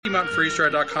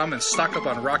RockyMountainFreezeDry.com and stock up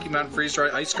on Rocky Mountain Freeze Dry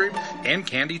ice cream and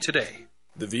candy today.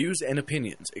 The views and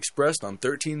opinions expressed on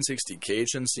 1360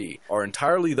 KHNC are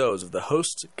entirely those of the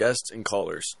hosts, guests, and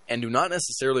callers, and do not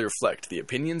necessarily reflect the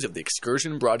opinions of the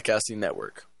Excursion Broadcasting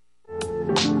Network.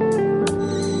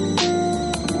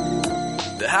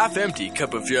 The Half-Empty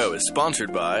Cup of Joe is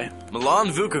sponsored by Milan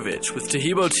Vukovic with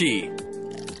Tahibo Tea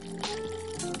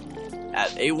at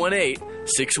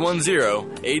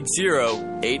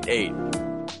 818-610-8088.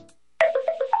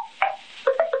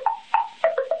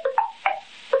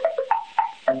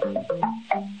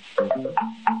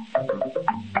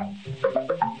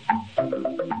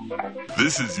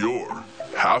 This is your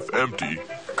half-empty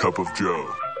cup of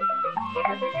Joe.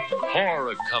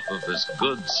 Pour a cup of this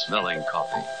good-smelling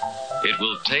coffee. It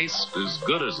will taste as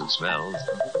good as it smells.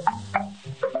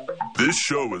 This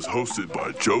show is hosted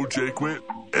by Joe Jaquint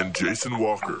and Jason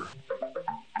Walker.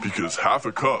 Because half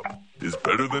a cup is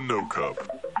better than no cup.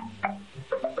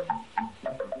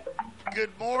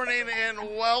 Good morning and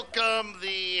welcome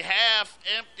the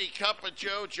half-empty cup of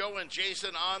Joe. Joe and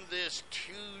Jason on this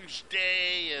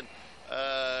Tuesday, and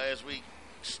as we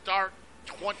start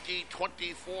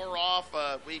 2024 off,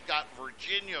 we've got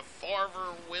Virginia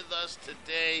Farver with us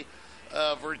today.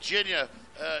 Virginia,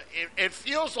 it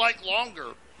feels like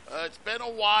longer. It's been a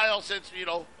while since,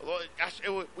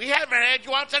 we haven't had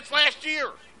you on since last year.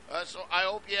 So I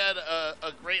hope you had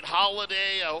a great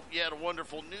holiday. I hope you had a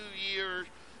wonderful New Year.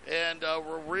 And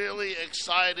we're really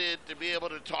excited to be able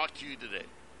to talk to you today.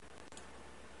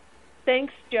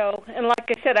 Thanks, Joe. And like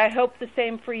I said, I hope the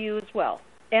same for you as well.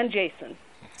 And Jason.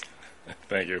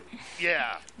 Thank you.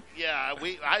 Yeah.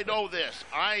 I know this.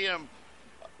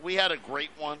 We had a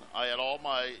great one. I had all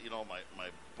my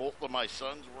both of my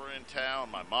sons were in town.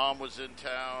 My mom was in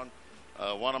town.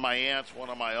 One of my aunts, one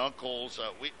of my uncles.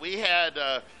 We had,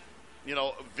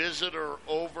 visitor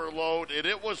overload, and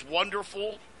it was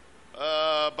wonderful.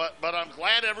 But I'm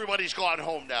glad everybody's gone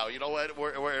home now. You know what?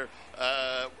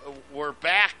 We're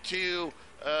back to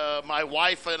my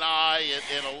wife and I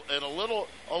in a little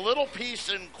peace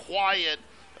and quiet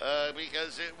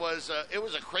because it was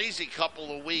a crazy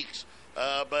couple of weeks.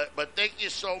 But thank you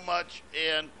so much.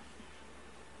 And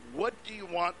what do you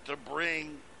want to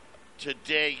bring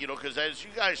today? Because as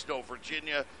you guys know,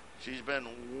 Virginia, she's been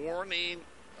warning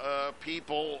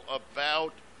people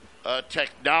about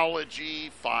technology,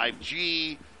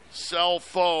 5G, cell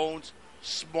phones,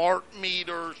 smart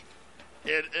meters,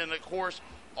 and of course,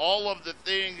 all of the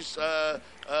things that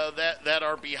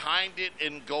are behind it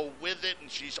and go with it.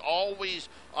 And she's always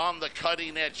on the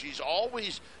cutting edge. She's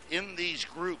always in these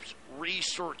groups,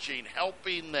 researching,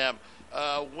 helping them,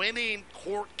 winning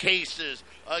court cases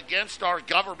against our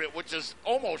government, which is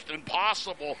almost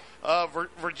impossible.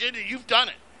 Virginia, you've done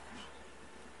it.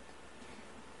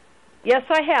 Yes,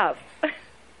 I have.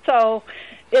 So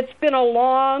it's been a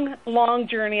long, long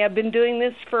journey. I've been doing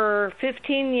this for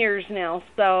 15 years now,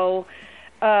 so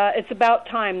it's about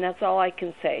time. That's all I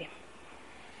can say.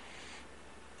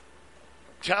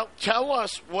 Tell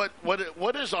us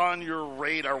what is on your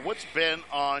radar. What's been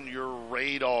on your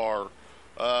radar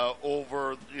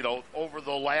over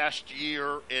the last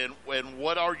year, and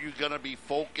what are you going to be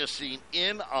focusing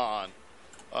in on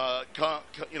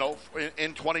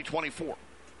in 2024?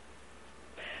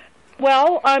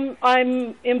 Well,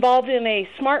 I'm involved in a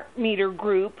smart meter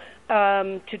group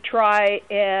to try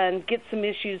and get some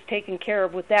issues taken care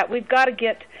of with that. We've got to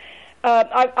get.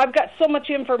 I've got so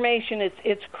much information;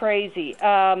 it's crazy.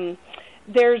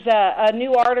 There's a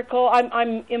new article.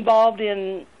 I'm involved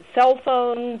in cell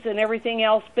phones and everything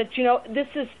else, but this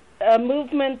is a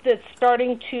movement that's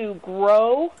starting to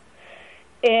grow,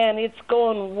 and it's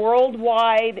going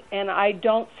worldwide. And I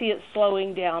don't see it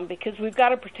slowing down because we've got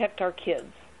to protect our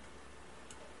kids.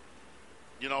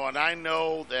 And I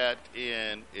know that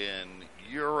in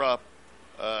Europe,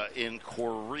 in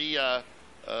Korea,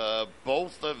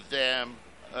 both of them,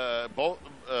 both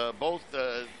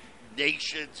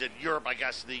nations in Europe, I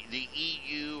guess the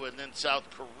EU and then South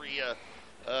Korea,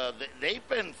 they've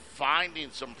been finding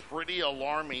some pretty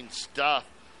alarming stuff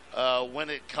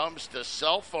when it comes to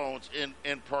cell phones,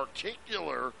 in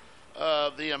particular,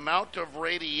 the amount of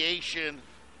radiation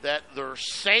that they're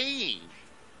saying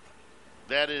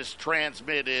that is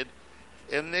transmitted,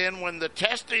 and then when the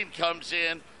testing comes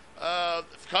in,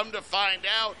 come to find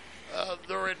out,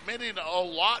 they're admitting a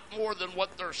lot more than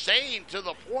what they're saying, to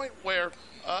the point where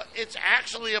it's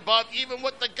actually above even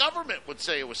what the government would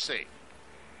say it was safe.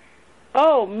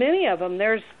 Oh, many of them.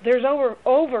 There's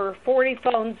over 40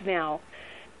 phones now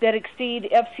that exceed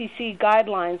FCC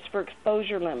guidelines for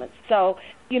exposure limits. So,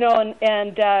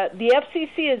 and the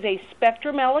FCC is a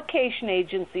spectrum allocation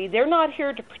agency. They're not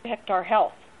here to protect our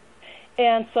health.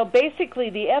 And so basically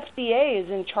the FDA is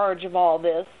in charge of all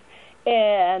this,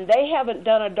 and they haven't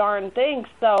done a darn thing.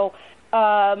 So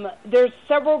there's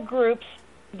several groups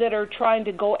that are trying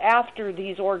to go after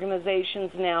these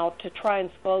organizations now to try and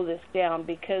slow this down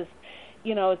because,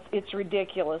 it's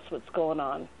ridiculous what's going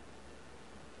on.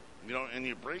 And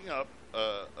you bring up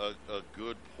a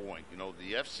good point.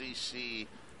 The FCC,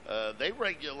 they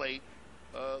regulate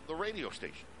the radio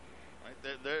station, right?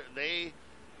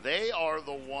 They are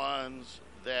the ones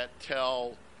that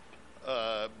tell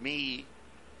me,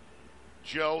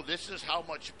 Joe, this is how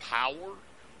much power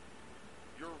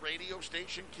your radio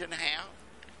station can have,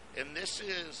 and this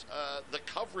is the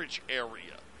coverage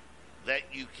area that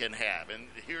you can have, and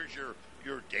here's your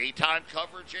daytime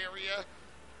coverage area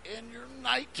and your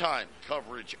nighttime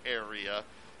coverage area.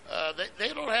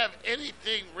 They don't have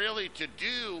anything really to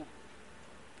do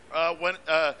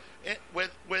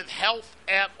with health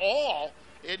at all,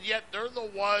 and yet they're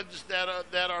the ones that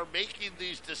are making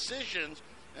these decisions.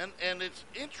 And it's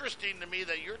interesting to me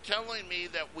that you're telling me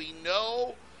that we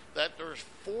know that there's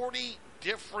 40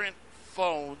 different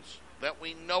phones that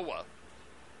we know of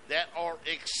that are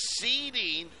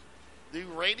exceeding the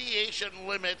radiation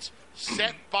limits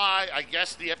set by, I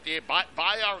guess, the FDA,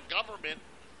 by our government.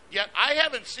 Yet I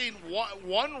haven't seen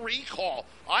one recall.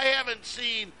 I haven't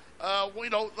seen,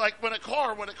 like when a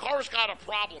car's got a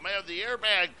problem, the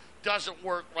airbag doesn't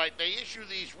work right, they issue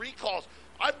these recalls.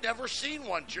 I've never seen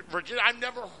one, Virginia. I've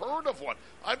never heard of one.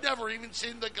 I've never even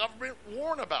seen the government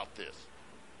warn about this.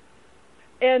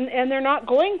 And they're not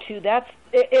going to.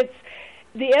 It's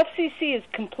the FCC is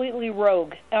completely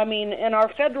rogue. I mean, and our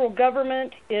federal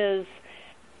government is,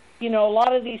 a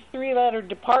lot of these three-letter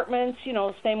departments,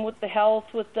 same with the health,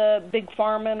 with the big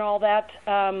pharma and all that,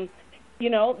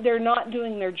 they're not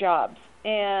doing their jobs.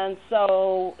 And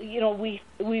so,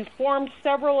 we've formed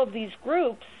several of these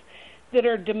groups that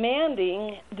are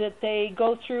demanding that they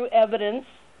go through evidence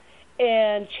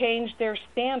and change their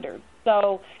standards.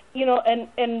 So, and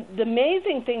the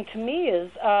amazing thing to me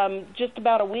is just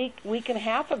about a week and a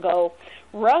half ago,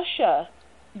 Russia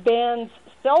bans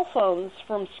cell phones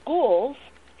from schools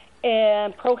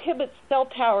and prohibits cell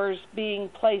towers being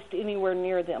placed anywhere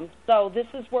near them. So this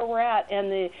is where we're at,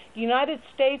 and the United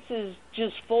States is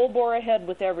just full bore ahead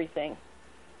with everything.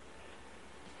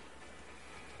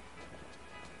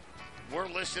 We're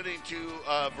listening to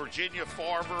Virginia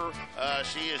Farber.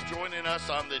 She is joining us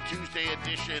on the Tuesday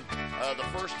edition, the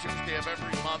first Tuesday of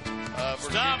every month.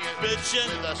 Virginia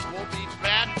with us. We'll be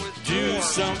back with do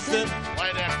something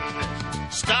right after this.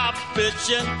 Stop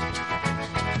bitching.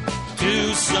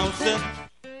 Do something.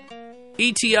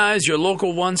 ETI is your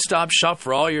local one-stop shop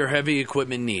for all your heavy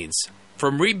equipment needs.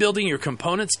 From rebuilding your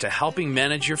components to helping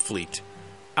manage your fleet.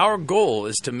 Our goal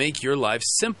is to make your life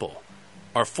simple.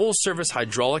 Our full-service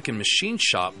hydraulic and machine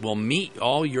shop will meet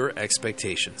all your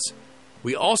expectations.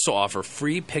 We also offer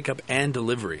free pickup and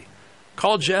delivery.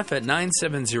 Call Jeff at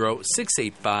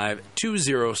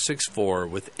 970-685-2064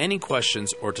 with any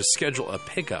questions or to schedule a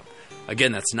pickup.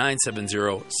 Again, that's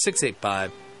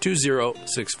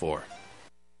 970-685-2064.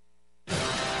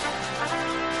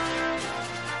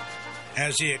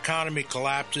 As the economy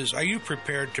collapses, are you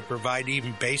prepared to provide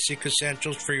even basic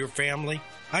essentials for your family?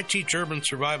 I teach Urban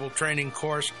Survival Training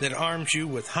course that arms you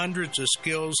with hundreds of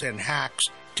skills and hacks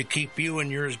to keep you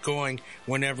and yours going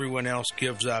when everyone else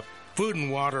gives up. Food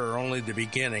and water are only the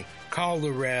beginning. Call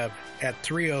the Rev at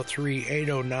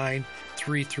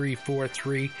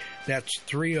 303-809-3343. That's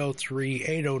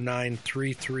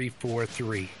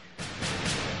 303-809-3343.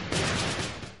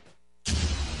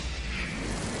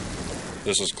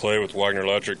 This is Clay with Wagner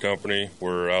Electric Company.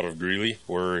 We're out of Greeley.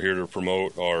 We're here to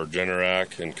promote our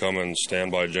Generac and Cummins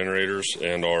standby generators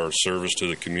and our service to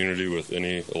the community with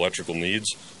any electrical needs.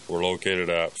 We're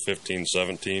located at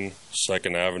 1517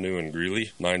 2nd Avenue in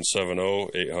Greeley,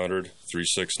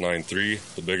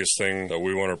 970-800-3693. The biggest thing that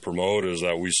we want to promote is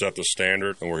that we set the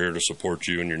standard, and we're here to support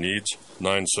you and your needs.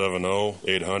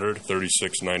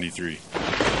 970-800-3693.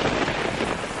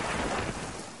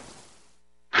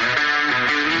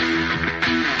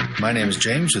 My name is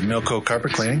James with Milco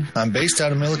Carpet Cleaning. I'm based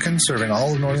out of Milliken, serving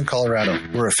all of northern Colorado.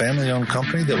 We're a family-owned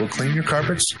company that will clean your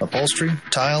carpets, upholstery,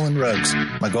 tile, and rugs.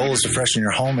 My goal is to freshen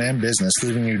your home and business,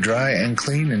 leaving you dry and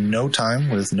clean in no time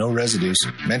with no residues.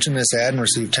 Mention this ad and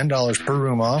receive $10 per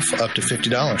room off, up to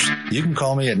 $50. You can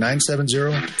call me at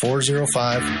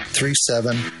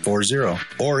 970-405-3740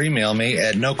 or email me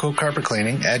at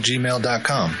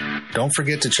nococarpetcleaning@gmail.com. Don't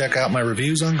forget to check out my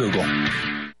reviews on Google.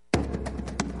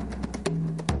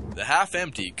 The Half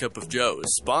Empty Cup of Joe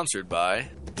is sponsored by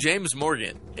James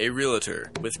Morgan, a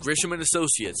realtor with Grisham &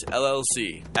 Associates,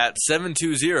 LLC, at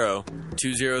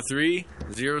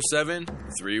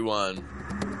 720-203-0731.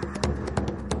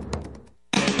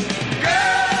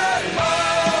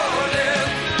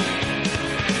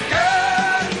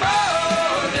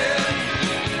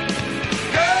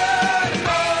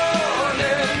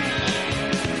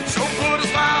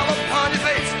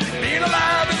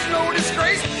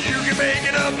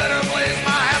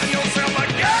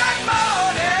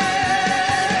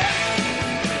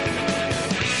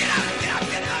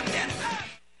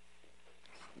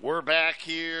 We're back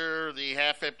here, the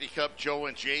Half-Empty Cup, Joe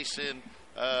and Jason,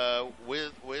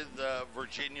 with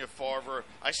Virginia Farver.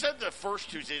 I said the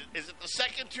first Tuesday. Is it the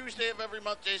second Tuesday of every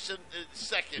month, Jason? It's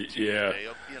second Tuesday. Yeah.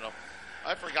 You know,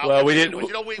 I forgot. Well, we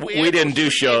didn't do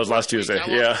shows last Tuesday.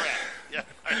 Yeah.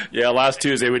 Yeah, last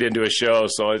Tuesday we didn't do a show,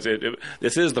 so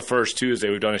this is the first Tuesday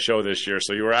we've done a show this year.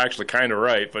 So you were actually kind of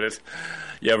right, but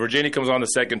Virginia comes on the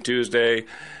second Tuesday.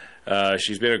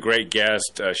 She's been a great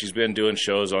guest. She's been doing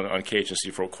shows on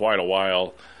KHNC for quite a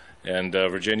while. And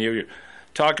Virginia, you're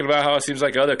talking about how it seems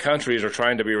like other countries are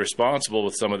trying to be responsible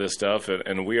with some of this stuff,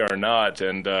 and we are not.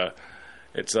 And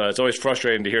it's always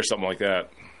frustrating to hear something like that.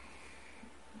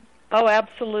 Oh,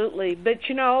 absolutely. But,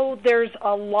 there's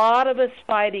a lot of us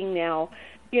fighting now.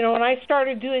 When I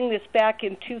started doing this back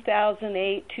in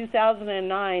 2008,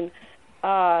 2009,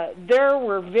 there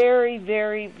were very,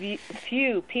 very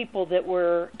few people that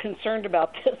were concerned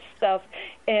about this stuff,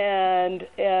 and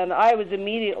I was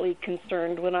immediately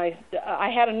concerned when I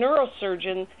had a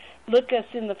neurosurgeon look us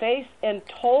in the face and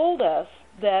told us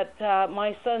that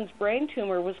my son's brain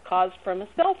tumor was caused from a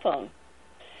cell phone.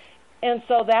 And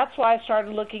so that's why I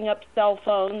started looking up cell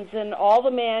phones, and all the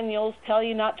manuals tell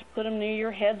you not to put them near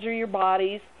your heads or your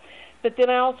bodies. But then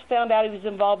I also found out he was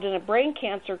involved in a brain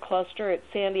cancer cluster at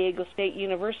San Diego State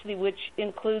University, which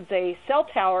includes a cell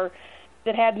tower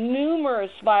that had numerous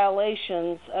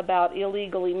violations about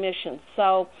illegal emissions.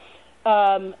 So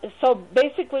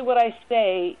basically what I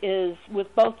say is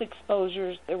with both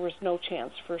exposures, there was no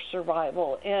chance for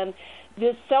survival. And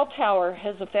this cell tower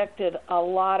has affected a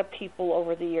lot of people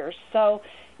over the years. So,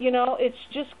 it's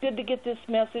just good to get this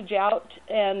message out,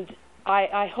 and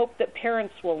I hope that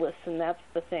parents will listen. That's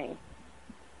the thing.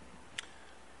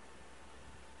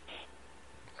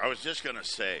 I was just going to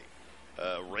say,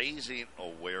 raising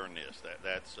awareness.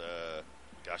 That's I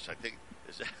think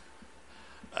is that.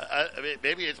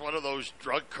 Maybe it's one of those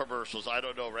drug commercials. I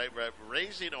don't know, right?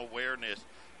 Raising awareness,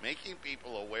 making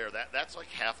people aware. That's like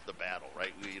half the battle,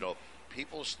 right?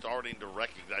 People starting to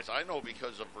recognize. I know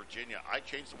because of Virginia, I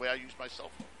changed the way I use my cell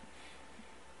phone.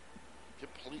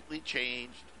 Completely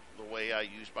changed the way I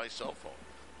use my cell phone.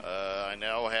 I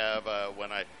now have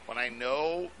when I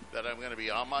know that I'm going to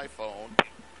be on my phone,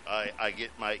 I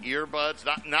get my earbuds,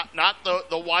 not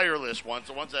the wireless ones,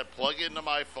 the ones that plug into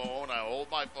my phone. I hold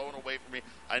my phone away from me.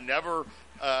 I never,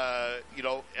 I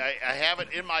have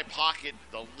it in my pocket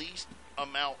the least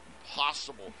amount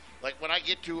possible. Like when I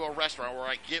get to a restaurant where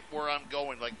I get where I'm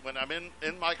going, like when I'm in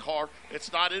my car,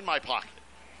 it's not in my pocket.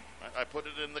 Right? I put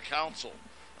it in the console.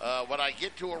 When I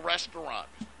get to a restaurant,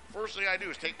 first thing I do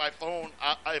is take my phone.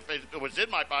 If it was in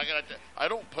my pocket, I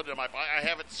don't put it in my pocket. I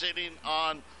have it sitting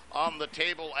on the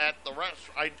table at the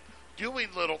restaurant.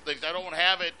 Doing little things. I don't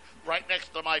have it right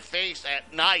next to my face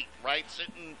at night, right?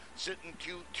 Sitting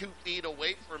 2 feet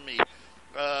away from me.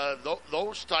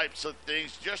 Those types of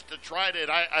things, just to try to.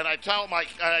 And I talk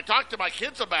to my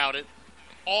kids about it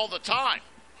all the time.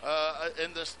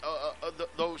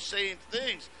 Those same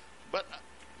things. But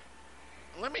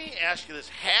let me ask you this: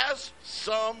 has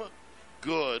some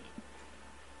good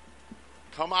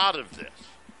come out of this?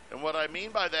 And what I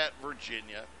mean by that,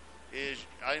 Virginia, is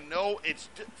I know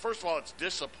first of all, it's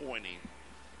disappointing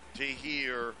to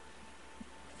hear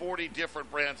 40 different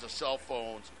brands of cell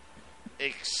phones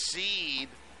exceed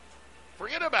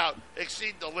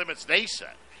the limits they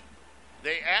set.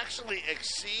 They actually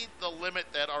exceed the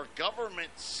limit that our government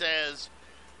says,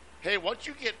 hey, once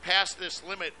you get past this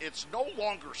limit, it's no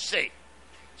longer safe.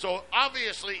 So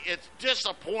obviously it's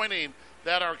disappointing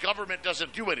that our government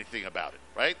doesn't do anything about it,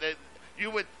 right?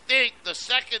 You would think the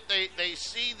second they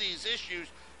see these issues,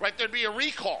 right, there'd be a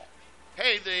recall.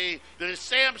 Hey, the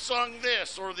Samsung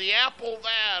this or the Apple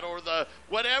that or the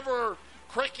whatever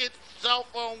Cricket cell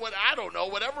phone,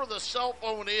 whatever the cell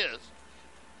phone is.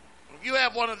 If you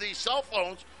have one of these cell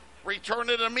phones, return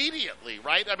it immediately,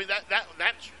 right? I mean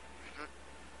that's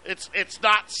it's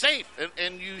not safe,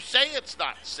 and you say it's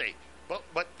not safe,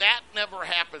 but that never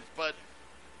happens. But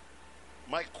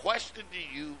my question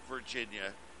to you,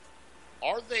 Virginia,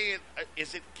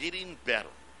 is it getting better?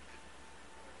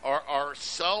 Are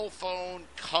cell phone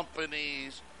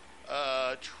companies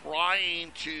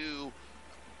trying to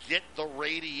get the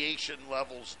radiation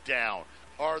levels down?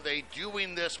 Are they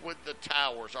doing this with the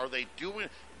towers?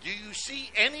 Do you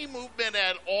see any movement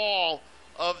at all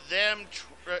of them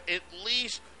at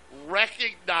least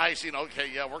recognizing,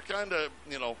 okay, yeah, we're kind of,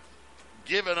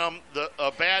 giving them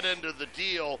a bad end of the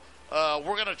deal.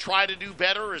 We're going to try to do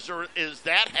better. Is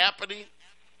that happening?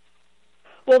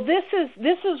 Well, this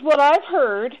is what I've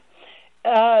heard.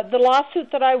 The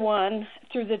lawsuit that I won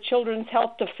through the Children's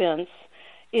Health Defense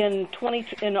in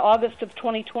August of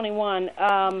 2021.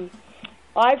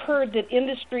 I've heard that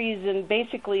industry is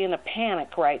basically in a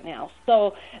panic right now.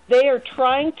 So they are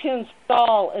trying to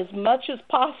install as much as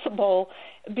possible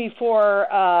before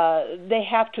they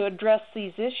have to address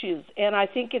these issues. And I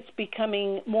think it's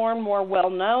becoming more and more well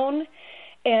known,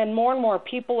 and more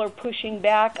people are pushing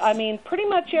back. I mean, pretty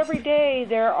much every day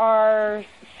there are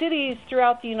cities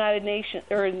throughout the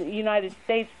United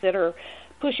States that are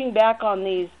pushing back on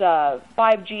these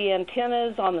 5G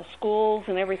antennas on the schools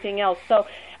and everything else. So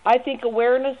I think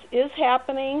awareness is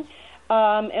happening,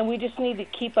 and we just need to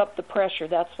keep up the pressure.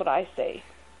 That's what I say.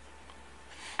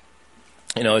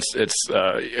 It's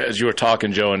as you were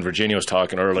talking, Joe, and Virginia was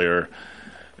talking earlier,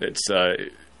 it's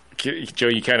Joe,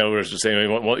 you kind of were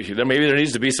saying, well, maybe there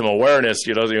needs to be some awareness.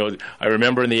 I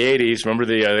remember in the 80s, remember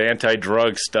the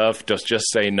anti-drug stuff,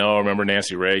 just say no. I remember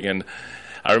Nancy Reagan.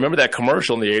 I remember that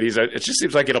commercial in the 80s. It just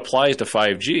seems like it applies to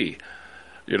 5G,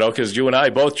 because you and I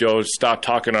both, Joe, stopped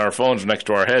talking on our phones next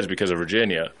to our heads because of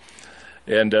Virginia.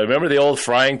 And remember the old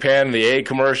frying pan and the egg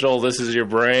commercial? This is your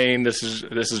brain. This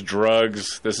is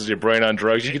drugs. This is your brain on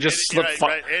drugs. You could just slip.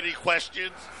 Right. Any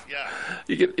questions? Yeah.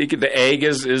 You could. The egg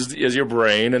is your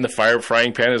brain, and the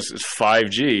frying pan is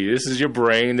 5G. This is your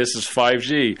brain. This is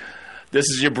 5G. This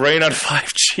is your brain on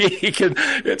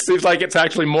 5G. It seems like it's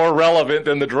actually more relevant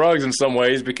than the drugs in some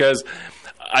ways, because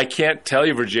I can't tell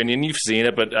you, Virginia, and you've seen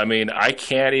it, but I mean, I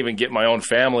can't even get my own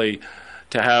family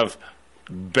to have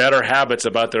better habits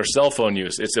about their cell phone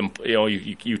use. It's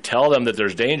you tell them that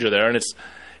there's danger there, and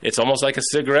it's almost like a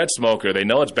cigarette smoker. They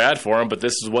know it's bad for them, but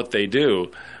this is what they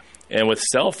do. And with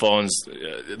cell phones,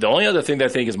 the only other thing that I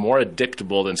think is more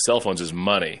addictable than cell phones is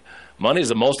money. Money is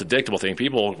the most addictable thing.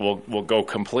 People will go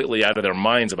completely out of their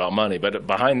minds about money. But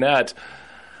behind that,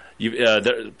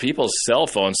 people's cell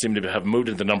phones seem to have moved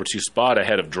into the number 2 spot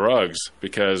ahead of drugs,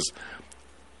 because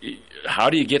how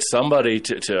do you get somebody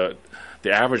to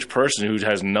the average person who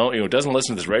has doesn't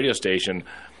listen to this radio station,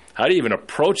 how do you even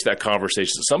approach that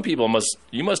conversation?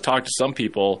 You must talk to some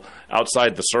people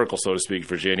outside the circle, so to speak,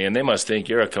 Virginia, and they must think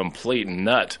you're a complete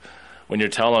nut when you're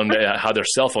telling them how their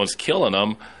cell phone's killing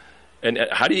them. And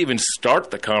how do you even start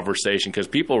the conversation? Because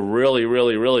people really,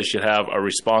 really, really should have a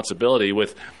responsibility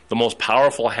with the most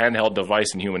powerful handheld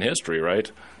device in human history,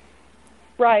 right?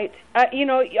 Right.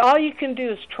 All you can do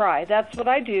is try. That's what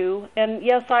I do. And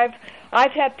yes, I've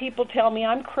had people tell me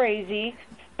I'm crazy,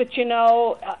 but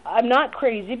I'm not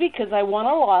crazy because I won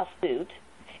a lawsuit.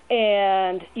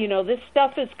 And this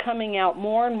stuff is coming out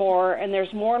more and more, and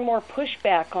there's more and more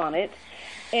pushback on it.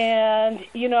 And,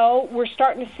 we're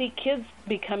starting to see kids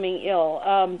becoming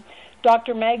ill.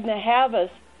 Dr. Magna Havas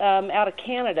out of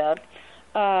Canada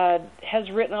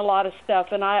has written a lot of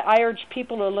stuff, and I urge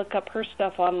people to look up her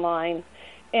stuff online.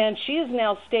 And she is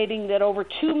now stating that over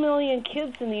 2 million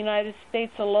kids in the United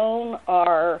States alone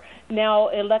are now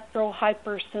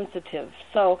electro-hypersensitive.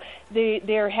 So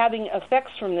they're having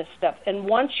effects from this stuff. And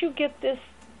once you get this,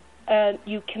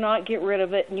 you cannot get rid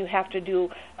of it, and you have to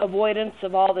do avoidance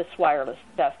of all this wireless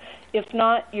stuff. If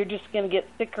not, you're just going to get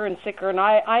sicker and sicker. And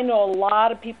I know a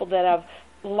lot of people that have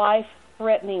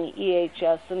life-threatening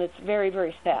EHS, and it's very,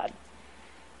 very sad.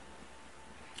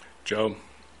 Joe?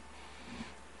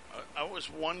 I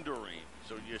was wondering,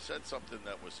 so you said something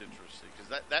that was interesting,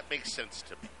 because that makes sense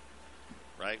to me,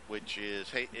 right? Which is,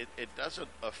 hey, it doesn't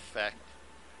affect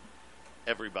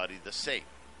everybody the same,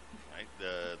 right?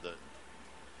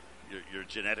 Your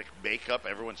genetic makeup,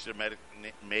 everyone's genetic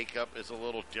makeup is a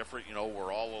little different.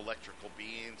 We're all electrical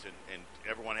beings, and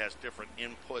everyone has different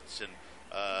inputs. And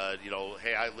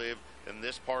hey, I live in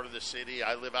this part of the city.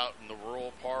 I live out in the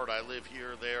rural part. I live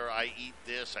here, there. I eat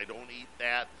this. I don't eat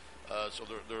that. So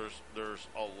there's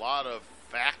a lot of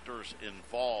factors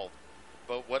involved.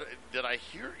 But what did I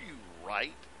hear you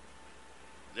right?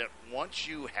 That once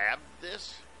you have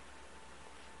this,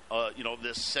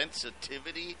 this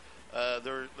sensitivity,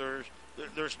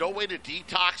 there's no way to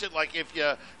detox it. Like if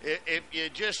you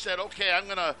just said, okay, I'm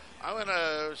gonna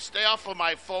stay off of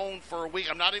my phone for a week.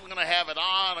 I'm not even gonna have it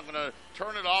on. I'm gonna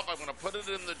turn it off. I'm gonna put it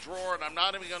in the drawer, and I'm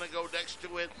not even gonna go next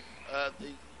to it.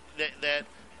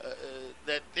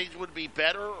 that things would be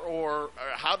better, or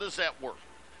how does that work?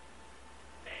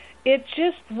 It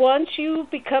just, once you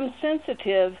become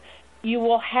sensitive, you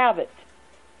will have it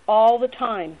all the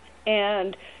time.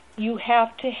 And you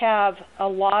have to have a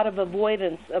lot of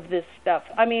avoidance of this stuff.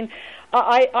 I mean,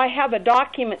 I have a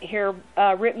document here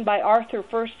written by Arthur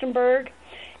Furstenberg,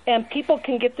 and people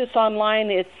can get this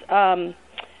online. It's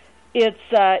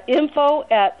info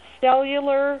at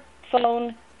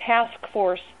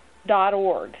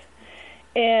cellularphonetaskforce.org.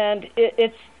 And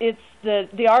it's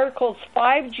the article's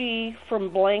 5G from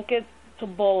blankets to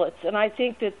bullets. And I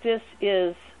think that this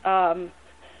is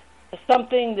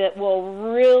something that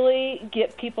will really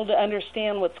get people to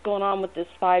understand what's going on with this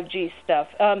 5G stuff.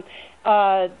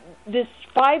 This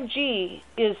 5G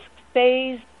is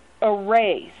phased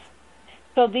arrays.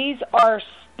 So these are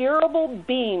steerable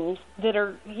beams that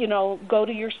are, go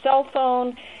to your cell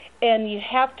phone, and you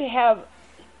have to have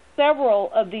several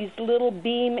of these little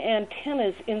beam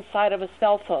antennas inside of a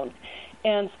cell phone.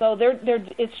 And so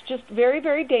it's just very,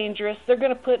 very dangerous. They're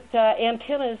going to put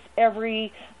antennas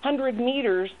every 100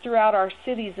 meters throughout our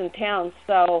cities and towns.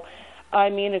 So,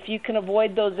 I mean, if you can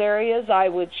avoid those areas, I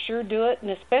would sure do it, and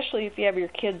especially if you have your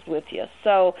kids with you.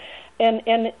 So, and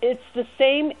it's the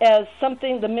same as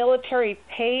the military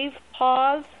PAVE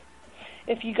pause.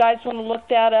 If you guys want to look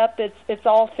that up, it's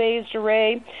all phased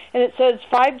array. And it says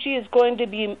 5G is going to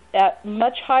be at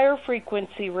much higher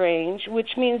frequency range,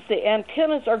 which means the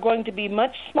antennas are going to be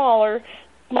much smaller,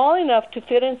 small enough to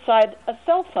fit inside a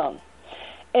cell phone.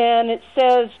 And it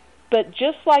says, but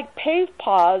just like PAVE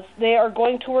pause, they are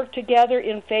going to work together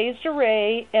in phased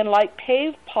array, and like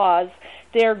PAVE pause,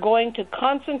 they are going to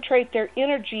concentrate their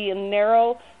energy in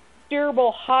narrow,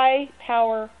 steerable,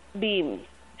 high-power beams.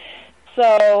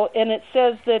 So, and it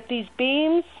says that these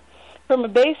beams from a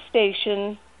base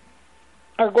station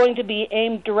are going to be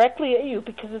aimed directly at you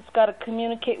because it's got to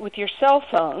communicate with your cell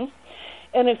phone.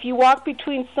 And if you walk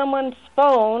between someone's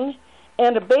phone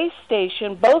and a base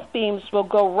station, both beams will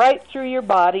go right through your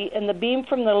body, and the beam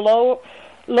from the lower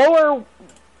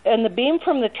and the beam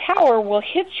from the tower will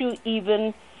hit you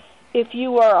even if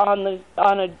you are on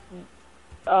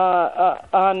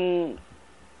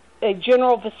a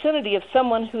general vicinity of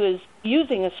someone who is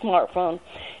using a smartphone.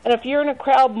 And if you're in a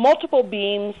crowd, multiple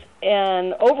beams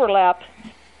and overlap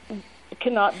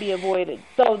cannot be avoided.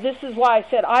 So this is why I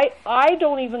said I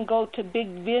don't even go to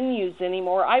big venues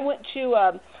anymore. I went to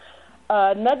a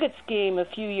Nuggets game a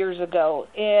few years ago,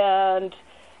 and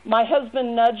my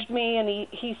husband nudged me, and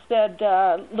he said,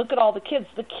 look at all the kids.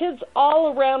 The kids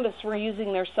all around us were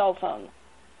using their cell phones.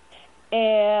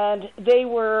 And they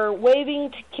were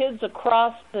waving to kids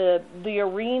across the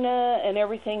arena and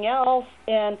everything else,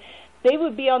 and they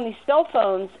would be on these cell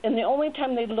phones, and the only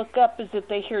time they'd look up is if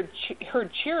they heard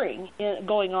cheering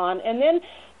going on. And then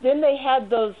they had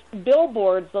those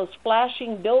billboards, those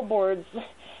flashing billboards,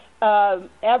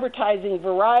 advertising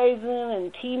Verizon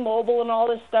and T-Mobile and all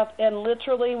this stuff. And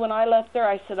literally, when I left there,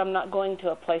 I said, I'm not going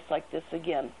to a place like this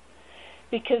again,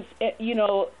 because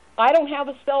I don't have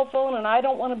a cell phone, and I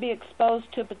don't want to be exposed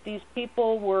to it, but these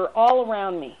people were all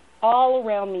around me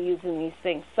using these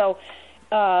things. So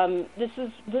this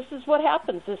is what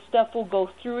happens. This stuff will go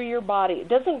through your body. It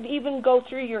doesn't even go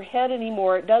through your head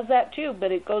anymore. It does that too,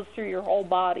 but it goes through your whole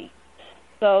body.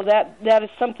 So that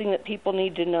is something that people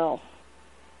need to know.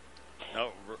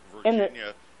 Now,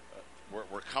 Virginia,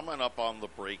 we're coming up on the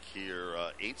break here.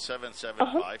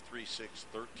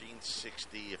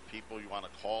 877-536-1360. If you want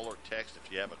to call or text,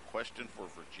 if you have a question for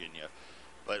Virginia.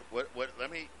 But let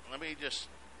me just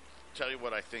tell you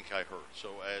what I think I heard.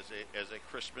 So as a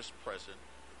Christmas present,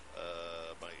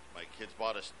 my kids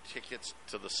bought us tickets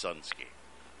to the Suns game.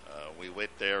 We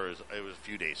went there. It was a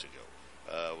few days ago.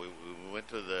 We went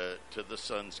to the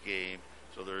Suns game.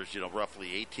 So there's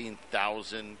roughly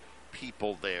 18,000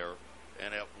 people there.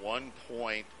 And at one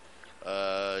point,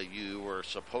 you were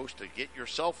supposed to get your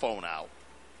cell phone out.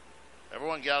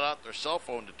 Everyone got out their cell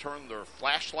phone to turn their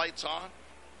flashlights on,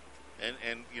 and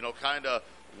kind of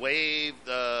wave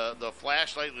the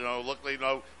flashlight.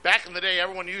 Back in the day,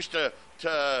 everyone used to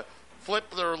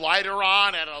flip their lighter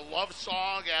on at a love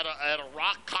song, at a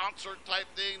rock concert type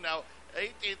thing. Now,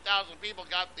 18,000 people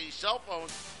got these cell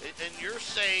phones, and you're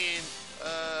saying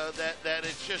that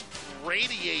it's just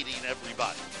radiating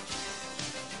everybody.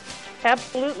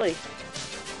 Absolutely.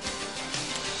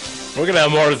 We're going to have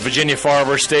more with Virginia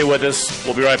Farber. Stay with us.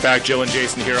 We'll be right back. Joe and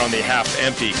Jason here on the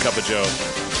half-empty Cup of Joe.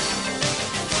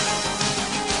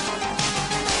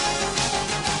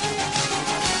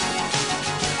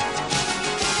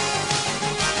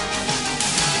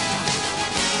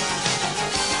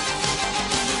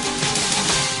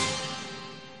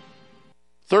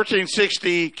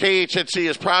 1360 KHNC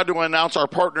is proud to announce our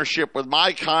partnership with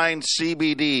My Kind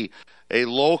CBD, a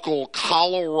local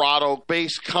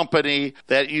Colorado-based company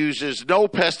that uses no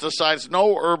pesticides,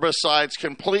 no herbicides,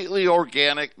 completely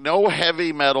organic, no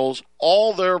heavy metals.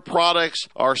 All their products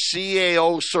are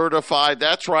CAO certified.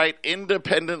 That's right,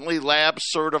 independently lab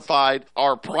certified.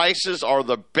 Our prices are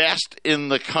the best in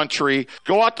the country.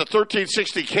 Go out to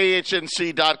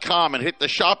 1360khnc.com and hit the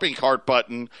shopping cart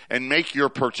button and make your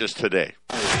purchase today.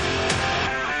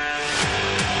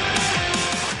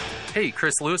 Hey,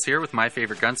 Chris Lewis here with My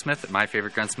Favorite Gunsmith at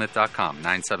myfavoritegunsmith.com,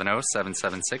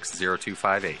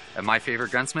 970-776-0258. At My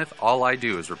Favorite Gunsmith, all I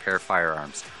do is repair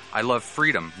firearms. I love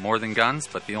freedom more than guns,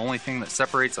 but the only thing that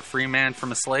separates a free man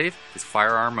from a slave is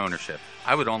firearm ownership.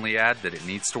 I would only add that it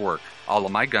needs to work. All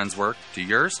of my guns work. Do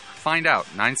yours? Find out.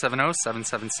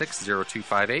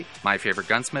 970-776-0258. My Favorite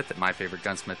Gunsmith at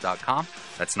myfavoritegunsmith.com.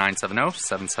 That's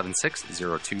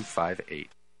 970-776-0258.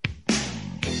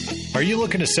 Are you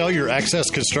looking to sell your access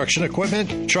construction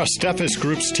equipment? Trust Steffes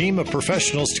Group's team of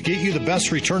professionals to get you the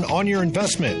best return on your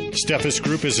investment. Steffes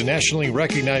Group is a nationally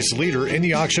recognized leader in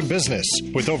the auction business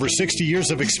with over 60 years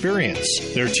of experience.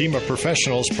 Their team of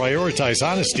professionals prioritize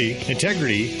honesty,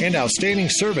 integrity, and outstanding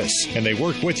service, and they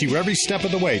work with you every step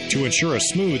of the way to ensure a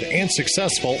smooth and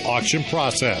successful auction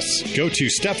process. Go to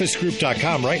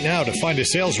steffesgroup.com right now to find a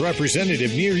sales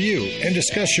representative near you and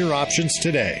discuss your options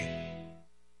today.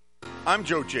 I'm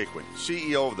Joe Jaquin,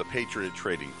 CEO of the Patriot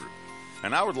Trading Group,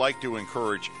 and I would like to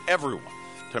encourage everyone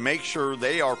to make sure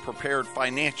they are prepared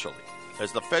financially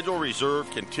as the Federal Reserve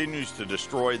continues to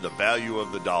destroy the value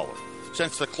of the dollar.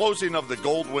 Since the closing of the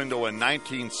gold window in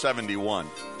 1971,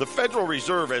 the Federal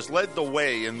Reserve has led the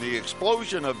way in the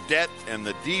explosion of debt and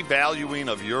the devaluing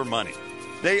of your money.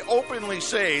 They openly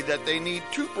say that they need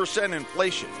 2%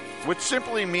 inflation, which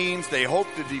simply means they hope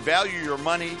to devalue your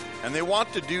money, and they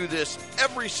want to do this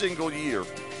every single year,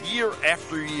 year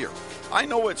after year. I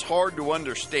know it's hard to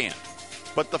understand,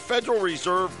 but the Federal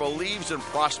Reserve believes in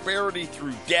prosperity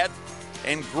through debt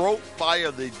and growth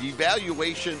via the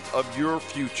devaluation of your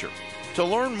future. To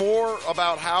learn more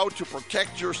about how to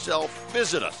protect yourself,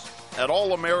 visit us at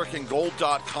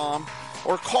allamericangold.com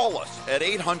or call us at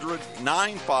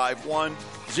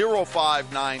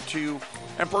 800-951-0592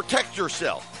 and protect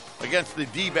yourself against the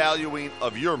devaluing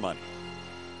of your money.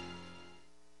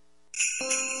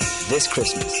 This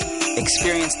Christmas,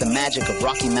 experience the magic of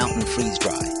Rocky Mountain Freeze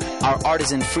Dry. Our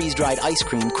artisan freeze-dried ice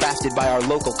cream crafted by our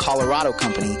local Colorado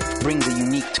company brings a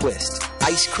unique twist.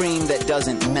 Ice cream that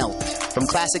doesn't melt. From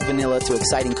classic vanilla to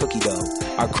exciting cookie dough,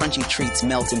 our crunchy treats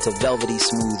melt into velvety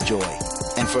smooth joy.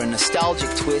 And for a nostalgic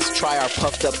twist, try our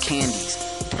puffed up candies,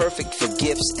 perfect for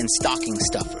gifts and stocking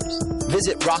stuffers.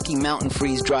 Visit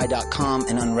RockyMountainFreezeDry.com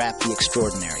and unwrap the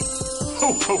extraordinary.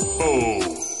 Ho, ho, ho!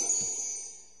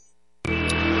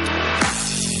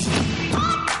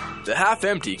 The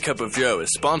Half-Empty Cup of Joe is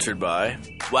sponsored by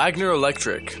Wagner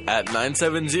Electric at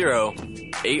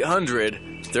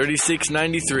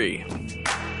 970-800-3693.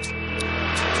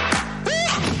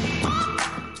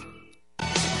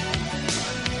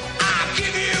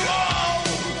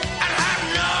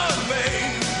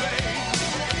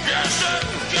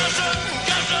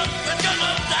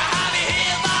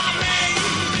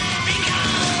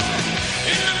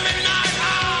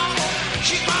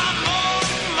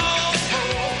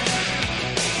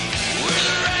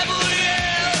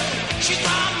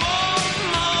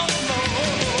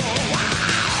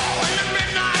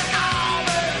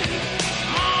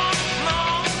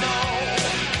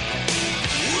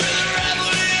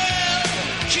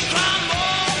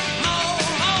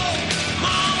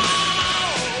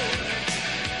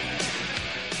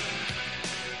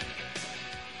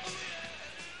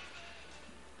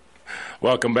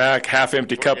 Welcome back,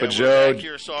 Half-Empty Cup of Joe. Back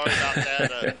here. Sorry about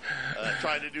that.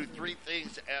 Trying to do three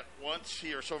things at once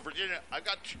here. So, Virginia, I've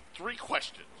got three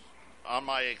questions on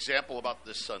my example about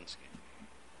this Suns game.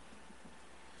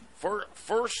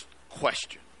 First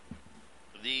question: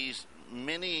 these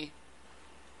mini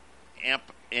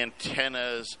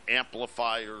antennas,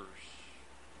 amplifiers.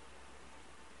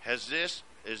 Is this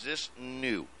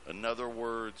new? In other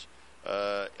words,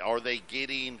 are they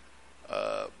getting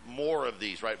more of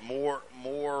these, right? More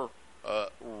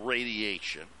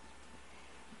radiation.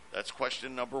 That's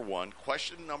question number one.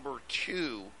 Question number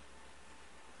two,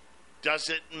 does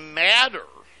it matter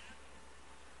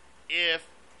if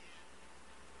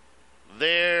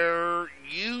they're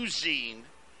using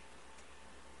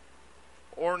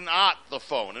or not the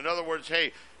phone? In other words,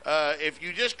 hey, if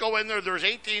you just go in there's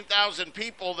 18,000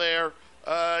 people there,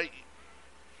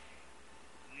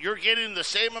 you're getting the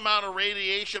same amount of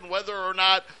radiation whether or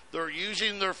not they're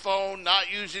using their phone,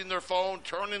 not using their phone,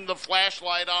 turning the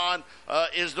flashlight on.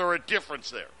 Is there a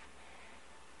difference there?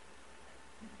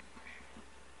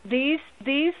 These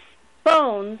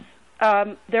phones,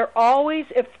 they're always,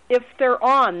 if they're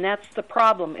on, that's the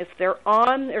problem. If they're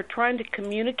on, they're trying to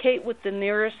communicate with the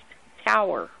nearest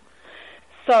tower.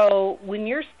 So when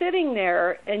you're sitting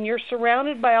there and you're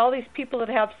surrounded by all these people that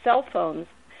have cell phones,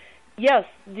 yes,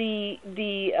 the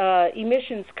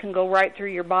emissions can go right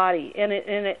through your body, and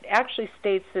it actually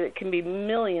states that it can be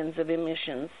millions of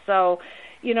emissions. So,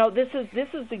 this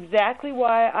is exactly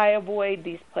why I avoid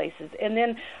these places. And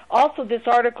then also this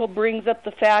article brings up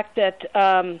the fact that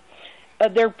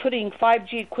they're putting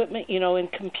 5G equipment, in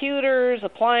computers,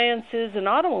 appliances, and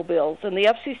automobiles, and the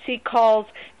FCC calls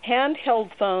handheld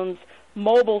phones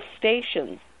mobile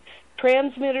stations.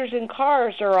 Transmitters in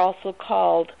cars are also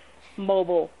called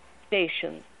mobile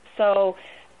stations. So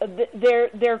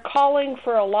they're calling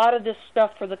for a lot of this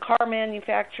stuff for the car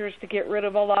manufacturers to get rid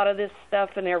of a lot of this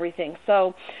stuff and everything.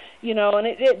 So, and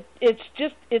it's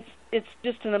just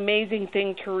an amazing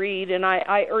thing to read, and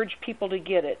I urge people to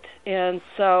get it. And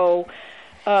so,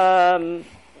 and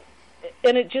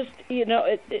it just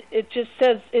it just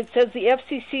says the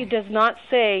FCC does not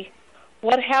say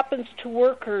what happens to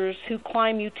workers who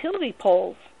climb utility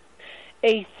poles.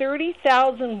 A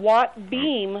 30,000-watt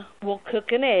beam will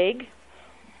cook an egg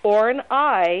or an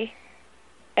eye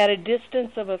at a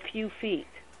distance of a few feet.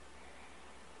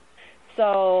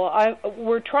 So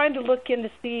we're trying to look into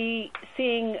seeing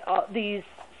these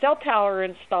cell tower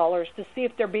installers to see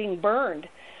if they're being burned.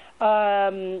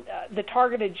 The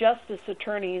targeted justice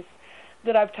attorneys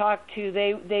that I've talked to,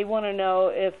 they want to know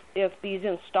if these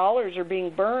installers are being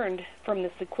burned from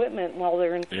this equipment while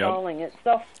they're installing it.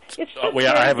 So it's just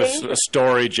I have a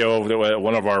story, Joe, that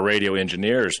one of our radio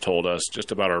engineers told us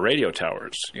just about our radio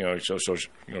towers. So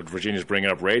Virginia's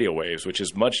bringing up radio waves, which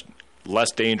is much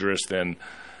less dangerous than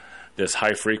this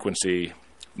high frequency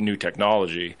new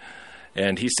technology.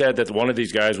 And he said that one of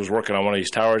these guys was working on one of these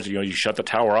towers. You shut the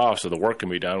tower off so the work can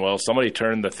be done. Well, somebody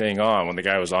turned the thing on when the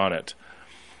guy was on it.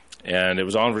 And it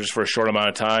was on just for a short amount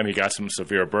of time. He got some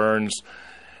severe burns.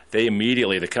 The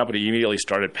company immediately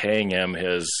started paying him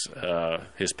his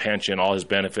pension, all his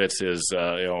benefits,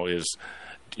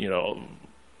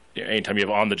 anytime you have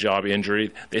on-the-job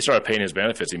injury, they started paying his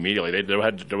benefits immediately.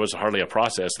 There was hardly a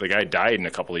process. The guy died in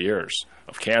a couple of years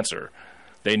of cancer.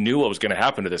 They knew what was going to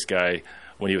happen to this guy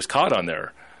when he was caught on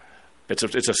there. It's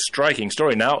a striking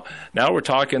story. Now we're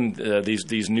talking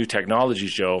these new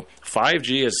technologies, Joe.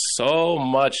 5G is so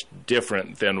much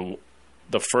different than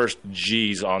the first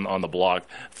G's on the block.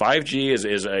 5G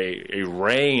is a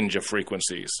range of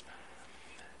frequencies.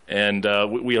 And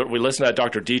we listened to that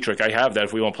Dr. Dietrich. I have that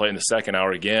if we want to play it in the second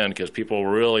hour again because people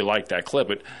really like that clip.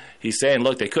 But he's saying,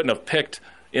 look, they couldn't have picked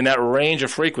in that range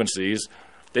of frequencies.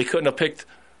 They couldn't have picked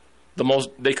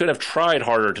they could have tried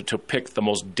harder to pick the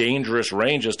most dangerous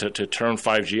ranges to turn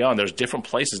 5G on. There's different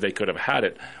places they could have had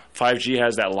it. 5G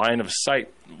has that line of sight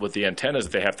with the antennas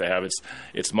that they have to have.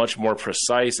 It's much more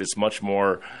precise. It's much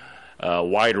more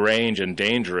wide range and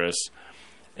dangerous.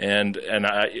 And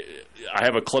I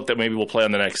have a clip that maybe we'll play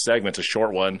on the next segment. It's a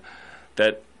short one.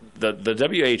 That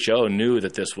the WHO knew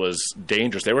that this was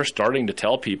dangerous. They were starting to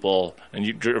tell people,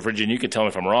 and Virginia, you can tell me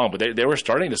if I'm wrong, but they were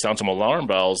starting to sound some alarm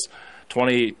bells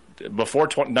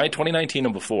 2019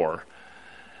 and before.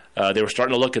 They were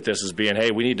starting to look at this as being, hey,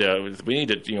 we need to,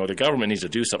 the government needs to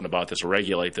do something about this or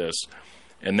regulate this.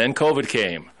 And then COVID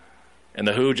came, and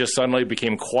the WHO just suddenly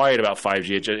became quiet about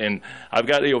 5G. And I've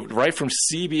got, right from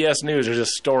CBS News, there's a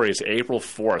story. It's April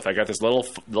 4th. I got this little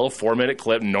 4-minute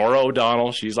clip. Nora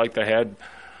O'Donnell, she's like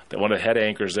one of the head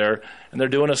anchors there, and they're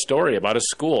doing a story about a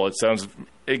school. It sounds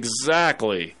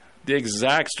exactly the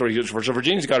exact story. So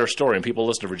Virginia's got her story, and people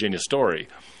listen to Virginia's story.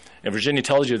 And Virginia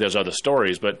tells you there's other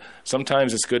stories, but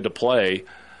sometimes it's good to play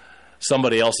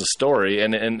somebody else's story.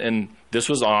 And this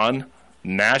was on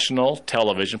national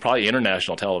television, probably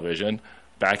international television,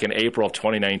 back in April of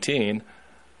 2019.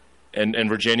 And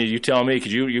Virginia, you tell me,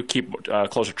 because you keep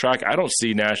closer track. I don't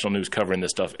see national news covering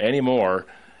this stuff anymore.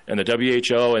 And the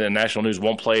WHO and the national news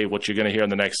won't play what you're going to hear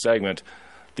in the next segment,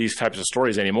 these types of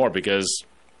stories anymore, because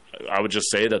I would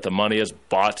just say that the money has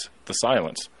bought the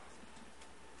silence.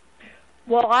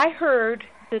 Well, I heard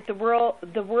that the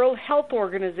World Health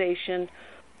Organization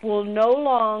will no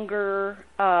longer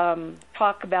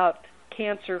talk about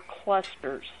cancer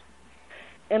clusters.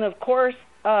 And, of course,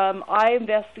 I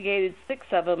investigated 6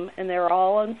 of them, and they're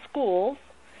all in schools.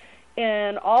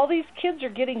 And all these kids are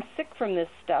getting sick from this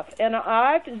stuff. And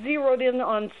I've zeroed in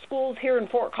on schools here in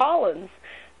Fort Collins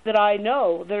that I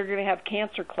know that are going to have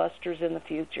cancer clusters in the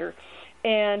future.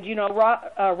 And,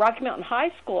 Rocky Mountain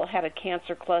High School had a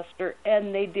cancer cluster,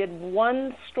 and they did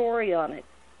one story on it.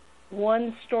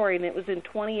 One story, and it was in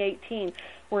 2018,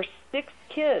 where 6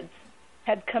 kids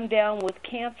had come down with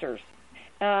cancers.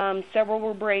 Several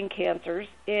were brain cancers,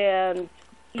 and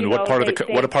what part of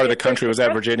the country was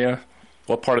that, Virginia?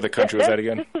 What part of the country was that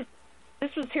again?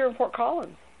 This was here in Fort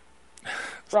Collins,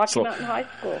 Rocky Mountain High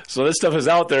School. So this stuff is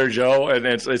out there, Joe, and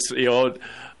it's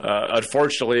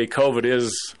unfortunately, COVID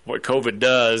is what COVID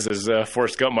does, as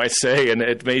Forrest Gump might say, and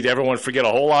it made everyone forget a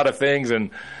whole lot of things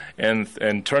and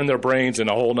turn their brains in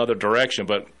a whole other direction.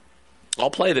 But I'll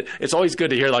play that. It's always good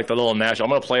to hear like the little national.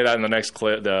 I'm going to play that in the next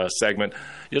segment.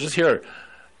 You'll just hear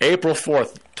April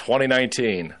 4th,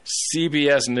 2019,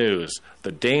 CBS News,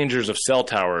 the dangers of cell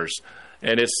towers.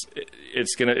 And it's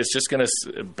just gonna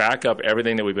back up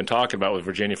everything that we've been talking about with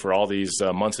Virginia for all these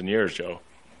months and years, Joe.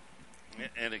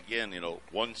 And again,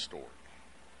 one story.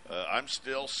 I'm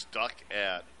still stuck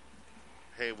at,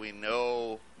 hey, we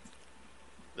know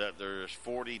that there's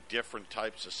 40 different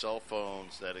types of cell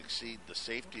phones that exceed the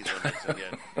safety limits.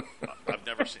 Again, I've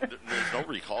never seen. There's no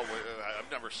recall. I've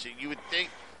never seen. You would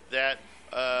think that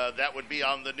that would be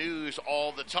on the news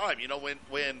all the time.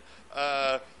 When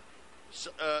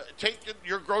take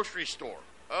your grocery store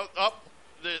up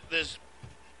this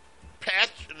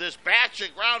batch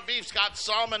of ground beef's got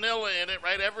salmonella in it,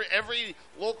 right? Every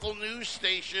local news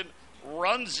station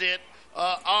runs it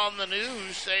on the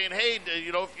news saying, hey,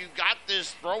 if you got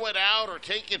this, throw it out or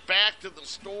take it back to the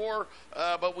store.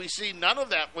 But we see none of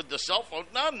that with the cell phone.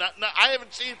 None. I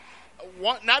haven't seen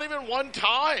not even one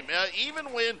time.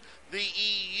 Even when the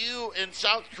EU and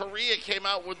South Korea came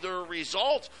out with their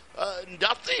results,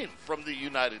 nothing from the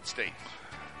United States.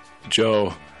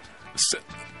 Joe,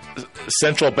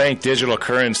 central bank digital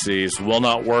currencies will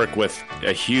not work with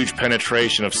a huge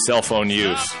penetration of cell phone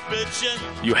use.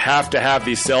 You have to have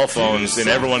these cell phones in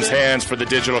everyone's hands for the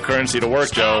digital currency to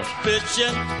work, Joe.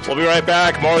 We'll be right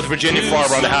back. More with Virginia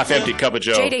Farmer on the Half-Empty Cup of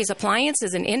Joe. J-Days Appliance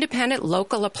is an independent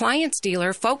local appliance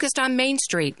dealer focused on Main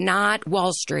Street, not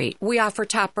Wall Street. We offer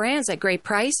top brands at great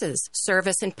prices,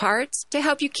 service and parts to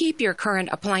help you keep your current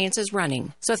appliances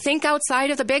running. So think outside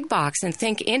of the big box and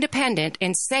think independent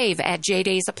and save at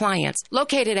J-Days Appliance,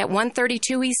 located at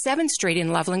 132 East 7th Street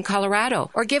in Loveland, Colorado,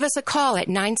 or give us a call at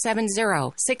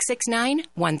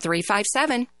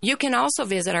 970-669-1357. You can also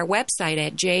visit our website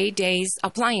at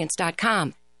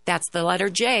jdaysappliance.com. That's the letter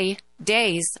J,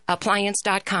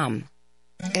 daysappliance.com.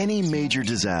 Any major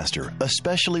disaster,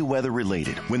 especially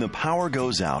weather-related, when the power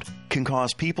goes out, can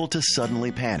cause people to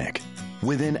suddenly panic.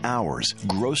 Within hours,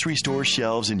 grocery store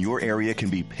shelves in your area can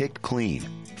be picked clean.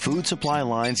 Food supply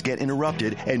lines get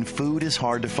interrupted and food is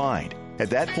hard to find. At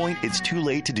that point, it's too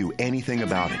late to do anything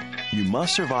about it. You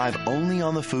must survive only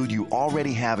on the food you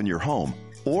already have in your home,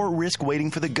 or risk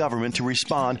waiting for the government to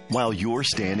respond while you're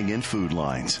standing in food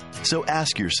lines. So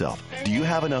ask yourself, do you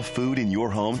have enough food in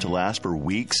your home to last for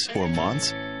weeks or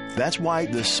months? That's why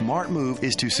the smart move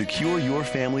is to secure your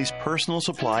family's personal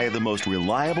supply of the most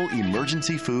reliable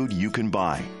emergency food you can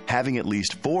buy. Having at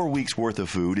least 4 weeks' worth of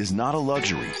food is not a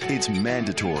luxury. It's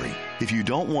mandatory. If you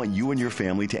don't want you and your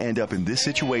family to end up in this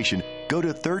situation, go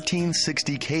to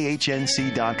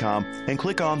 1360khnc.com and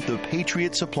click on the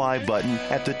Patriot Supply button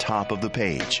at the top of the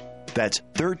page. That's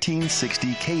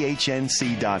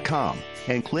 1360khnc.com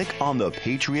and click on the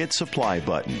Patriot Supply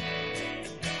button.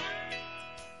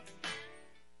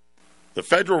 The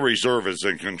Federal Reserve is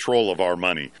in control of our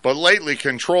money, but lately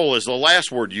control is the last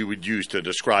word you would use to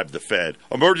describe the Fed.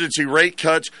 Emergency rate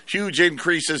cuts, huge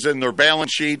increases in their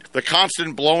balance sheet, the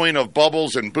constant blowing of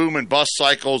bubbles and boom and bust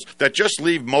cycles that just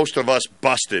leave most of us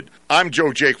busted. I'm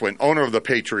Joe Jaquin, owner of the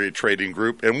Patriot Trading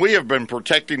Group, and we have been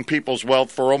protecting people's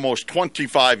wealth for almost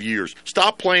 25 years.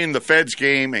 Stop playing the Fed's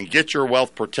game and get your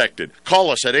wealth protected. Call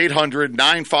us at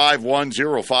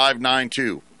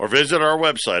 800-951-0592. Or visit our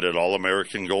website at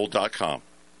allamericangold.com.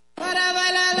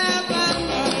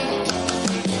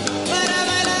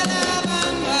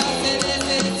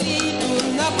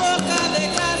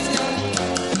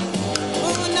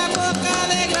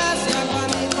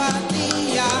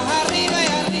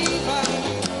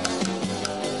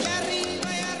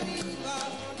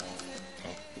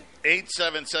 Eight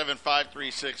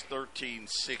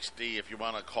 877-536-1360 if you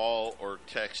want to call or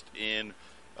text in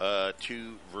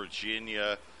to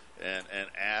Virginia and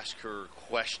ask her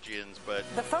questions. But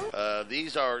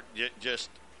these are just,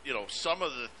 some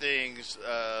of the things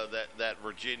that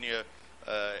Virginia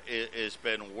has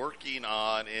been working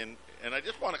on. And I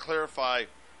just want to clarify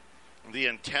the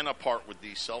antenna part with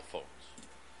these cell phones.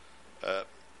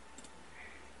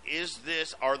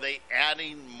 are they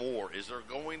adding more? Is there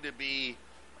going to be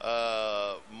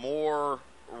more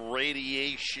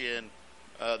radiation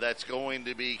that's going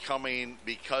to be coming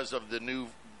because of the new,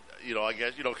 I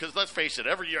guess, because let's face it,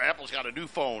 every year Apple's got a new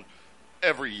phone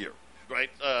every year, right?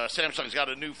 Samsung's got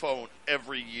a new phone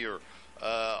every year.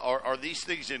 Are these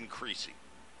things increasing?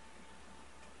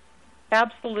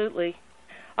 Absolutely.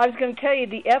 I was going to tell you,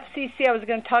 the FCC, I was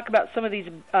going to talk about some of these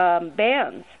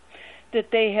bands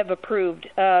that they have approved.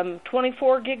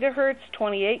 24 gigahertz,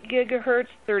 28 gigahertz,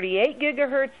 38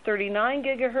 gigahertz, 39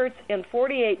 gigahertz, and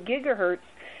 48 gigahertz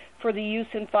for the use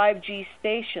in 5G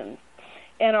stations,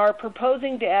 and are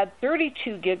proposing to add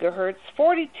 32 gigahertz,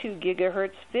 42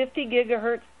 gigahertz, 50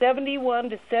 gigahertz, 71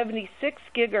 to 76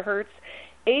 gigahertz,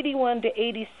 81 to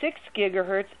 86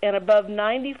 gigahertz, and above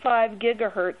 95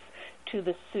 gigahertz to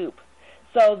the soup.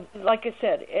 So, like I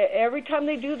said, every time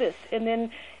they do this, and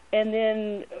then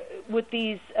with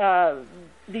these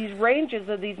ranges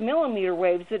of these millimeter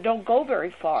waves that don't go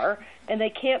very far, and they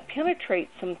can't penetrate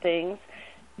some things,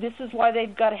 this is why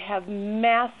they've got to have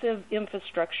massive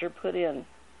infrastructure put in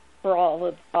for all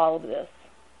of this.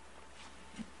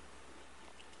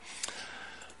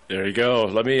 There you go.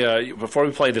 Let me before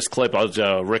we play this clip,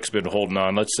 Rick's been holding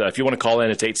on. Let's if you want to call in,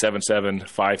 it's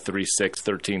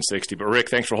 877-536-1360. But Rick,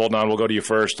 thanks for holding on. We'll go to you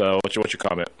first. What's your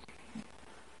comment?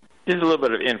 Just a little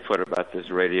bit of input about this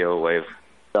radio wave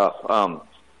stuff. Of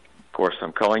course,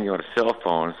 I'm calling you on a cell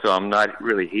phone, so I'm not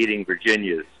really heeding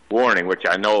Virginia's warning, which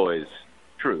I know is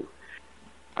true.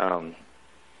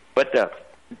 But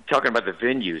talking about the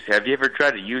venues, have you ever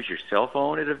tried to use your cell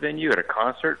phone at a venue, at a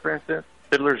concert, for instance,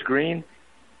 Fiddler's Green?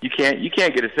 You can't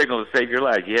get a signal to save your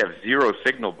life. You have zero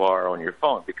signal bar on your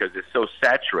phone because it's so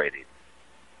saturated.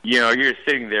 You're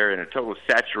sitting there in a total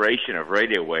saturation of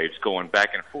radio waves going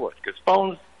back and forth, because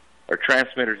phones are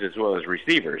transmitters as well as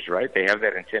receivers, right? They have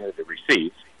that antenna to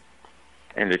receive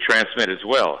and to transmit as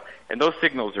well. And those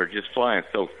signals are just flying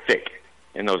so thick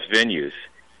in those venues.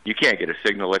 You can't get a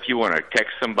signal. If you want to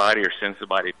text somebody or send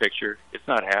somebody a picture, it's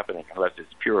not happening unless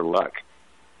it's pure luck.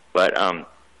 But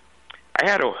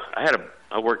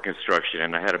I worked construction,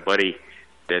 and I had a buddy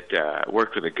that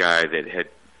worked with a guy that had,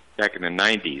 back in the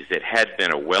 90s, that had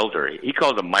been a welder. He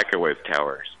called them microwave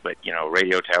towers, but,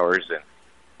 radio towers. And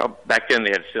back then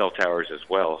they had cell towers as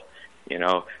well,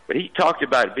 But he talked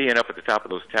about being up at the top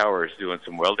of those towers doing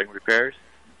some welding repairs,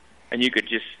 and you could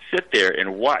just sit there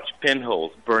and watch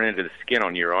pinholes burn into the skin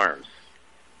on your arms.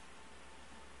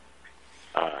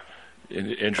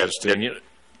 Interesting.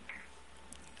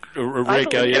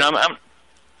 Rick,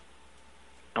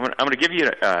 I'm going to give you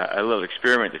a little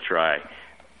experiment to try.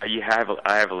 I have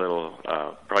a little,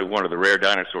 probably one of the rare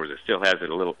dinosaurs that still has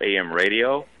a little AM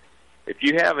radio. If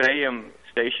you have an AM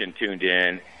station tuned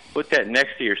in, put that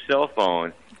next to your cell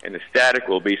phone, and the static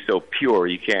will be so pure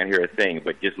you can't hear a thing,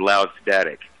 but just loud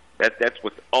static. That's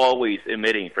what's always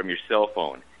emitting from your cell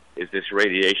phone, is this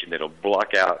radiation that'll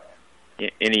block out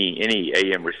any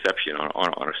AM reception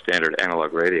on a standard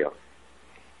analog radio.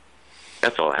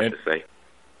 That's all I have to say.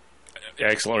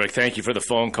 Excellent, Rick. Thank you for the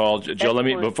phone call. Joe, let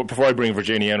me, before I bring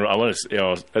Virginia in, I want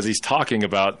to, as he's talking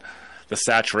about the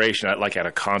saturation, like at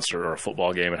a concert or a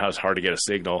football game, and how it's hard to get a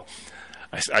signal.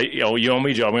 You know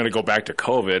me, Joe, I'm going to go back to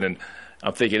COVID, and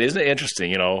I'm thinking, isn't it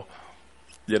interesting,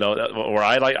 where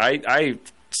I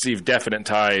see definite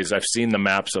ties. I've seen the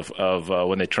maps of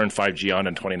when they turned 5G on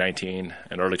in 2019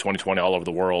 and early 2020 all over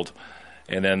the world,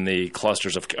 and then the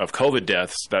clusters of COVID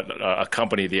deaths that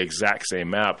accompany the exact same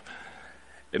map.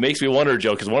 It makes me wonder,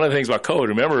 Joe, because one of the things about COVID,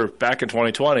 remember back in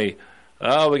 2020, we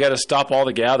got to stop all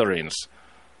the gatherings.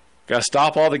 Got to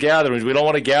stop all the gatherings. We don't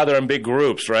want to gather in big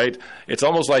groups, right? It's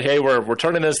almost like, hey, we're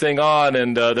turning this thing on,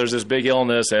 and there's this big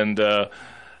illness, and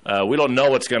we don't know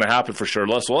what's going to happen for sure.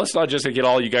 Let's not just get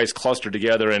all you guys clustered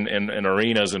together in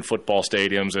arenas and football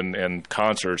stadiums and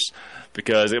concerts,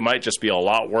 because it might just be a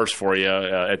lot worse for you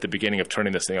at the beginning of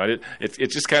turning this thing on.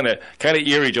 It's just kind of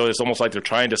eerie, Joe. It's almost like they're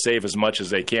trying to save as much as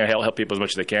they can, help people as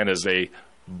much as they can as they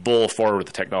bull forward with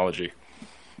the technology.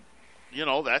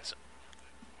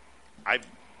 I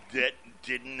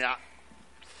did not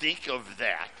think of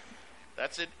that.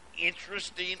 That's an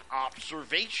interesting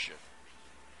observation.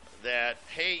 That,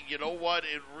 hey, you know what?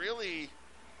 It really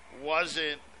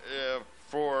wasn't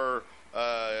for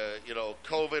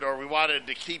COVID, or we wanted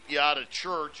to keep you out of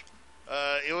church.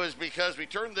 It was because we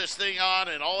turned this thing on,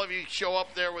 and all of you show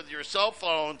up there with your cell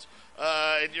phones,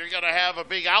 and you're going to have a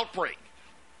big outbreak.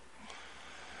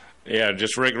 Yeah,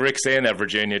 just Rick saying that,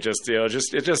 Virginia, it just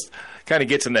kind of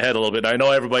gets in the head a little bit. I know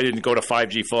everybody didn't go to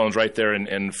 5G phones right there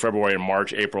in February and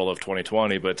March, April of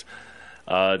 2020, but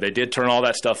They did turn all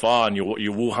that stuff on.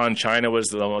 Wuhan, China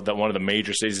was one of the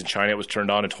major cities in China. It was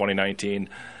turned on in 2019.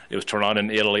 It was turned on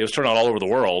in Italy. It was turned on all over the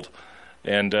world.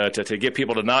 And to get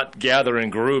people to not gather in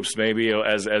groups, maybe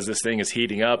as this thing is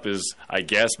heating up, is, I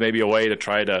guess, maybe a way to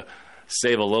try to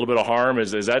save a little bit of harm.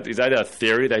 Is that a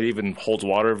theory that even holds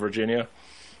water in Virginia?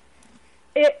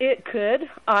 It could.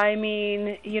 I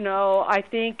mean, I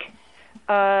think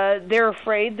they're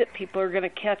afraid that people are going to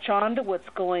catch on to what's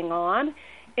going on,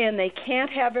 and they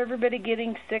can't have everybody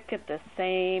getting sick at the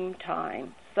same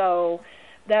time. So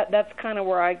that's kind of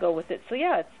where I go with it. So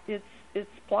yeah, it's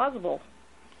plausible.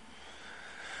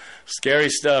 Scary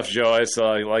stuff, Joe. It's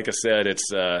like I said,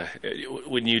 it's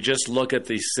when you just look at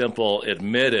the simple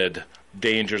admitted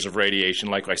dangers of radiation.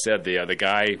 Like I said, the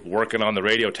guy working on the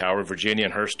radio tower, Virginia,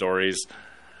 and her stories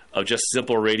of just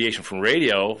simple radiation from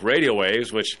radio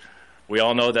waves, which we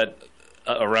all know that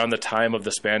around the time of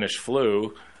the Spanish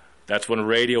flu, that's when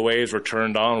radio waves were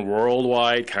turned on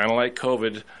worldwide, kind of like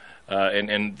COVID.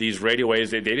 And these radio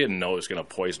waves, they didn't know it was going to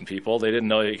poison people. They didn't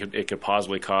know it could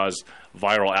possibly cause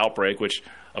viral outbreak, which,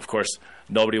 of course,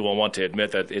 nobody will want to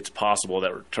admit that it's possible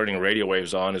that turning radio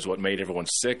waves on is what made everyone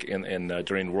sick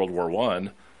during World War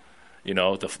I.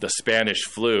 The Spanish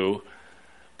flu.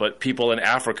 But people in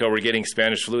Africa were getting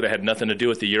Spanish flu that had nothing to do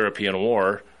with the European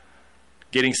war.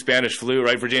 Getting Spanish flu,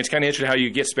 right, Virginia? It's kind of interesting how you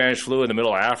get Spanish flu in the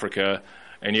middle of Africa,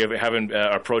 and you haven't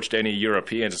approached any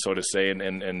Europeans, so to say,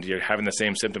 and you're having the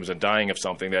same symptoms and dying of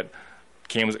something that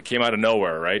came out of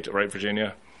nowhere, right,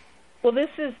 Virginia? Well, this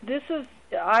is.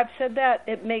 I've said that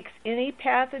it makes any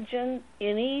pathogen,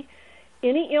 any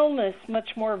illness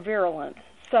much more virulent.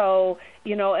 So,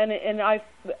 and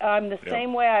I'm the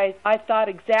same way. I thought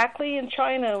exactly in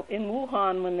China, in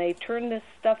Wuhan, when they turned this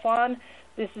stuff on,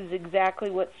 this is exactly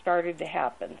what started to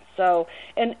happen. So,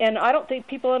 and I don't think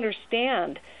people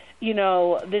understand,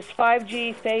 this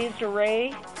 5G phased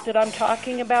array that I'm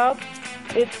talking about,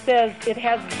 it says it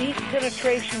has deep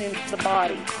penetration into the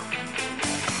body.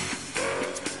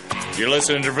 You're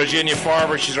listening to Virginia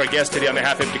Farver. She's our guest today on the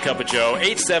Half Empty Cup of Joe.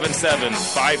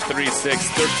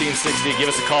 877-536-1360. Give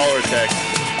us a call or a text.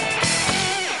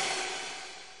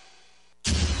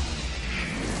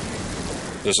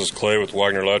 This is Clay with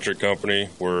Wagner Electric Company.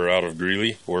 We're out of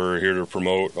Greeley. We're here to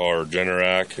promote our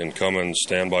Generac and Cummins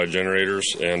standby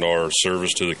generators and our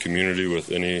service to the community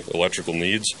with any electrical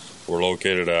needs. We're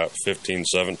located at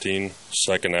 1517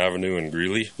 2nd Avenue in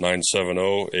Greeley,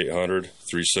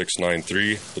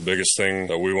 970-800-3693. The biggest thing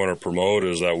that we want to promote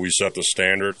is that we set the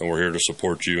standard, and we're here to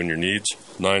support you and your needs.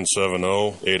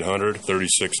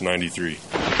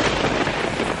 970-800-3693.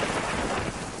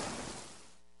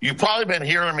 You've probably been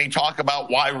hearing me talk about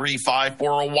Y-Refi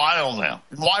for a while now.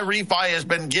 Y-Refi has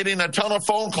been getting a ton of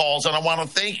phone calls, and I want to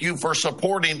thank you for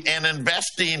supporting and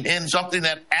investing in something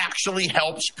that actually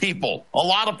helps people. A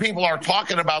lot of people are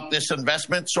talking about this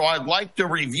investment, so I'd like to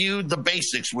review the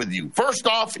basics with you. First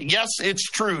off, yes, it's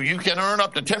true. You can earn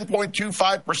up to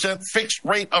 10.25% fixed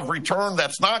rate of return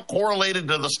that's not correlated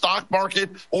to the stock market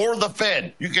or the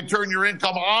Fed. You can turn your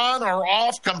income on or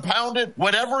off, compound it,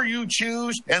 whatever you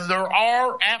choose, and there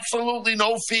are absolutely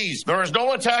no fees. There is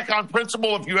no attack on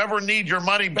principal if you ever need your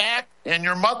money back, and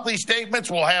your monthly statements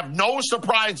will have no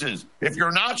surprises. If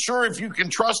you're not sure if you can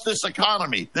trust this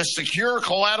economy, this secure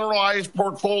collateralized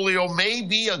portfolio may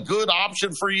be a good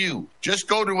option for you. Just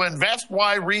go to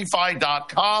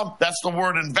investyrefi.com. That's the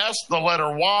word invest, the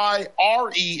letter Y,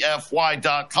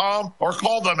 REFY.com, or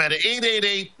call them at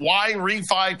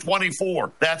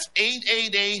 888-Y-REFI-24. That's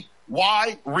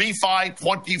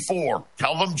 888-Y-REFI-24.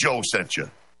 Tell them Joe sent you.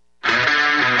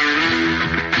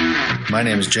 My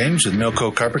name is James with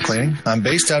Milco Carpet Cleaning. I'm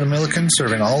based out of Milliken,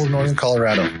 serving all of northern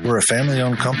Colorado. We're a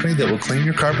family-owned company that will clean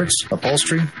your carpets,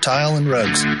 upholstery, tile, and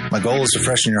rugs. My goal is to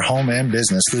freshen your home and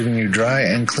business, leaving you dry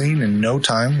and clean in no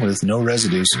time with no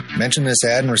residues. Mention this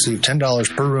ad and receive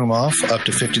 $10 per room off, up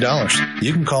to $50.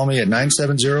 You can call me at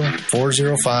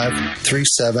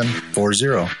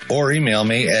 970-405-3740 or email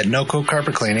me at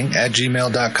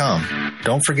nococarpetcleaning@gmail.com.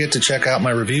 Don't forget to check out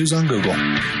my reviews on Google.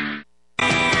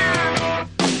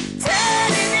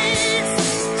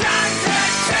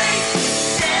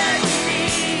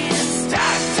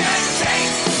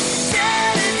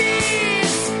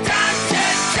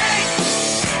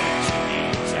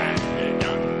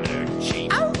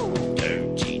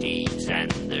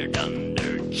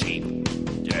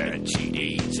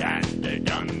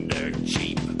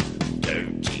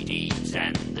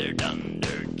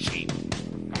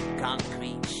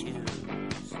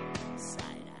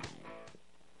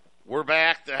 We're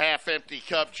back, the Half Empty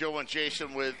Cup, Joe and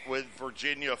Jason with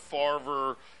Virginia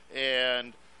Farver.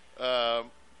 And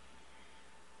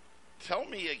tell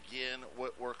me again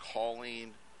what we're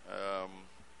calling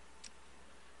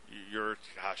your.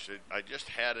 Gosh, I just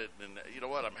had it, and you know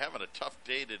what? I'm having a tough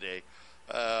day today.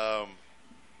 I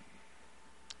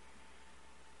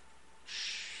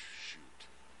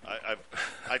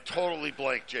totally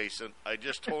blanked, Jason. I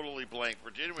just totally blanked.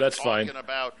 Virginia was talking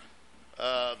about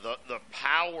the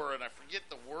power, and I forget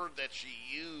the word that she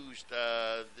used.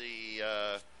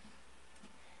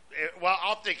 Well,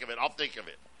 I'll think of it.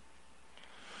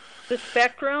 The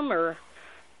spectrum, or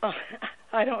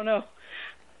I don't know.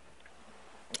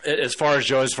 As far as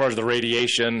the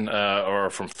radiation, or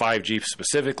from 5G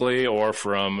specifically, or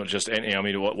from just any, I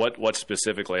mean, what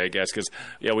specifically? I guess because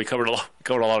we covered a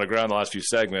lot of ground in the last few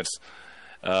segments.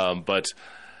 But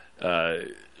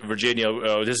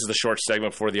Virginia, this is the short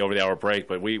segment for the over the hour break.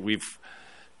 But we've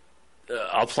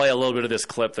I'll play a little bit of this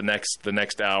clip the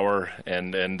next hour,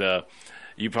 and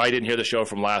you probably didn't hear the show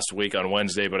from last week on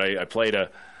Wednesday, but I played a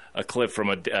clip from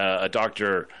a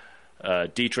Dr.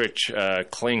 Dietrich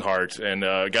Klinghardt,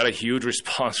 and got a huge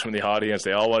response from the audience.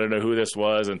 They all want to know who this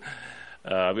was, and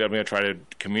I'm going to try to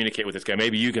communicate with this guy.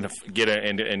 Maybe you can get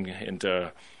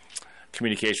into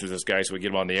communication with this guy so we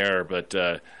get him on the air. But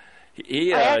I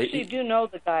actually do know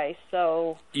the guy,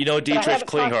 so you know Dietrich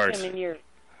Klinghardt.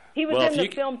 He was in the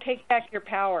film Take Back Your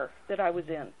Power that I was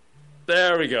in.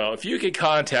 There we go. If you could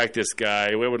contact this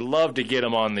guy, we would love to get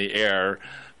him on the air,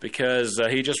 because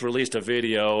he just released a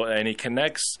video and he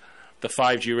connects the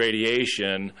 5G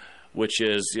radiation, which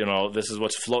is, this is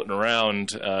what's floating around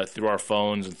through our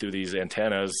phones and through these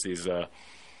antennas, these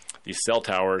cell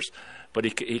towers. But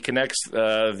he connects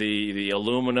the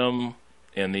aluminum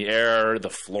in the air, the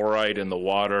fluoride in the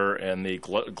water, and the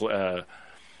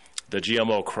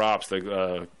GMO crops,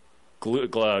 the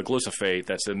glyphosate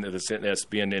that's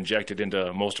being injected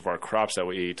into most of our crops that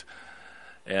we eat,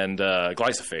 and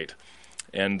glyphosate.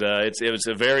 And it was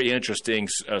a very interesting,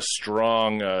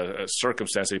 strong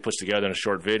circumstance that he puts together in a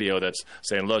short video that's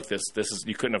saying, look, this is,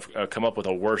 you couldn't have come up with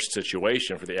a worse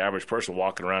situation for the average person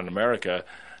walking around in America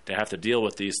to have to deal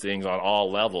with these things on all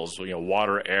levels,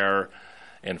 water, air,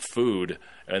 and food,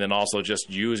 and then also just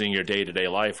using your day-to-day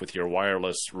life with your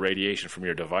wireless radiation from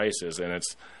your devices. And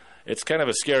it's kind of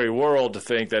a scary world to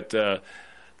think that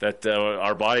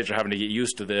our bodies are having to get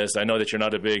used to this. I know that you're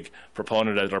not a big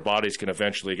proponent that our bodies can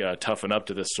eventually toughen up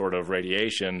to this sort of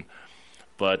radiation,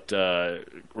 but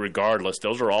regardless,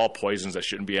 those are all poisons that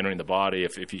shouldn't be entering the body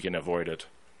if you can avoid it.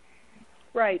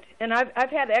 Right, and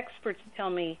I've had experts tell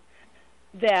me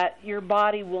that your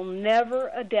body will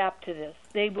never adapt to this.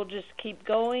 They will just keep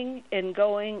going and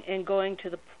going and going to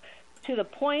the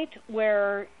point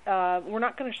where we're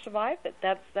not going to survive it.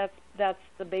 That's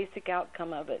the basic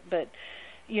outcome of it. But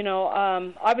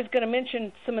I was going to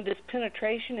mention some of this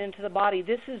penetration into the body.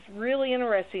 This is really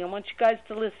interesting. I want you guys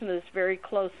to listen to this very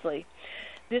closely.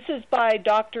 This is by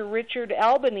Dr. Richard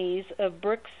Albanese of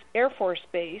Brooks Air Force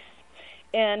Base,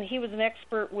 and he was an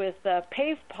expert with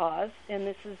PAVPAWS, and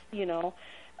this is,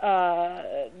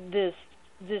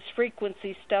 this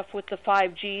frequency stuff with the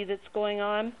 5G that's going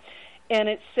on. And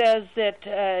it says that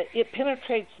it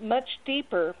penetrates much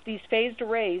deeper. These phased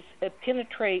arrays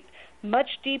penetrate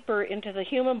much deeper into the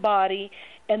human body,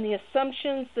 and the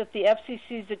assumptions that the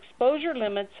FCC's exposure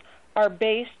limits are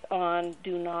based on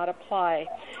do not apply.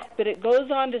 But it goes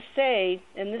on to say,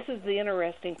 and this is the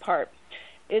interesting part,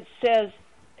 it says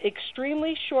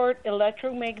extremely short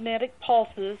electromagnetic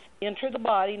pulses enter the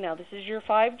body. Now this is your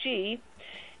 5G,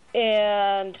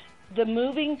 and the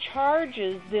moving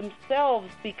charges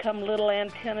themselves become little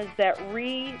antennas that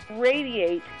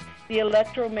radiate the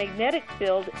electromagnetic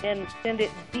field and send it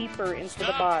deeper into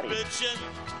the body.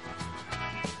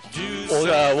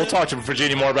 We'll talk to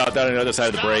Virginia more about that on the other side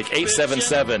of the break.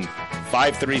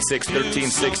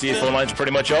 877-536-1360. Phone line's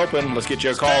pretty much open. Let's get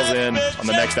your calls in on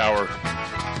the next hour.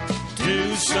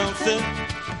 Do something.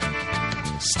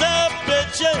 Stop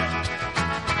bitching.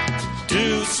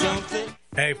 Do something.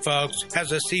 Hey folks,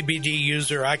 as a CBD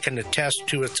user, I can attest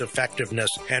to its effectiveness,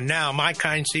 and now My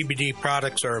Kind CBD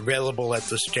products are available at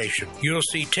the station. You'll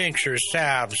see tinctures,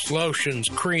 salves, lotions,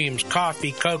 creams,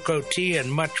 coffee, cocoa, tea,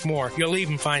 and much more. You'll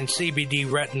even find CBD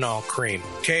retinol cream.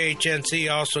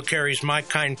 KHNC also carries My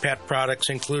Kind pet products,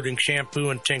 including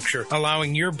shampoo and tincture,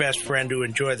 allowing your best friend to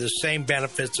enjoy the same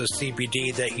benefits of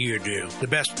CBD that you do. The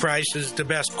best prices, the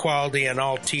best quality, and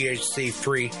all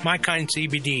THC-free. My Kind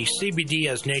CBD. CBD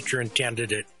as nature intended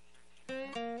it.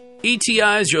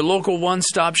 ETI is your local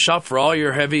one-stop shop for all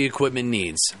your heavy equipment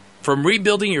needs. From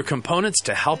rebuilding your components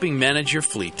to helping manage your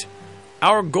fleet,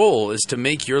 our goal is to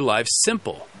make your life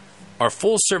simple. Our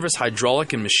full-service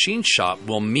hydraulic and machine shop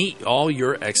will meet all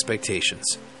your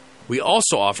expectations. We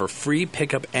also offer free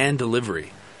pickup and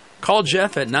delivery. Call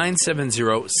Jeff at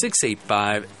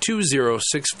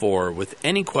 970-685-2064 with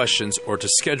any questions or to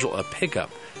schedule a pickup.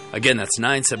 Again, that's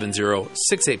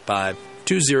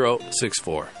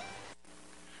 970-685-2064.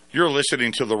 You're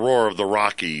listening to the Roar of the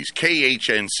Rockies,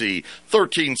 KHNC,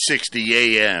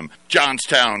 1360 AM,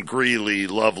 Johnstown, Greeley,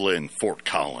 Loveland, Fort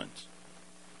Collins.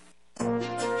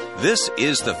 This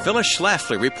is the Phyllis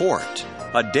Schlafly Report,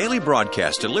 a daily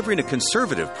broadcast delivering a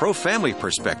conservative pro-family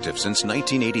perspective since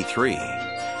 1983.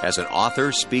 As an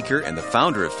author, speaker, and the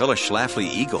founder of Phyllis Schlafly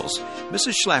Eagles,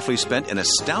 Mrs. Schlafly spent an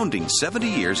astounding 70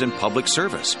 years in public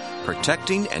service,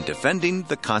 protecting and defending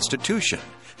the Constitution,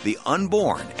 the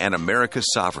unborn, and America's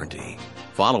sovereignty.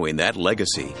 Following that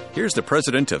legacy, here's the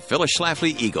president of Phyllis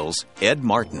Schlafly Eagles, Ed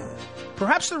Martin.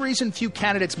 Perhaps the reason few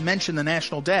candidates mention the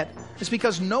national debt is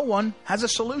because no one has a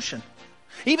solution.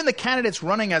 Even the candidates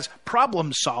running as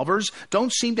problem solvers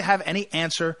don't seem to have any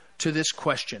answer to this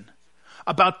question.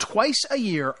 About twice a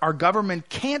year, our government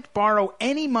can't borrow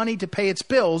any money to pay its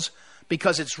bills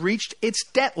because it's reached its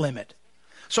debt limit.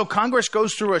 So Congress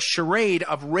goes through a charade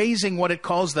of raising what it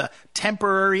calls the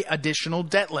temporary additional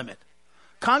debt limit.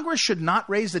 Congress should not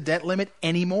raise the debt limit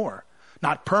anymore,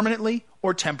 not permanently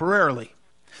or temporarily.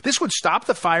 This would stop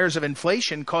the fires of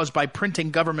inflation caused by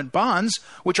printing government bonds,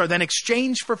 which are then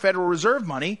exchanged for Federal Reserve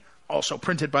money, also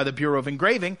printed by the Bureau of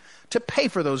Engraving, to pay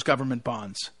for those government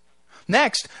bonds.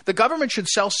 Next, the government should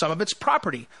sell some of its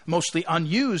property, mostly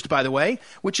unused, by the way,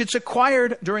 which it's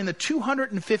acquired during the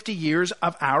 250 years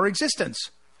of our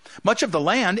existence. Much of the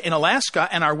land in Alaska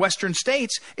and our western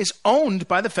states is owned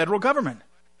by the federal government.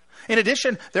 In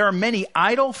addition, there are many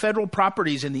idle federal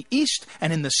properties in the east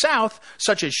and in the south,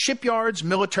 such as shipyards,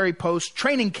 military posts,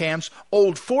 training camps,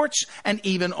 old forts, and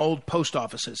even old post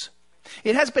offices.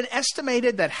 It has been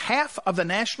estimated that half of the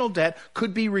national debt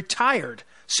could be retired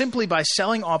simply by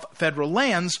selling off federal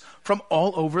lands from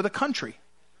all over the country.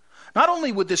 Not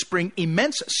only would this bring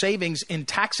immense savings in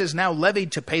taxes now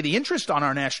levied to pay the interest on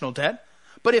our national debt,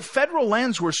 but if federal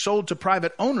lands were sold to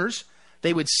private owners,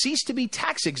 they would cease to be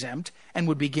tax exempt and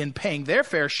would begin paying their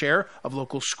fair share of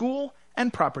local school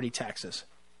and property taxes.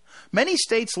 Many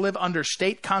states live under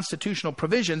state constitutional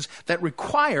provisions that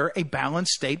require a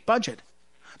balanced state budget.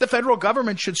 The federal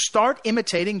government should start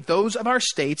imitating those of our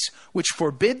states which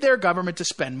forbid their government to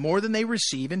spend more than they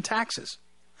receive in taxes.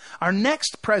 Our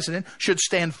next president should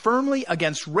stand firmly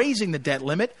against raising the debt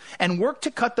limit and work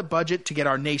to cut the budget to get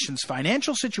our nation's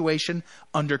financial situation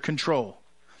under control.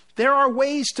 There are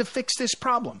ways to fix this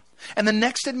problem, and the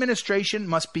next administration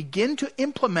must begin to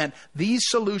implement these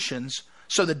solutions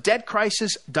so the debt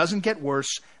crisis doesn't get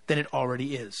worse than it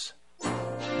already is.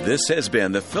 This has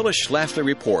been the Phyllis Schlafly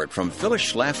Report from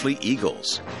Phyllis Schlafly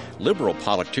Eagles. Liberal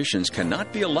politicians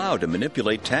cannot be allowed to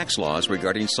manipulate tax laws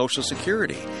regarding Social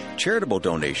Security, charitable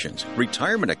donations,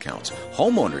 retirement accounts,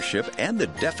 home ownership, and the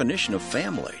definition of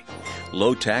family.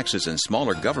 Low taxes and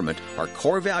smaller government are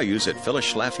core values at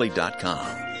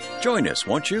phyllisschlafly.com. Join us,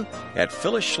 won't you, at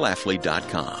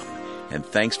phyllisschlafly.com. And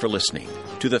thanks for listening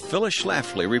to the Phyllis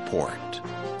Schlafly Report.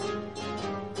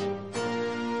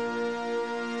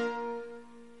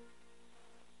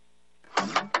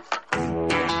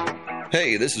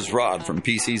 Hey, this is Rod from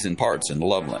PCs and Parts in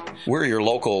Loveland. We're your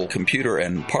local computer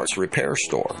and parts repair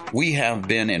store. We have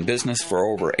been in business for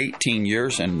over 18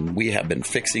 years, and we have been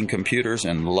fixing computers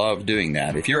and love doing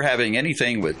that. If you're having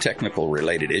anything with technical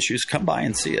related issues, come by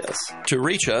and see us. To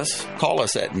reach us, call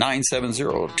us at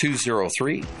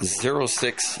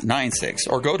 970-203-0696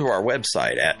 or go to our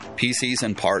website at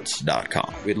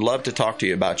pcsandparts.com. We'd love to talk to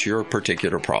you about your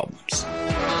particular problems.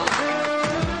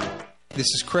 This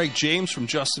is Craig James from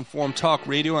Just Informed Talk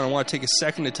Radio, and I want to take a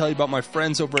second to tell you about my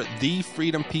friends over at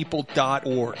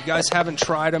thefreedompeople.org. If you guys haven't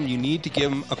tried them, you need to give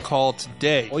them a call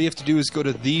today. All you have to do is go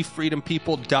to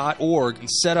thefreedompeople.org and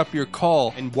set up your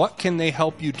call. And what can they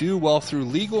help you do? Well, through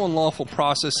legal and lawful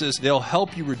processes, they'll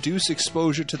help you reduce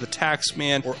exposure to the tax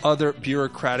man or other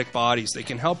bureaucratic bodies. They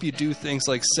can help you do things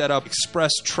like set up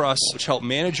express trusts, which help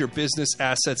manage your business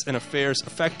assets and affairs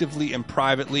effectively and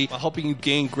privately, while helping you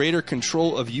gain greater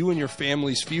control of you and your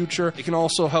family's future. It can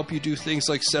also help you do things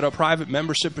like set up private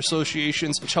membership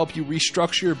associations, which help you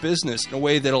restructure your business in a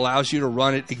way that allows you to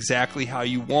run it exactly how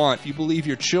you want. If you believe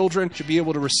your children should be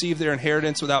able to receive their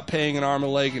inheritance without paying an arm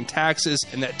and a leg in taxes,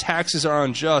 and that taxes are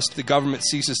unjust, the government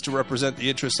ceases to represent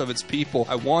the interests of its people,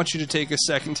 I want you to take a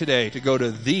second today to go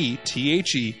to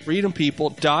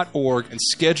freedompeople.org and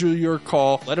schedule your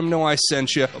call. Let them know I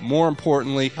sent you, but more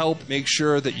importantly, help make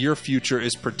sure that your future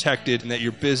is protected and that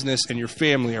your business and your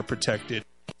family are protected.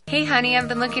 Hey, honey, I've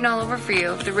been looking all over for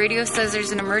you. The radio says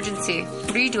there's an emergency.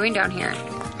 What are you doing down here?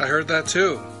 I heard that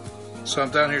too. So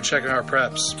I'm down here checking our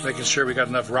preps, making sure we got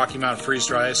enough Rocky Mountain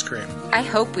freeze-dry ice cream. I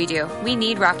hope we do. We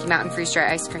need Rocky Mountain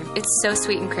freeze-dry ice cream. It's so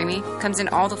sweet and creamy, comes in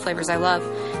all the flavors I love,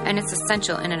 and it's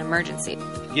essential in an emergency.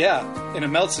 Yeah, and it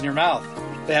melts in your mouth.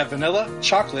 They have vanilla,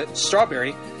 chocolate,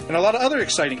 strawberry, and a lot of other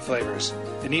exciting flavors.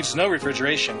 It needs no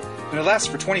refrigeration, and it lasts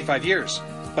for 25 years.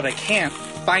 But I can't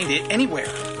find it anywhere.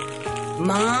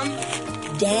 Mom,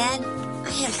 Dad,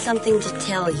 I have something to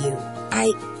tell you.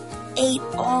 I ate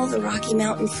all the Rocky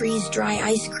Mountain freeze-dry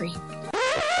ice cream.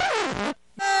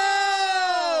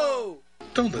 No!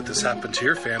 Don't let this happen to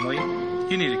your family.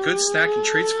 You need a good snack and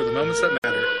treats for the moments that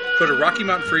matter. Go to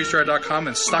RockyMountainFreezeDry.com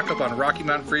and stock up on Rocky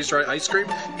Mountain freeze-dry ice cream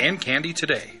and candy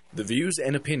today. The views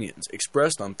and opinions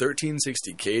expressed on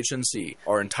 1360 KHNC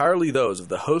are entirely those of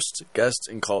the hosts, guests,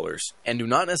 and callers, and do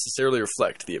not necessarily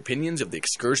reflect the opinions of the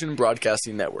Excursion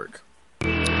Broadcasting Network.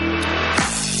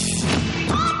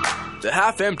 The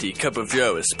Half-Empty Cup of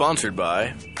Joe is sponsored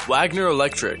by Wagner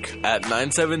Electric at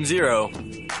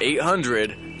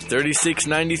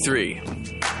 970-800-3693.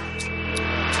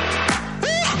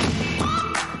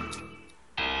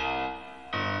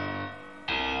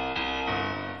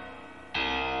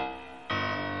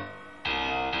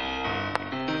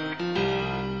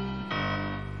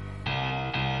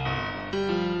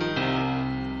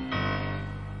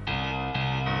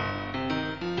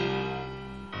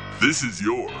 This is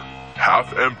your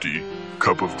half-empty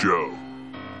cup of Joe.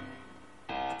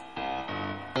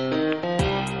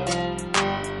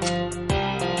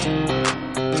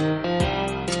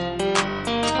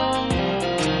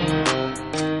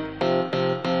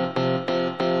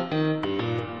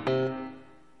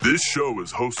 This show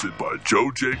is hosted by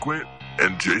Joe Jaquint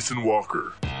and Jason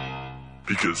Walker.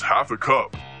 Because half a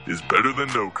cup is better than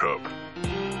no cup.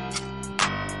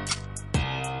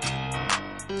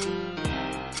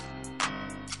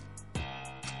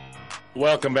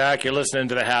 Welcome back. You're listening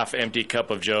to the Half-Empty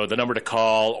Cup of Joe. The number to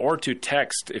call or to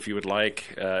text if you would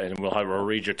like, and we'll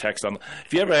read your text on.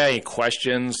 If you ever have any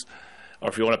questions or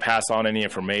if you want to pass on any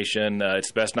information,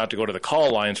 it's best not to go to the call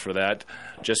lines for that.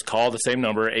 Just call the same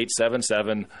number,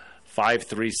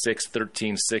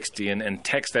 877-536-1360, and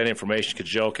text that information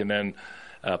because Joe can then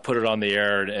put it on the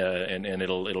air, and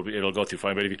it'll go through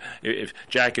fine. But if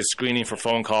Jack is screening for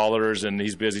phone callers and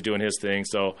he's busy doing his thing,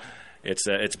 so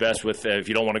it's best with if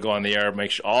you don't want to go on the air,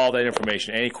 make sure all that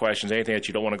information, any questions, anything that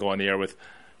you don't want to go on the air with,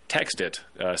 text it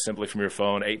simply from your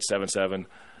phone,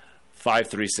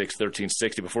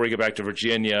 877-536-1360. Before we get back to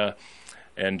Virginia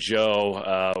and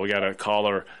Joe, we got a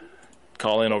caller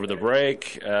call in over the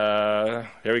break. Here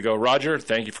we go. Roger,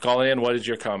 thank you for calling in. What is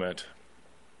your comment?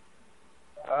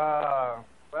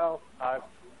 Well, I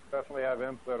definitely have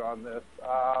input on this.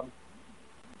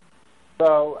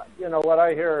 So, what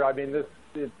I hear, I mean,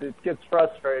 it gets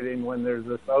frustrating when there's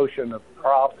this ocean of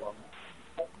problems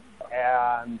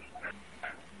and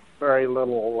very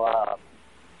little,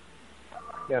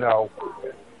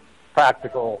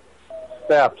 practical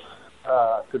steps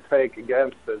to take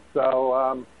against it.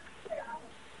 So,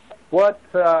 it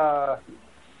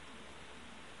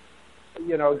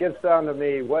gets down to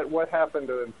me, what happened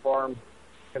to informed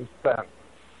consent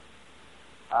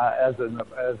as an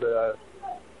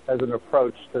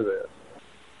approach to this?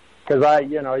 Because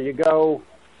you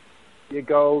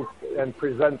go and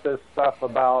present this stuff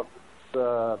about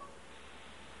the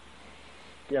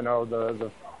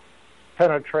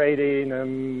penetrating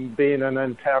and being an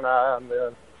antenna and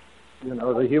the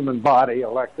human body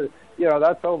elected.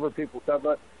 That's over people's stuff,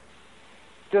 but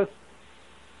just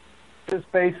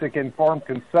basic informed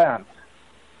consent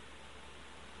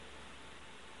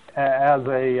as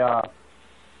a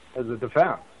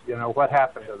defense. What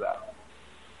happened to that?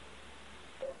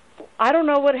 I don't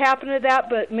know what happened to that,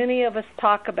 but many of us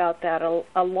talk about that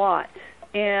a lot.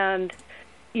 And,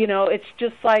 it's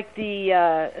just like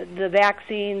the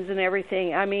vaccines and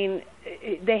everything. I mean,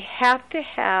 they have to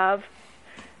have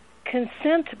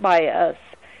consent by us.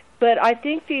 But I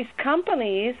think these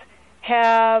companies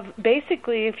have,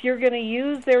 basically, if you're going to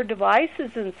use their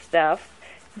devices and stuff,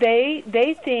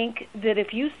 they think that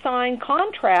if you sign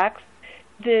contracts,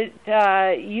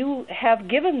 that you have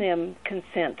given them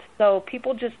consent. So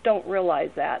people just don't realize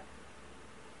that.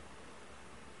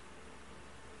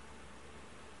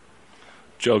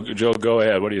 Joe, go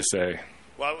ahead. What do you say?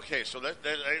 Well, okay, so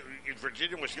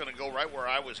Virginia was going to go right where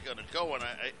I was going to go, and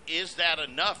is that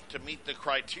enough to meet the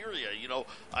criteria?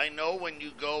 I know when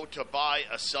you go to buy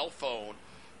a cell phone,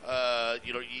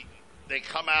 they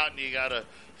come out and you got to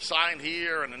sign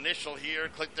here and initial here,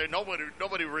 click there.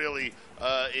 Nobody really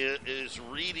is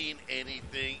reading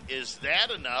anything. Is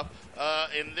that enough?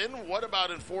 And then what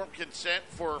about informed consent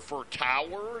for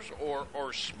towers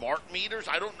or smart meters?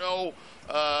 I don't know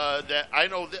that. I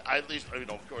know that at least,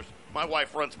 of course, my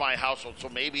wife runs my household, so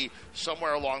maybe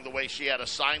somewhere along the way she had to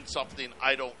sign something.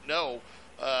 I don't know.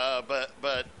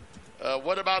 But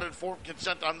what about informed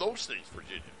consent on those things,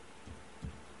 Virginia?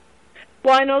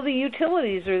 Well, I know the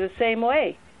utilities are the same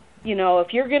way.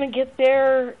 If you're going to get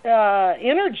their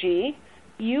energy,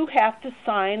 you have to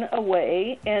sign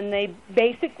away, and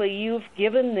you've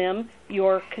given them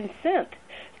your consent.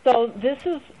 So this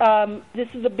is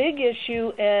a big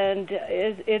issue, and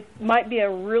it might be a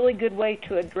really good way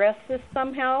to address this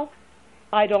somehow.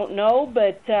 I don't know,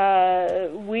 but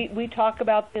we talk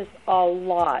about this a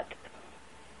lot.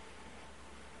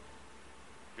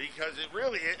 Because it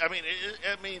really,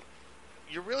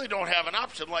 you really don't have an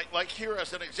option. Like here,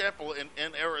 as an example,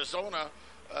 in Arizona,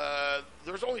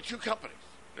 there's only 2 companies.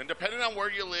 And depending on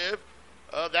where you live,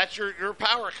 that's your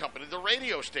power company. The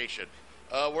radio station,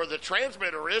 where the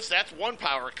transmitter is, that's one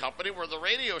power company. Where the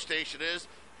radio station is,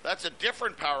 that's a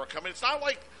different power company. It's not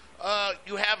like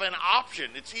you have an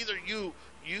option. It's either you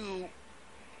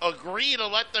agree to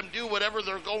let them do whatever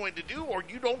they're going to do, or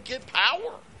you don't get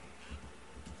power.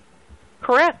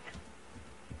 Correct.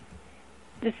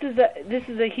 This is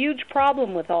a huge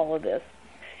problem with all of this.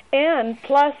 And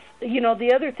plus,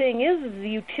 the other thing is the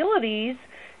utilities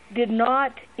did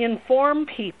not inform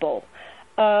people.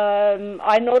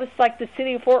 I noticed, like the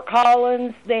city of Fort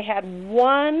Collins, they had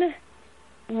one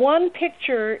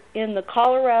picture in the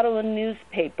Coloradoan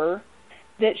newspaper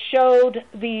that showed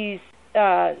these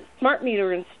smart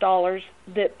meter installers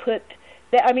that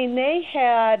they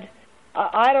had,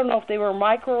 I don't know if they were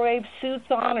microwave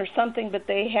suits on or something, but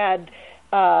they had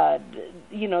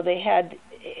they had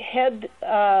head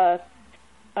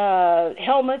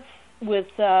helmets with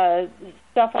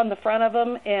stuff on the front of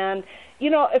them. And,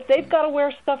 if they've got to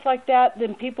wear stuff like that,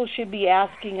 then people should be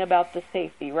asking about the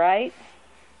safety, right?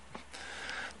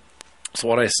 So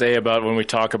what I say about when we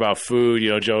talk about food,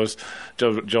 Joe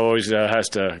always has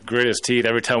to grit his teeth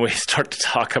every time we start to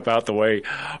talk about the way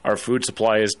our food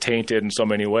supply is tainted in so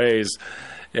many ways.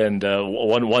 And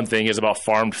one thing is about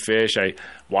farmed fish. I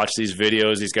watch these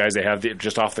videos. These guys, they have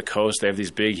just off the coast, they have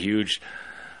these big, huge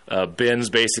bins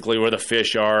basically where the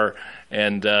fish are.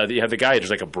 And you have the guy, there's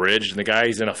like a bridge, and the guy,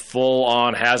 he's in a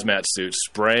full-on hazmat suit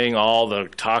spraying all the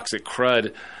toxic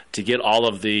crud to get all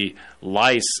of the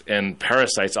lice and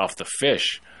parasites off the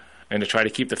fish, and to try to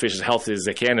keep the fish as healthy as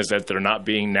they can, is that they're not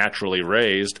being naturally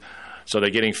raised. So they're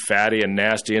getting fatty and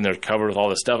nasty, and they're covered with all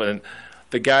this stuff. And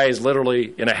the guy is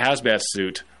literally in a hazmat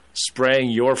suit spraying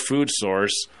your food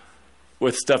source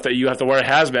with stuff that you have to wear a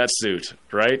hazmat suit,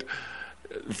 right?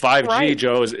 5G, right.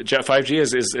 Joe, 5G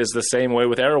is the same way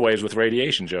with airwaves with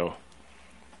radiation, Joe.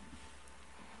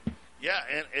 Yeah,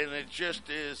 and it just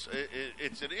is.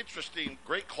 It's an interesting,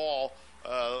 great call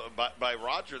by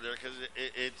Roger there, because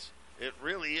it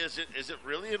really is. Is it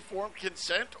really informed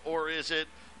consent, or is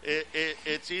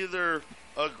it's either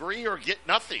agree or get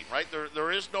nothing, right?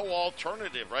 There is no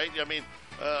alternative, right?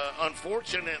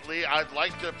 Unfortunately, I'd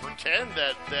like to pretend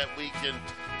that we can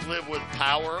live with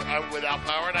power without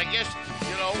power, and I guess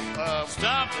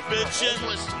stop bitching. You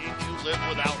live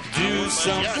without power. Do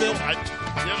something.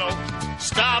 Yeah,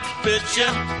 stop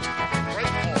bitching.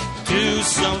 Do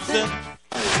something.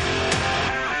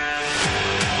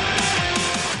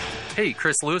 Hey,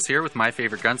 Chris Lewis here with My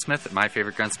Favorite Gunsmith at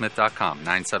myfavoritegunsmith.com,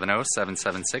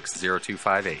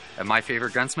 970-776-0258. At My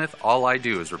Favorite Gunsmith, all I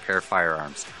do is repair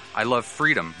firearms. I love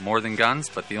freedom more than guns,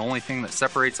 but the only thing that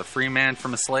separates a free man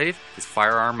from a slave is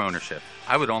firearm ownership.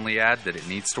 I would only add that it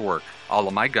needs to work. All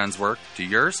of my guns work. Do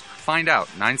yours? Find out.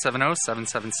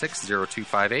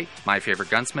 970-776-0258. My Favorite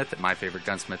Gunsmith at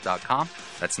myfavoritegunsmith.com.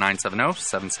 That's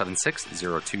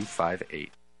 970-776-0258.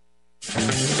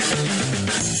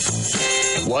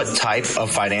 What type of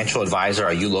financial advisor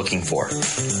are you looking for?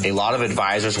 A lot of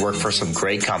advisors work for some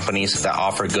great companies that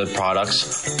offer good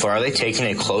products, but are they taking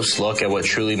a close look at what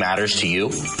truly matters to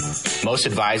you? Most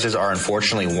advisors are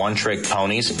unfortunately one-trick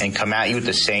ponies and come at you with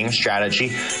the same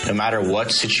strategy no matter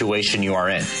what situation you are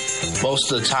in.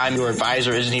 Most of the time, your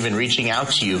advisor isn't even reaching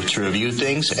out to you to review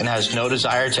things and has no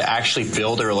desire to actually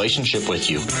build a relationship with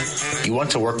you. You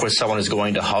want to work with someone who's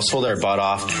going to hustle their butt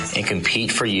off and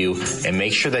compete for you and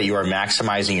make sure that you are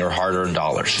maximizing your hard-earned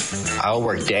dollars. I will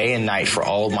work day and night for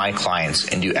all of my clients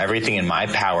and do everything in my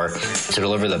power to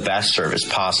deliver the best service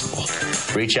possible.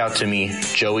 Reach out to me,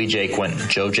 Joey J. Quinton,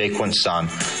 Joe J. Quinton and son,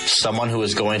 someone who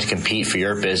is going to compete for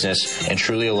your business and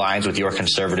truly aligns with your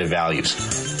conservative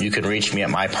values. You can reach me at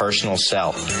my personal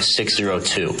cell,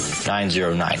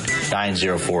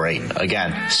 602-909-9048.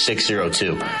 Again,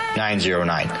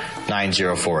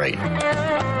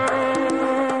 602-909-9048.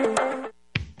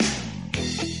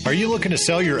 Are you looking to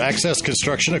sell your excess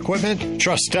construction equipment?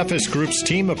 Trust Steffes Group's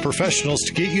team of professionals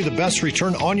to get you the best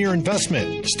return on your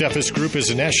investment. Steffes Group is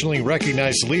a nationally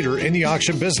recognized leader in the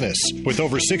auction business with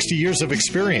over 60 years of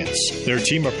experience. Their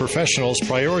team of professionals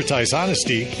prioritize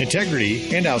honesty,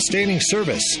 integrity, and outstanding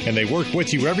service, and they work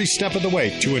with you every step of the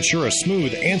way to ensure a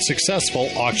smooth and successful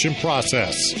auction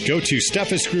process. Go to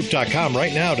SteffesGroup.com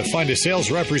right now to find a sales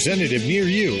representative near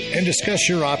you and discuss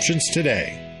your options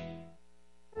today.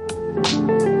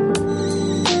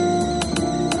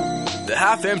 The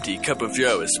Half-Empty Cup of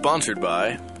Joe is sponsored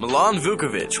by Milan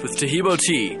Vukovic with Tahibo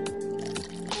Tea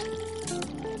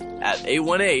at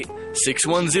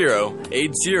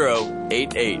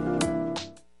 818-610-8088.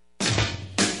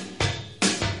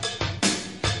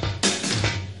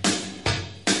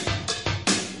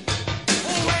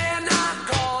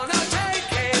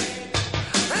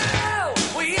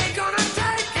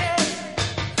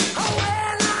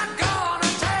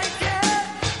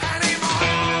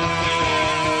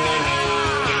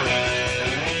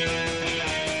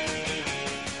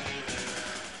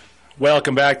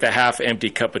 Welcome back to Half-Empty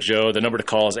Cup of Joe. The number to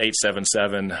call is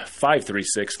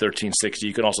 877-536-1360.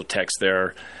 You can also text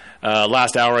there.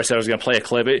 Last hour I said I was going to play a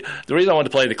clip. The reason I wanted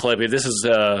to play the clip, this is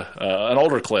an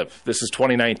older clip. This is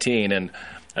 2019, and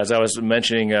as I was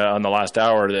mentioning on the last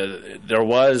hour, there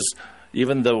was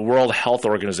even the World Health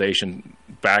Organization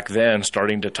back then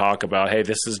starting to talk about, hey,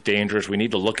 this is dangerous. We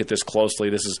need to look at this closely.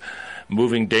 This is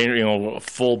moving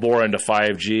full bore into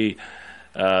 5G.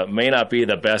 May not be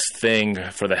the best thing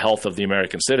for the health of the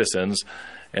American citizens.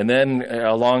 And then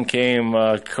along came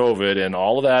COVID, and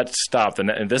all of that stopped.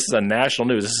 And this is a national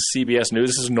news. This is CBS News.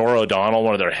 This is Norah O'Donnell,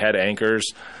 one of their head anchors.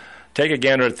 Take a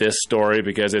gander at this story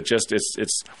because it's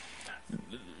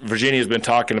Virginia's been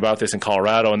talking about this in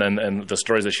Colorado, and the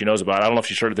stories that she knows about. I don't know if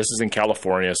she's heard. This is in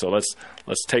California, so let's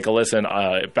take a listen.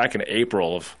 Back in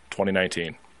April of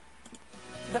 2019.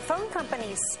 The phone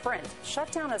company Sprint shut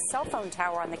down a cell phone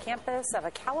tower on the campus of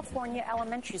a California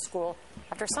elementary school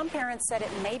after some parents said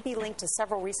it may be linked to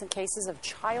several recent cases of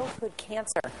childhood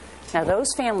cancer. Now,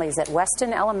 those families at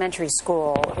Weston Elementary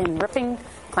School in Ripping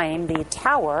claim the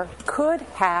tower could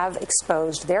have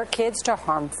exposed their kids to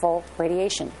harmful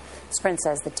radiation. Sprint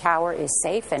says the tower is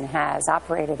safe and has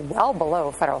operated well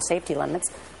below federal safety limits,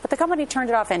 but the company turned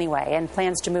it off anyway and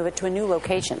plans to move it to a new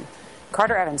location.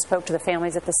 Carter Evans spoke to the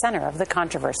families at the center of the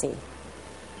controversy.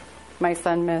 My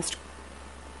son missed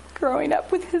growing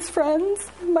up with his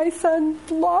friends. My son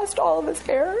lost all of his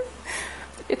hair.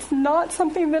 It's not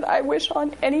something that I wish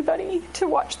on anybody to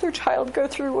watch their child go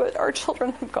through what our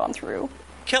children have gone through.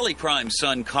 Kelly Prime's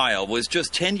son Kyle was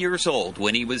just 10 years old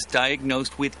when he was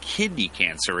diagnosed with kidney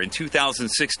cancer in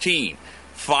 2016.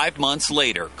 5 months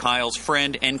later, Kyle's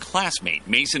friend and classmate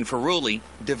Mason Ferrulli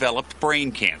developed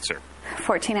brain cancer.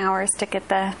 14 hours to get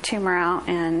the tumor out,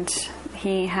 and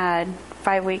he had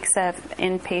 5 weeks of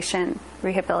inpatient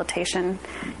rehabilitation.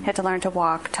 He had to learn to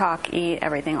walk, talk, eat,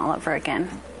 everything all over again.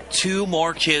 2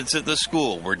 more kids at the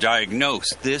school were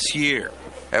diagnosed this year.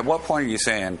 At what point are you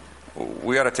saying,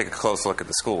 we ought to take a close look at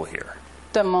the school here?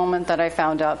 The moment that I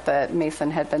found out that Mason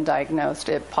had been diagnosed,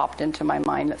 it popped into my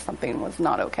mind that something was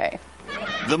not okay.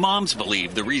 The moms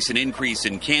believe the recent increase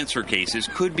in cancer cases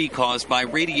could be caused by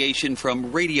radiation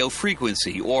from radio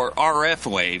frequency, or RF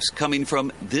waves, coming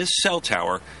from this cell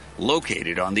tower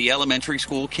located on the elementary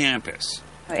school campus.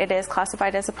 It is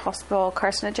classified as a possible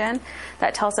carcinogen.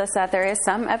 That tells us that there is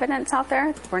some evidence out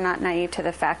there. We're not naive to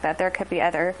the fact that there could be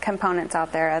other components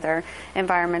out there, other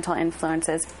environmental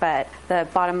influences, but the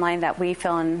bottom line that we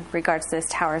feel in regards to this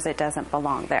tower is it doesn't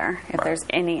belong there if there's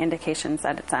any indications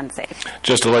that it's unsafe.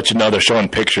 Just to let you know, they're showing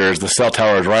pictures. The cell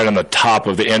tower is right on the top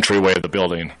of the entryway of the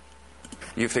building.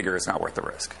 You figure it's not worth the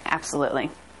risk? Absolutely.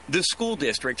 The school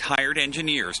district hired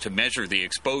engineers to measure the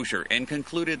exposure and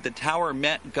concluded the tower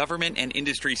met government and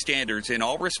industry standards in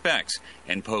all respects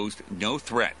and posed no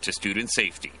threat to student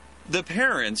safety. The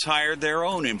parents hired their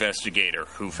own investigator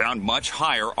who found much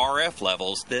higher RF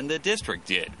levels than the district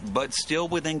did, but still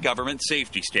within government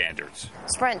safety standards.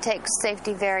 Sprint takes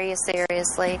safety very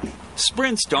seriously.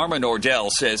 Sprint's Dharma Nordell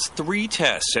says 3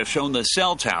 tests have shown the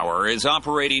cell tower is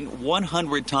operating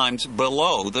 100 times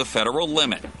below the federal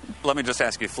limit. Let me just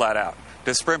ask you flat out.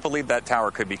 Does Sprint believe that tower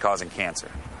could be causing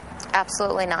cancer?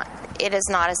 Absolutely not. It is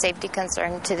not a safety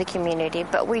concern to the community,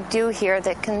 but we do hear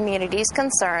the community's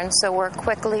concerned, so we're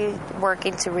quickly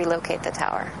working to relocate the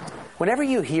tower. Whenever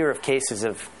you hear of cases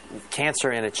of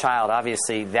cancer in a child,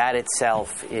 obviously that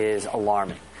itself is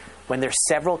alarming. When there's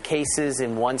several cases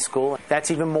in one school,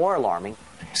 that's even more alarming.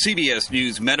 CBS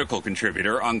News medical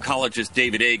contributor, oncologist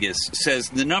David Agus, says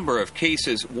the number of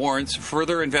cases warrants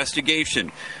further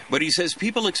investigation. But he says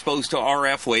people exposed to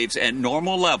RF waves at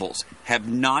normal levels have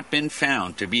not been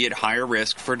found to be at higher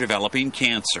risk for developing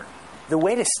cancer. The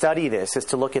way to study this is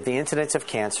to look at the incidence of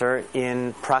cancer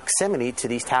in proximity to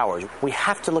these towers. We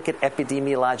have to look at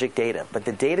epidemiologic data, but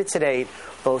the data today,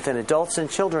 both in adults and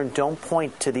children, don't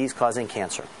point to these causing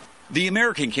cancer. The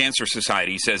American Cancer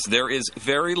Society says there is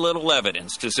very little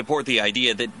evidence to support the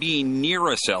idea that being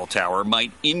near a cell tower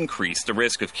might increase the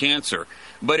risk of cancer.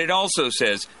 But it also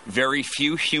says very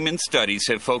few human studies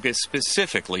have focused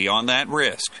specifically on that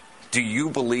risk. Do you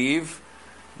believe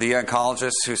the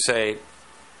oncologists who say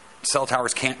cell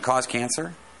towers can't cause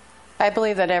cancer? I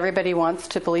believe that everybody wants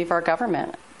to believe our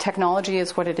government. Technology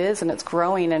is what it is, and it's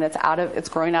growing, and it's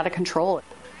growing out of control.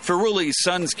 Feruli's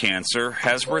son's cancer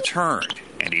has returned,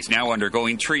 and he's now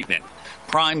undergoing treatment.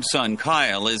 Prime son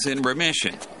Kyle is in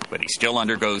remission, but he still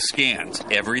undergoes scans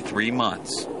every 3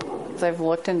 months. I've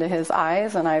looked into his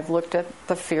eyes, and I've looked at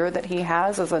the fear that he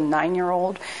has as a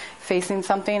 9-year-old facing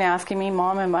something, asking me,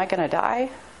 Mom, am I going to die?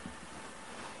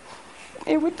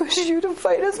 It would push you to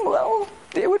fight as well.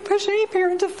 It would push any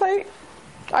parent to fight.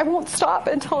 I won't stop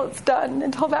until it's done,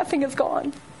 until that thing is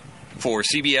gone. For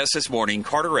CBS This Morning,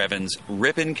 Carter Evans,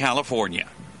 Ripon, California.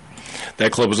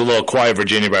 That clip was a little quiet,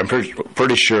 Virginia, but I'm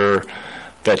pretty sure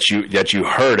that you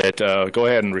heard it. Go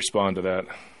ahead and respond to that.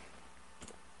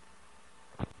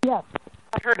 Yes,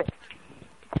 I heard it.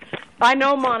 I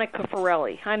know Monica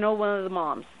Forelli. I know one of the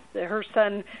moms. Her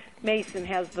son, Mason,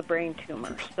 has the brain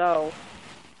tumor. So,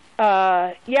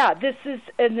 this is,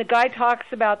 and the guy talks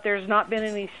about there's not been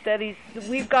any studies.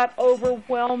 We've got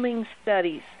overwhelming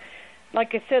studies.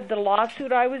 Like I said, the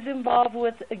lawsuit I was involved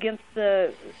with against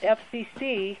the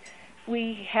FCC,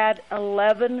 we had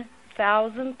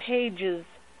 11,000 pages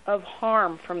of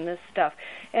harm from this stuff.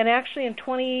 And actually in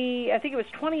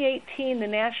 2018, the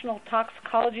National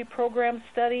Toxicology Program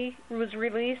study was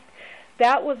released.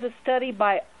 That was a study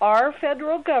by our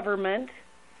federal government,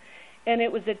 and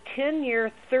it was a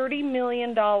 10-year, $30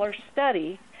 million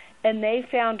study, and they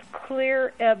found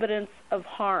clear evidence of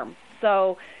harm.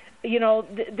 So,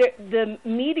 the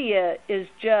media is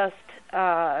just,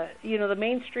 the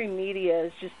mainstream media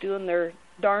is just doing their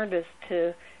darndest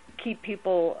to keep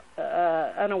people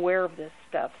unaware of this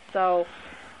stuff. So,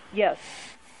 yes.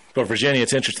 But Virginia,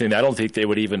 it's interesting. I don't think they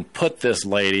would even put this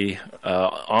lady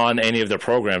on any of their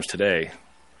programs today.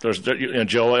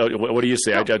 Joe, what do you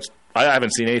say? No. I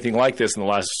haven't seen anything like this in the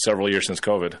last several years since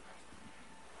COVID.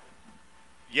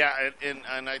 Yeah,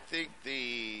 and I think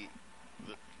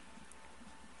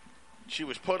she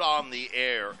was put on the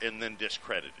air and then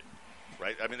discredited,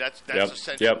 right? I mean, that's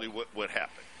essentially what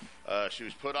happened. She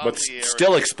was put on the air. But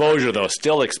still exposure, though.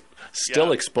 Still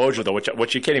exposure, though,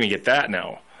 which you can't even get that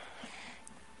now.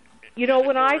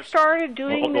 When I started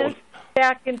doing this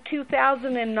back in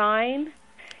 2009,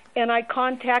 and I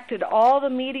contacted all the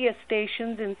media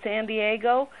stations in San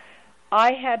Diego,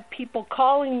 I had people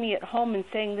calling me at home and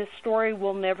saying, this story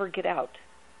will never get out.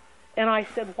 And I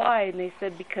said, why? And they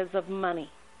said, because of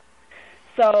money.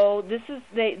 So this is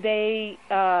they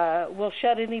will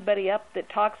shut anybody up that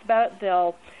talks about it.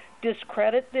 They'll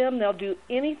discredit them. They'll do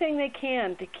anything they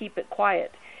can to keep it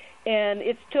quiet. And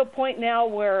it's to a point now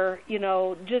where,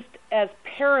 just as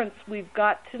parents, we've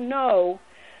got to know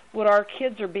what our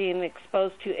kids are being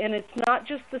exposed to. And it's not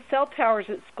just the cell towers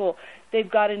at school. They've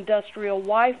got industrial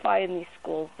Wi-Fi in these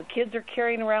schools. The kids are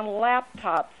carrying around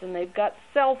laptops, and they've got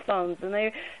cell phones, and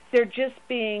they're just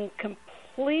being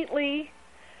completely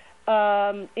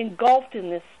engulfed in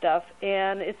this stuff,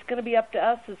 and it's going to be up to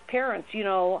us as parents,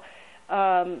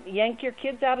 yank your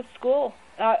kids out of school.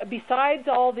 Besides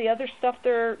all the other stuff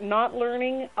they're not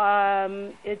learning,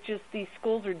 it's just these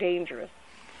schools are dangerous.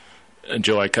 And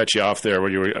Joe, I cut you off there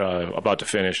when you were about to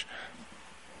finish.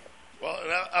 Well,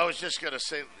 I was just going to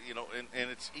say,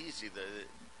 and it's easy.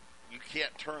 You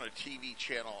can't turn a TV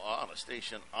channel on, a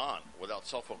station on, without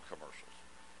cell phone commercials.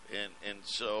 And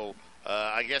so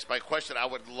I guess my question, I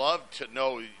would love to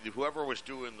know, whoever was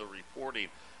doing the reporting,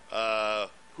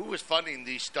 who was funding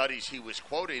these studies he was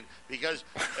quoting, because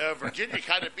Virginia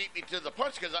kind of beat me to the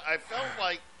punch, because I felt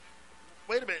like,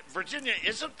 wait a minute, Virginia,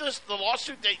 isn't this the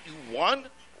lawsuit that you won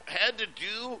had to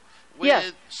do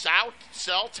with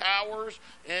cell towers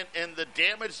and the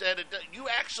damage that it does? You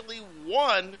actually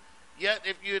won, yet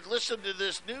if you had listened to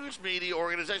this news media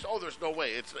organization, there's no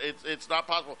way, it's not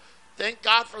possible. Thank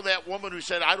God for that woman who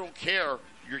said, I don't care,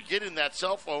 you're getting that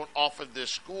cell phone off of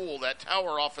this school, that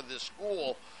tower off of this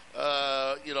school,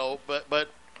 but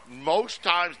most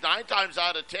times, 9 times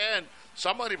out of 10,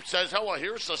 somebody says, oh, well,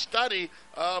 here's the study.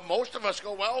 Most of us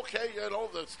go, well, okay,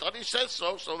 the study says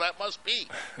so that must be.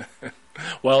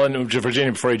 Well, and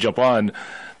Virginia, before you jump on,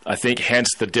 I think hence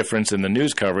the difference in the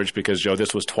news coverage because, Joe,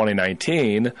 this was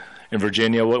 2019 in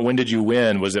Virginia. When did you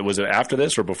win? Was it after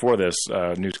this or before this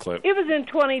news clip? It was in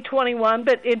 2021,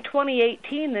 but in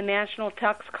 2018, the National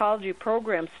Toxicology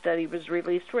Program study was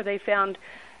released where they found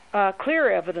clear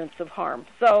evidence of harm.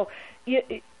 So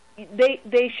they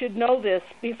should know this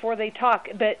before they talk.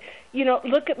 But,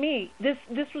 look at me. This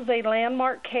was a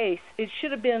landmark case. It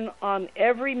should have been on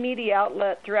every media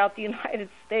outlet throughout the United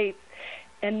States,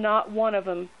 and not one of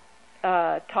them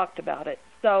talked about it.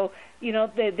 So,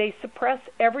 they suppress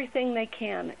everything they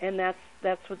can, and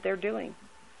that's what they're doing.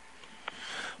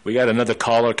 We got another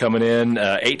caller coming in.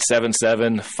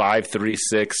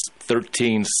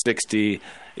 877-536-1360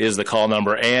 is the call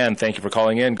number. Ann, thank you for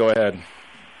calling in. Go ahead.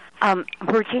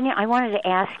 Virginia, I wanted to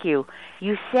ask you.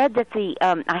 You said that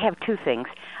I have two things.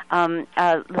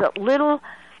 The little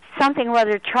something or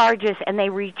other charges and they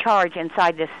recharge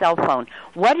inside the cell phone.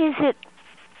 What is it?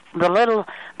 The little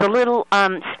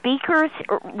speakers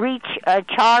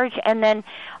charge and then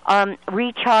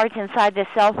recharge inside the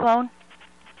cell phone.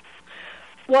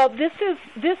 Well, this is.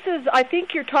 I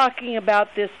think you're talking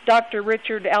about this Dr.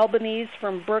 Richard Albanese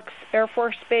from Brooks Air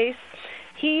Force Base.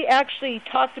 He actually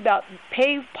talked about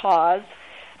pause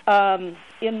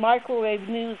in Microwave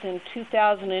News in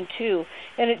 2002,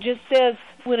 and it just says,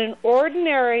 when an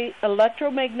ordinary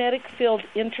electromagnetic field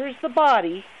enters the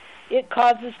body, it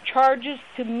causes charges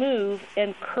to move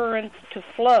and currents to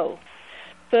flow.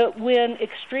 But when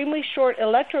extremely short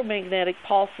electromagnetic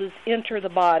pulses enter the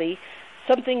body,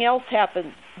 something else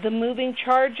happens. The moving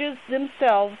charges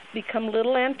themselves become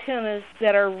little antennas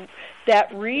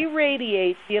that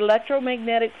re-radiate the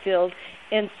electromagnetic field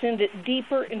and send it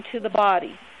deeper into the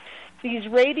body. These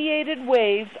radiated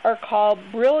waves are called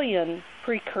Brillouin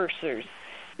precursors.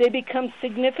 They become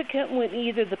significant when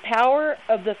either the power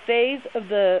of the phase of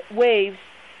the waves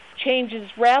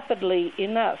changes rapidly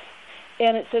enough.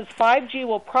 And it says 5G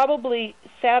will probably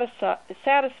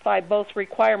satisfy both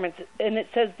requirements. And it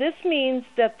says this means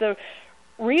that the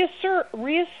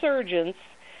resurgence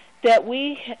that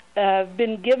we have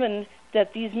been given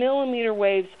that these millimeter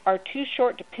waves are too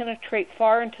short to penetrate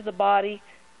far into the body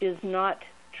is not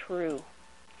true.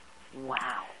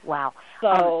 Wow.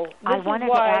 So I wanted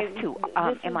to ask too.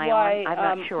 Am I on?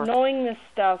 I'm not sure. Knowing this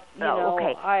stuff,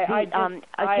 okay. I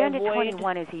Agenda avoid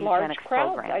 21 is a large eugenics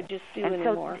crowds. program. I just do and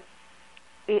anymore. So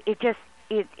it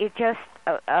just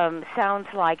sounds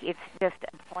like it's just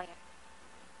a plan.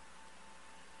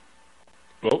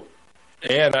 Oh,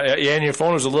 Ann, your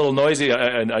phone was a little noisy.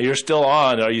 You're still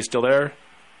on. Are you still there?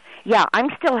 Yeah, I'm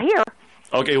still here.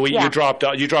 Okay, well, you dropped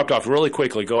off. You dropped off really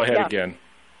quickly. Go ahead again.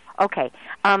 Okay.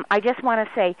 I just want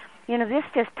to say, this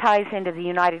just ties into the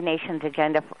United Nations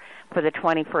agenda for the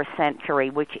 21st century,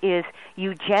 which is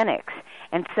eugenics.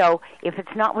 And so if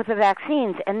it's not with the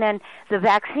vaccines, and then the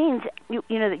vaccines,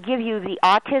 that give you the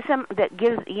autism, that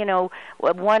gives,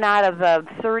 1 out of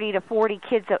 30 to 40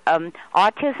 kids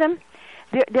autism,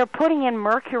 they're putting in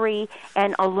mercury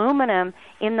and aluminum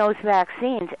in those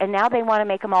vaccines, and now they want to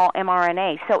make them all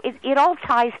mRNA. So it all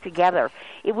ties together.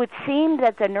 It would seem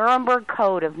that the Nuremberg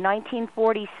Code of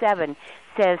 1947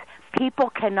 says people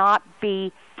cannot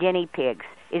be guinea pigs,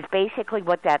 is basically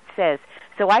what that says.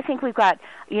 So I think we've got,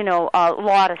 a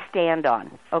law to stand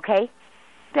on, okay?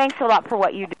 Thanks a lot for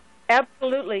what you do.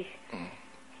 Absolutely.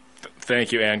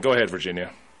 Thank you, Ann. Go ahead,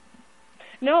 Virginia.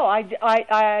 No,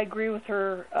 I agree with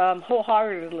her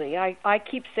wholeheartedly. I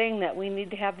keep saying that we need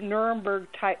to have Nuremberg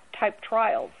type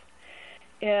trials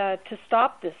to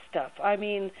stop this stuff. I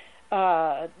mean,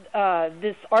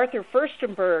 this Arthur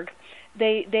Furstenberg,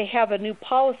 they have a new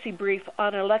policy brief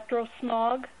on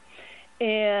electrosmog,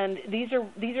 and these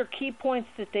are key points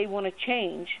that they want to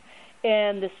change.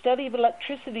 And the study of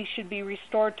electricity should be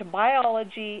restored to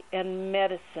biology and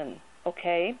medicine.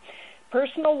 Okay.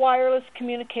 Personal wireless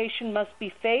communication must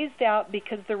be phased out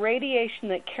because the radiation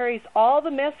that carries all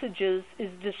the messages is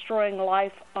destroying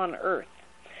life on Earth.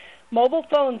 Mobile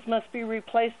phones must be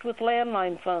replaced with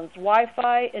landline phones,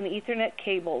 Wi-Fi and Ethernet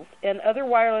cables, and other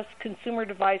wireless consumer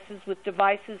devices with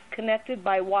devices connected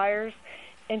by wires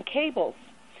and cables.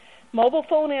 Mobile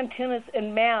phone antennas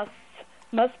and masts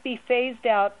must be phased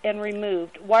out and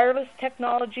removed. Wireless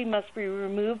technology must be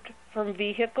removed from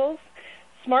vehicles.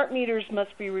 Smart meters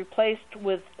must be replaced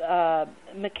with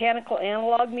mechanical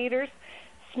analog meters.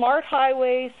 Smart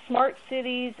highways, smart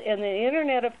cities, and the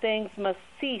Internet of Things must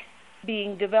cease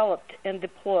being developed and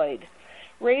deployed.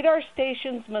 Radar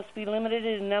stations must be limited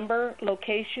in number,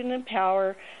 location, and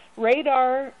power.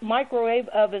 Radar microwave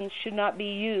ovens should not be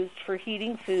used for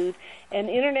heating food. An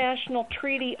international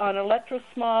treaty on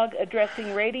electrosmog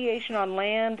addressing radiation on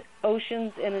land,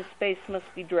 oceans, and in space must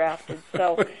be drafted.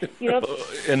 So,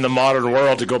 in the modern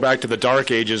world, to go back to the Dark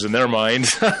Ages in their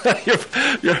minds, I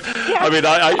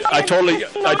totally.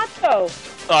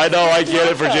 I know, I get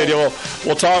it, Virginia.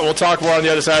 We'll talk more on the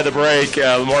other side of the break,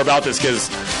 more about this, because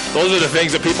those are the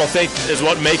things that people think is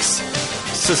what makes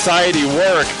society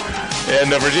work.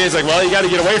 And Virginia's like, well, you got to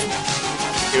get away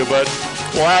from you. But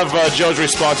we'll have Joe's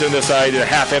response on this side. A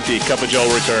half-empty cup of Joe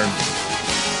return.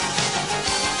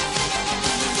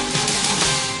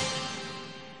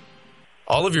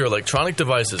 All of your electronic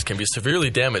devices can be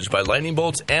severely damaged by lightning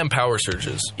bolts and power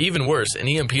surges. Even worse, an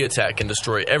EMP attack can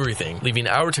destroy everything, leaving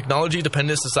our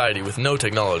technology-dependent society with no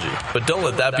technology. But don't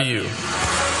let that be you.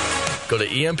 Go to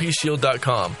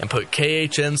EMPShield.com and put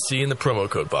KHNC in the promo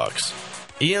code box.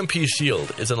 EMP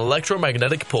Shield is an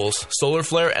electromagnetic pulse, solar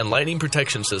flare, and lightning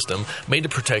protection system made to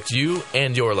protect you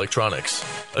and your electronics.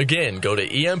 Again, go to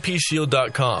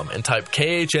EMPShield.com and type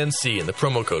KHNC in the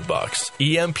promo code box.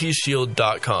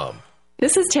 EMPShield.com.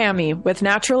 This is Tammy with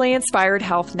Naturally Inspired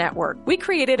Health Network. We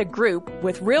created a group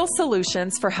with real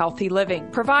solutions for healthy living.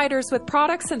 Providers with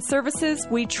products and services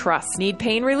we trust. Need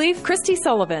pain relief? Christy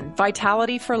Sullivan,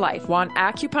 Vitality for Life. Want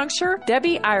acupuncture?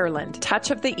 Debbie Ireland, Touch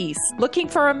of the East. Looking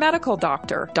for a medical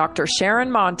doctor? Dr.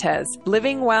 Sharon Montez,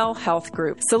 Living Well Health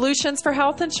Group. Solutions for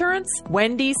health insurance?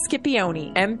 Wendy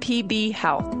Scipione, MPB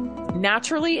Health.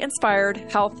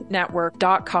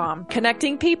 NaturallyInspiredHealthNetwork.com.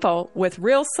 Connecting people with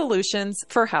real solutions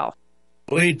for health.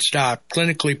 Bleed Stop,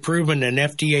 clinically proven and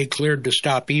FDA cleared to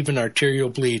stop even arterial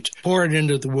bleeds. Pour it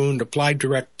into the wound, apply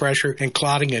direct pressure, and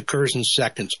clotting occurs in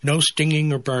seconds. No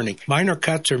stinging or burning. Minor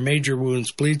cuts or major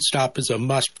wounds, Bleed Stop is a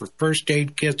must for first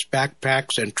aid kits,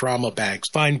 backpacks, and trauma bags.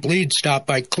 Find Bleed Stop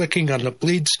by clicking on the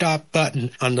Bleed Stop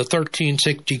button on the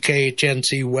 1360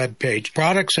 KHNC webpage.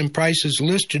 Products and prices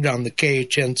listed on the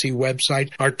KHNC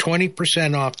website are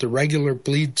 20% off the regular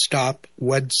Bleed Stop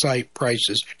website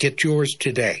prices. Get yours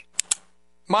today.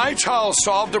 My Towels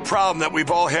solved a problem that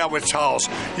we've all had with towels.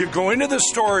 You go into the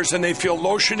stores and they feel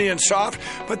lotiony and soft,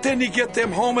 but then you get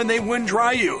them home and they wind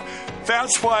dry you.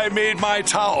 That's why I made My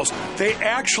Towels. They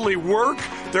actually work,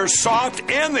 they're soft,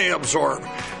 and they absorb.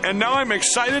 And now I'm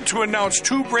excited to announce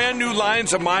 2 brand new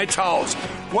lines of My Towels.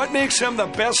 What makes them the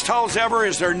best towels ever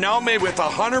is they're now made with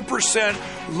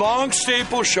 100% long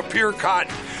staple Shapir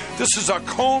cotton. This is a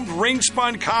combed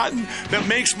ring-spun cotton that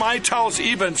makes My Towels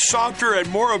even softer and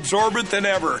more absorbent than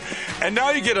ever. And now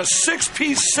you get a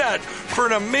 6-piece set for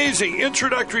an amazing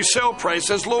introductory sale price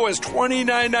as low as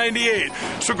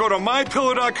 $29.98. So go to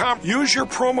MyPillow.com, use your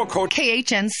promo code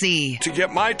KHNC to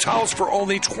get My Towels for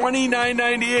only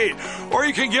 $29.98. Or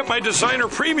you can get my designer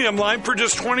premium line for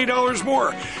just $20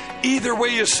 more. Either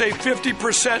way, you save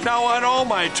 50% now on all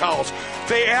My Towels.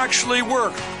 They actually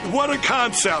work. What a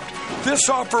concept. This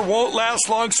offer won't last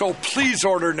long, so please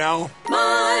order now.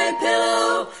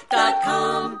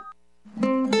 MyPillow.com.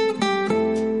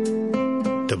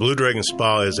 The Blue Dragon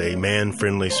Spa is a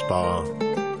man-friendly spa,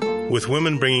 with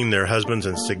women bringing their husbands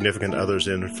and significant others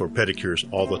in for pedicures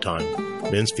all the time.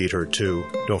 Men's feet hurt too,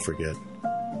 don't forget.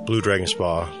 Blue Dragon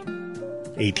Spa,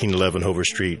 1811 Hover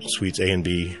Street, Suites A and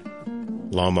B,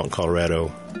 Longmont,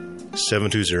 Colorado,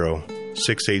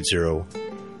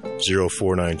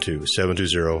 720-680-0492,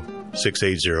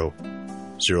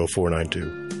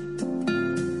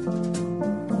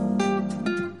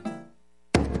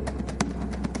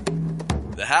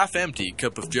 720-680-0492. The Half-Empty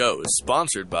Cup of Joe is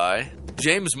sponsored by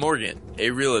James Morgan,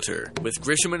 a realtor with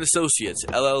Grisham & Associates,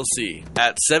 LLC,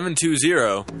 at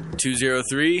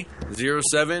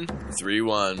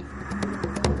 720-203-0731.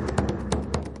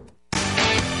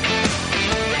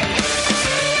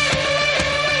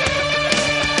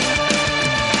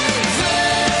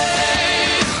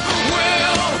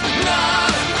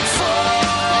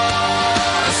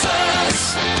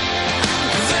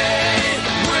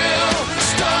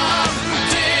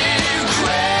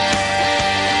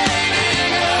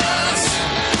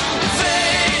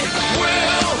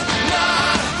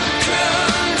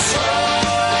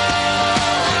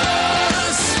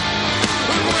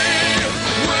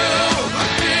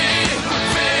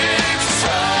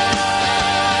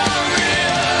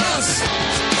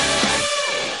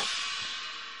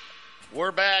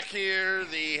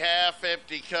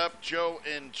 Cup, Joe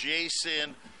and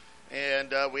Jason,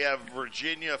 and we have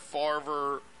Virginia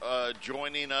Farver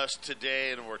joining us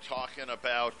today, and we're talking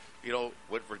about, you know,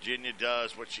 what Virginia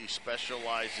does, what she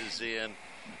specializes in,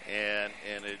 and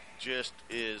it just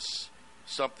is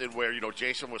something where,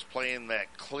 Jason was playing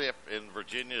that clip in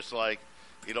Virginia's like,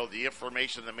 the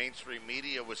information the mainstream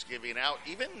media was giving out,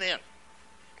 even then,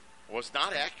 was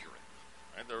not accurate.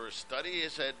 And there were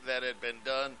studies that had been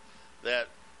done that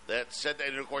said that,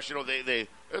 and of course, they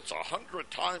it's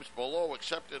 100 times below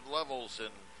accepted levels,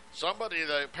 and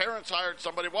the parents hired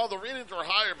somebody, well, the readings were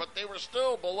higher, but they were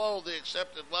still below the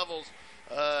accepted levels.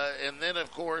 And then,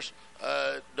 of course,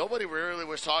 nobody really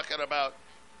was talking about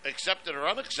accepted or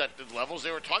unaccepted levels.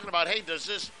 They were talking about, hey, does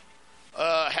this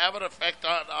have an effect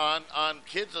on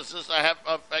kids? Does this have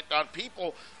an effect on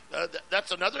people?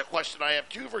 That's another question I have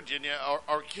too, Virginia.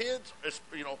 Are kids, if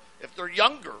they're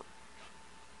younger,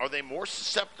 are they more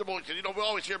susceptible? Because, we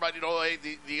always hear about, hey,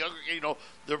 the younger,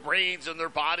 their brains and their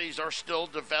bodies are still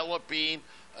developing.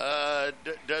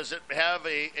 Does it have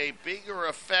a bigger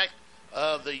effect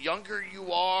the younger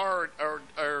you are,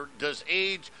 or does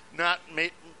age not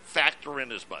factor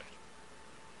in as much?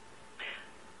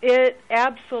 It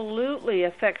absolutely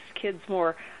affects kids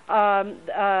more.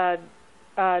 Dr.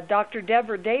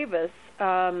 Deborah Davis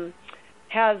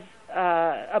has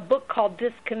a book called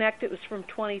Disconnect. It was from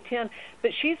 2010.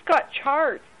 But she's got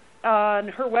charts on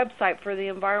her website for the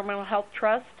Environmental Health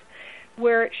Trust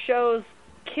where it shows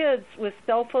kids with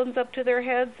cell phones up to their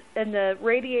heads, and the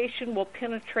radiation will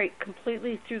penetrate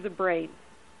completely through the brain.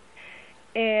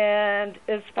 And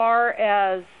as far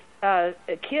as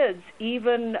kids,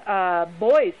 even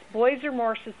boys are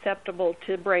more susceptible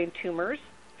to brain tumors.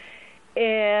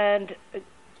 And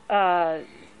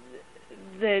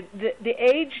the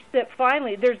age that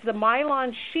finally, there's the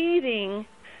myelin sheathing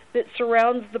that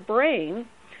surrounds the brain,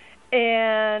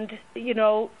 and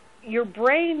your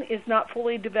brain is not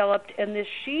fully developed, and this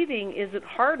sheathing isn't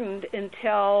hardened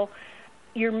until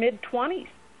your mid-20s.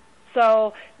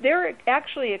 So they're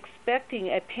actually expecting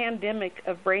a pandemic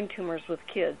of brain tumors with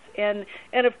kids. And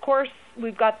of course,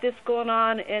 we've got this going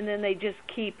on, and then they just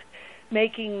keep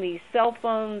making these cell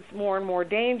phones more and more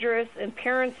dangerous, and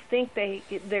parents think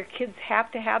their kids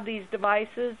have to have these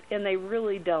devices, and they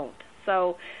really don't.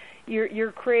 So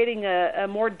you're creating a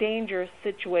more dangerous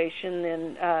situation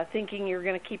than thinking you're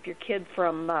going to keep your kid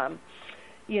from,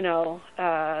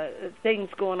 things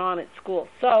going on at school.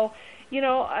 So,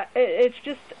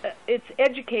 it's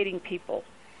educating people,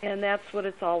 and that's what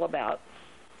it's all about.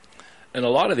 And a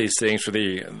lot of these things for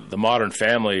the modern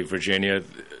family, Virginia,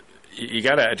 you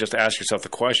got to just ask yourself the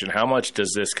question, how much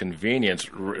does this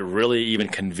convenience really even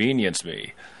convenience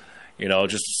me?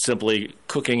 Just simply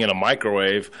cooking in a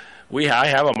microwave. I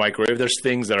have a microwave. There's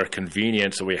things that are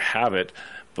convenient, so we have it,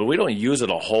 but we don't use it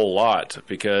a whole lot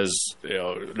because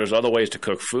there's other ways to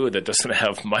cook food that doesn't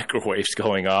have microwaves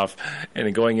going off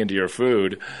and going into your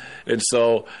food. And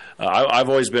so I've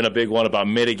always been a big one about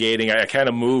mitigating. I kind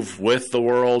of move with the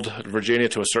world, Virginia,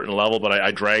 to a certain level, but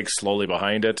I drag slowly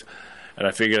behind it. And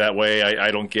I figure that way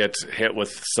I don't get hit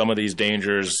with some of these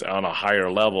dangers on a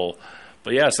higher level.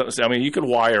 But yeah, you can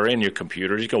wire in your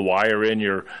computers, you can wire in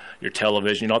your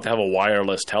television. You don't have to have a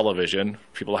wireless television.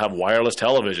 People have wireless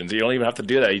televisions. You don't even have to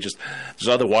do that. There's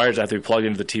other wires that have to be plugged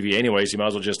into the TV anyways. You might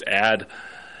as well just add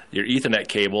your Ethernet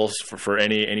cables for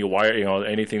any wire,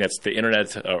 anything that's the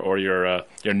internet or your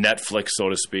Netflix, so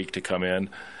to speak, to come in.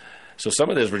 So some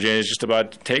of this, Virginia, is just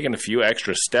about taking a few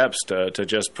extra steps to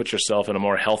just put yourself in a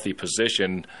more healthy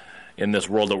position in this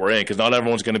world that we're in. Because not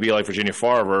everyone's going to be like Virginia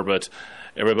Farver, but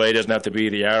everybody doesn't have to be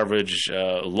the average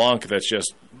lunk that's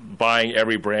just buying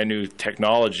every brand new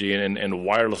technology and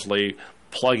wirelessly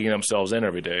plugging themselves in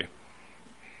every day.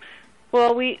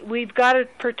 Well, we've got to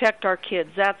protect our kids.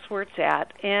 That's where it's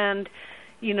at. And,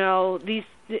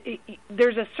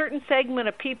 there's a certain segment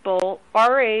of people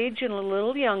our age and a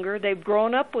little younger, they've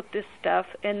grown up with this stuff,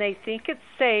 and they think it's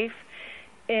safe,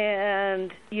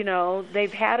 and,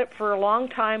 they've had it for a long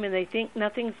time, and they think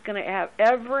nothing's going to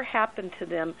ever happen to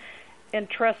them. And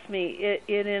trust me,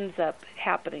 it ends up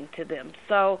happening to them.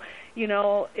 So,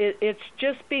 it's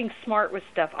just being smart with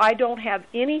stuff. I don't have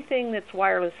anything that's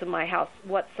wireless in my house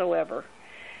whatsoever.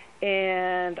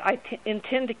 And I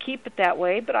intend to keep it that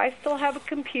way, but I still have a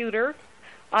computer.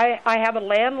 I have a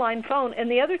landline phone. And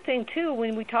the other thing, too,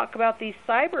 when we talk about these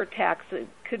cyber attacks that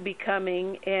could be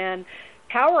coming and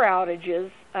power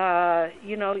outages,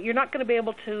 you're not going to be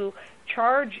able to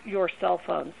charge your cell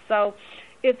phone. So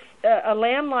it's a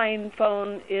landline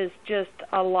phone is just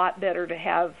a lot better to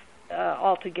have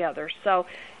altogether. So,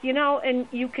 and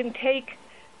you can take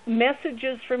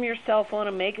messages from your cell phone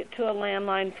and make it to a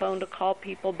landline phone to call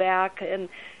people back. And,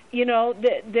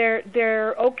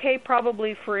 they're okay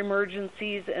probably for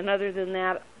emergencies. And other than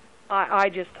that,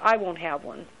 I won't have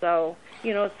one. So,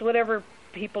 it's whatever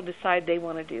people decide they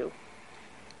want to do.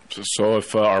 So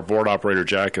if our board operator,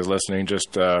 Jack, is listening,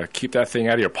 just keep that thing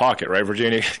out of your pocket, right,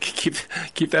 Virginia?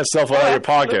 keep that cell phone out of your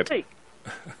pocket.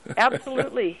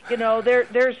 Absolutely. You know,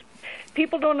 there's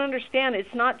people don't understand.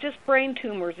 It's not just brain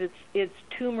tumors. It's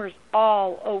tumors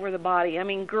all over the body. I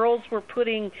mean, girls were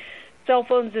putting cell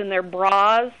phones in their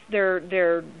bras,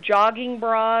 their jogging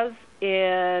bras,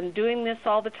 and doing this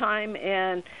all the time.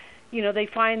 And, you know, they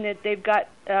find that they've got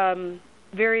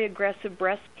very aggressive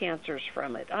breast cancers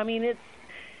from it. I mean, it's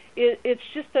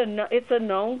just it's a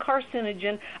known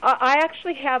carcinogen. I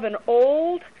actually have an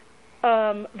old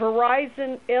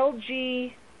Verizon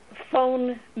LG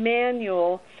phone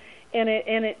manual, and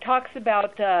it talks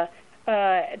about to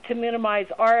minimize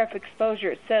RF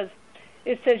exposure.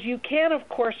 It says you can, of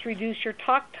course, reduce your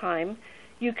talk time.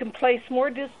 You can place more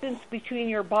distance between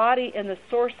your body and the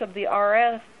source of the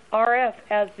RF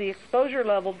as the exposure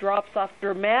level drops off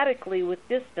dramatically with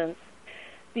distance.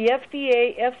 The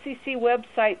FDA FCC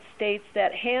website states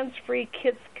that hands-free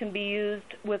kits can be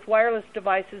used with wireless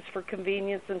devices for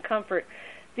convenience and comfort.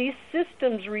 These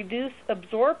systems reduce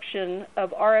absorption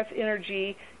of RF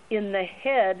energy in the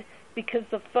head because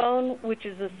the phone, which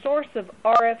is a source of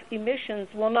RF emissions,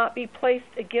 will not be placed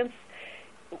against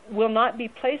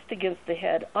the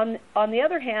head. On the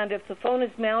other hand, if the phone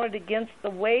is mounted against the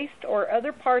waist or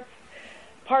other parts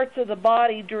of the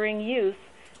body during use,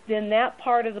 then that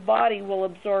part of the body will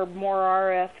absorb more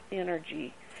RF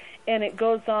energy. And it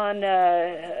goes on,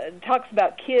 talks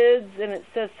about kids, and it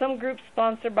says some groups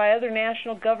sponsored by other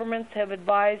national governments have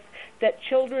advised that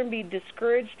children be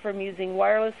discouraged from using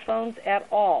wireless phones at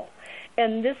all.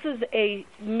 And this is a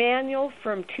manual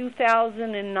from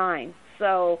 2009.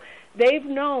 So they've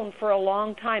known for a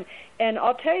long time. And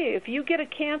I'll tell you, if you get a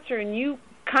cancer and you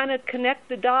kind of connect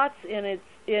the dots and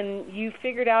you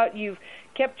figured out you've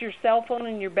kept your cell phone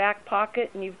in your back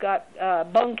pocket and you've got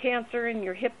bone cancer in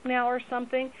your hip now or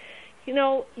something, you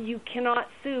know, you cannot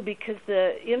sue because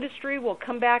the industry will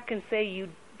come back and say,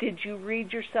 did you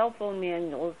read your cell phone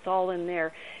manual? It's all in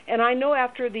there. And I know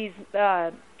after these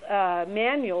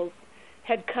manuals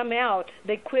had come out,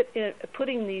 they quit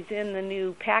putting these in the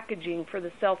new packaging for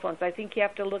the cell phones. I think you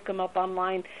have to look them up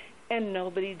online, and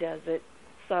nobody does it.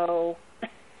 So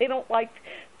they don't like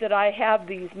that I have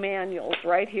these manuals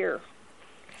right here.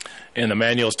 And the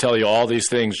manuals tell you all these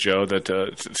things, Joe, that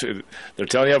they're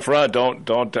telling you up front,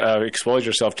 don't expose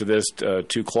yourself to this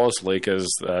too closely because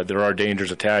there are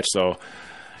dangers attached. So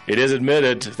it is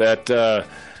admitted that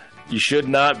you should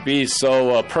not be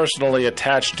so personally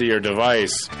attached to your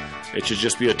device. It should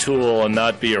just be a tool and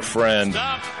not be your friend.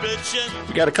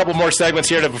 We got a couple more segments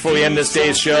here before we end this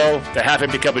day's show. The Half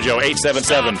Empty Cup of Joe,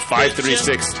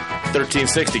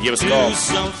 877-536-1360. Give us a call.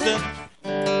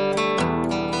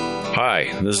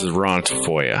 Hi, this is Ron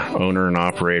Tafoya, owner and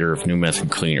operator of New Method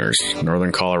Cleaners,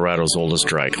 Northern Colorado's oldest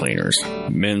dry cleaners.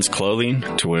 Men's clothing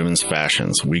to women's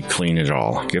fashions, we clean it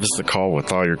all. Give us a call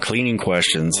with all your cleaning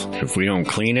questions. If we don't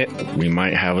clean it, we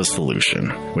might have a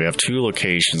solution. We have 2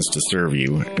 locations to serve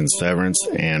you in Severance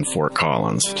and Fort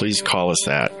Collins. Please call us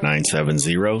at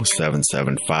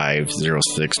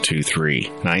 970-775-0623,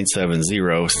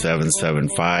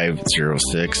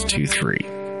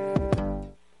 970-775-0623.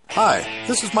 Hi,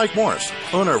 this is Mike Morris,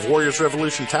 owner of Warriors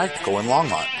Revolution Tactical in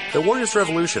Longmont. At Warriors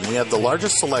Revolution, we have the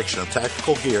largest selection of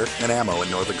tactical gear and ammo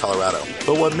in northern Colorado.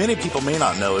 But what many people may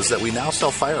not know is that we now sell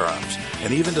firearms.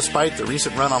 And even despite the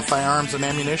recent run on firearms and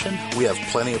ammunition, we have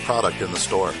plenty of product in the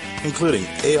store, including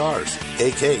ARs,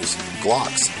 AKs,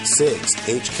 Glocks, SIGs,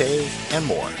 HK, and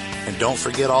more. And don't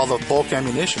forget all the bulk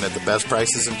ammunition at the best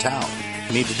prices in town.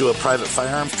 Need to do a private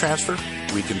firearms transfer?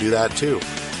 We can do that too.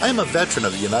 I am a veteran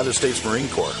of the United States Marine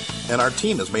Corps, and our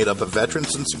team is made up of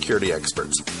veterans and security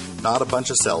experts, not a bunch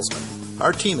of salesmen.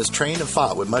 Our team is trained and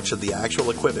fought with much of the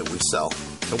actual equipment we sell.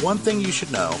 And one thing you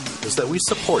should know is that we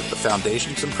support the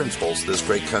foundations and principles this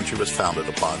great country was founded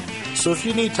upon. So if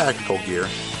you need tactical gear,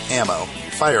 ammo,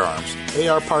 firearms,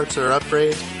 AR parts or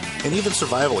upgrades, and even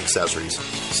survival accessories,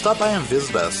 stop by and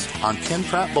visit us on Ken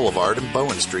Pratt Boulevard and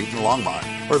Bowen Street in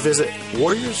Longmont, or visit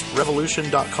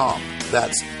warriorsrevolution.com.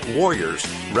 That's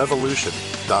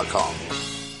warriorsrevolution.com.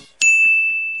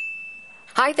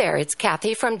 Hi there, it's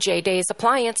Kathy from J-Days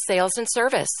Appliance Sales and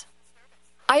Service.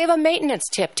 I have a maintenance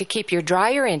tip to keep your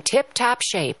dryer in tip-top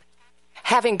shape.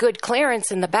 Having good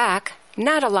clearance in the back,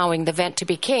 not allowing the vent to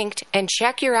be kinked, and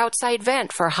check your outside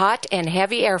vent for hot and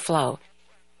heavy airflow.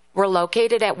 We're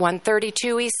located at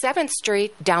 132 East 7th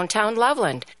Street, downtown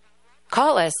Loveland.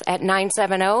 Call us at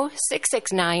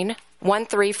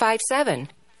 970-669-1357.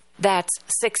 That's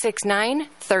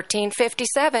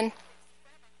 669-1357.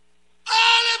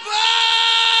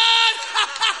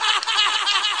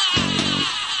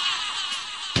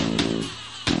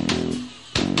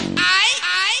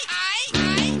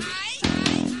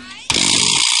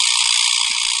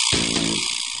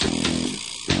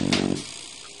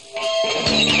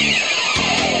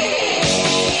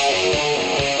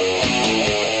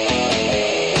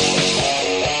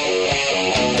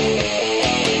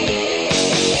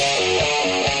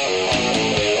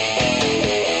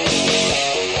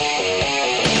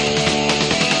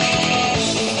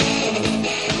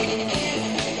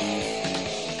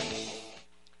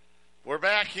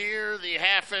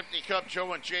 F-50 Cup,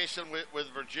 Joe and Jason with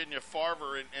Virginia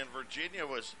Farber, and Virginia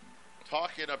was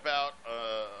talking about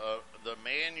the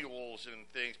manuals and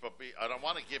things, but I don't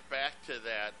want to get back to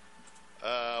that.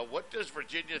 What does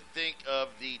Virginia think of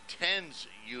the TENS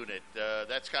unit?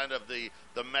 That's kind of the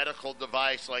medical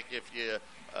device, like if you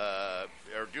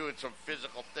are doing some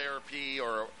physical therapy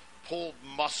or pulled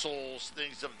muscles,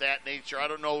 things of that nature. I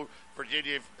don't know,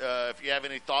 Virginia, if you have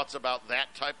any thoughts about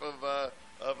that type of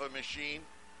a machine.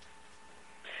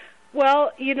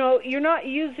 Well, you're not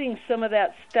using some of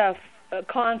that stuff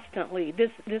constantly.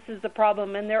 This is the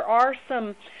problem, and there are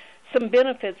some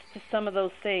benefits to some of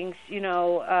those things.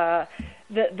 The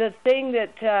thing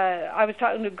that I was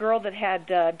talking to a girl that had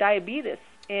diabetes,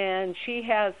 and she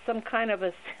has some kind of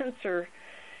a sensor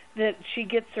that she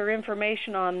gets her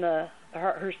information on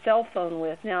her cell phone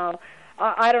with. Now,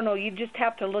 I don't know. You just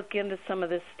have to look into some of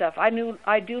this stuff. I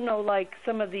do know, like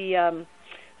some of the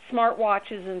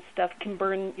smartwatches and stuff can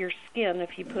burn your skin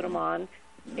if you put them on.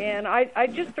 And I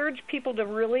just urge people to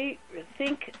really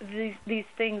think these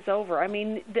things over. I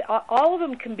mean, all of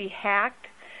them can be hacked.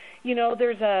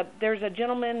 There's a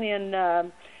gentleman in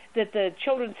that the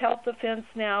Children's Health Defense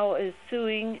now is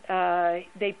suing.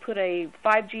 They put a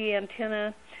 5G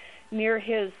antenna near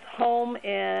his home,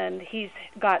 and he's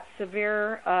got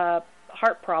severe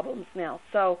heart problems now.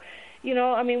 So,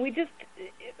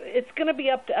 it's going to be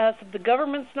up to us. If the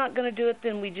government's not going to do it,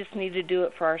 then we just need to do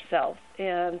it for ourselves.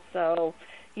 And so,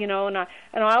 and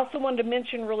I also wanted to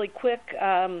mention really quick,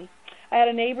 I had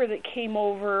a neighbor that came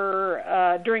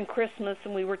over during Christmas,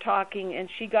 and we were talking, and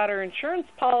she got her insurance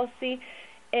policy,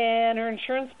 and her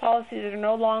insurance policies are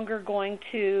no longer going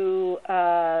to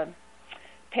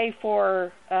pay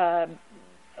for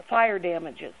fire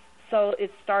damages. So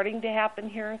it's starting to happen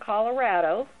here in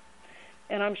Colorado,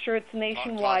 and I'm sure it's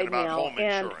nationwide now.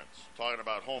 Talking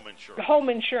about home insurance. Home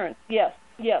insurance, yes.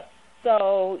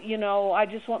 So, I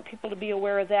just want people to be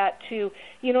aware of that, too.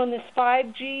 In this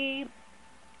 5G,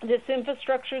 this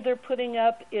infrastructure they're putting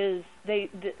up is,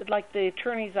 like the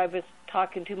attorneys I was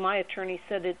talking to, my attorney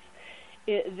said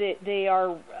they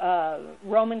are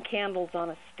Roman candles on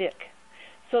a stick.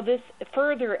 So this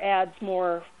further adds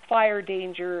more fire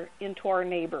danger into our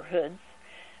neighborhoods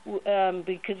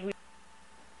because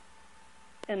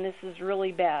and this is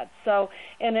really bad. So,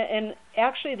 and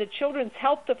actually, the Children's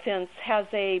Health Defense has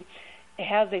a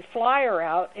flyer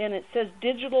out, and it says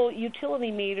digital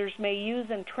utility meters may use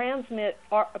and transmit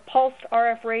pulsed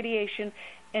RF radiation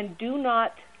and do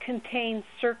not contain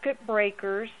circuit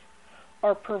breakers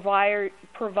or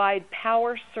provide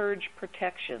power surge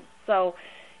protection. So,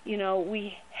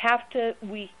 we have to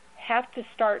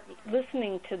start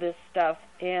listening to this stuff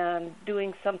and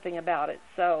doing something about it.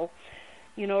 So,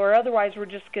 or otherwise we're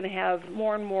just going to have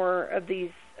more and more of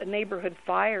these neighborhood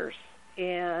fires.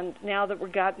 And now that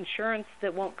we've got insurance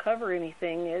that won't cover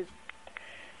anything,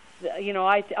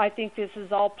 I think this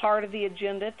is all part of the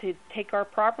agenda to take our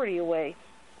property away.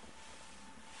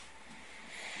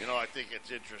 I think it's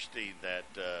interesting that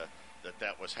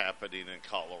that was happening in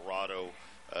Colorado.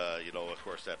 Of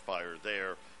course, that fire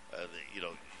there.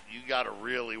 You got to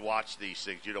really watch these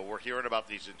things. We're hearing about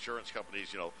these insurance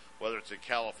companies, whether it's in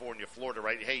California, Florida,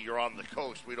 right? Hey, you're on the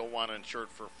coast. We don't want to insure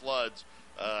for floods.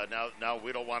 Now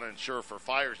we don't want to insure for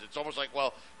fires. It's almost like,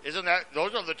 well,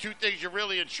 those are the two things you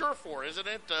really insure for, isn't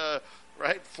it?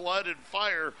 Right? Flood and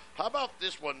fire. How about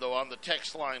this one, though, on the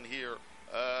text line here?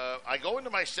 I go into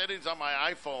my settings on my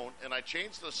iPhone, and I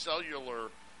change the cellular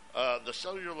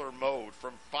mode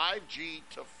from 5G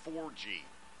to 4G.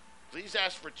 Please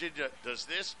ask Virginia, does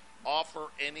this offer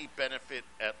any benefit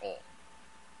at all?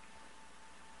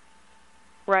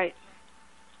 Right.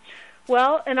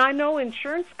 Well, and I know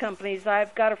insurance companies.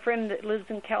 I've got a friend that lives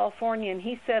in California, and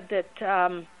he said that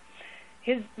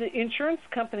the insurance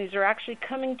companies are actually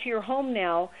coming to your home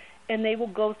now, and they will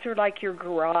go through like your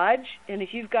garage, and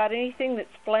if you've got anything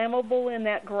that's flammable in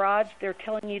that garage, they're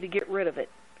telling you to get rid of it.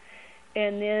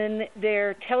 And then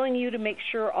they're telling you to make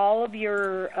sure all of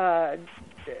your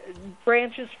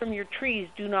branches from your trees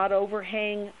do not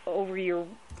overhang over your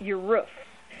roof.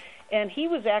 And he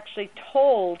was actually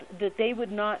told that they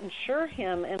would not insure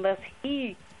him unless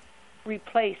he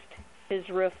replaced his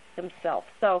roof himself.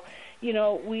 So,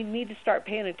 we need to start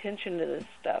paying attention to this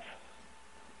stuff.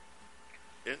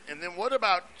 And then what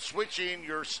about switching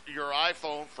your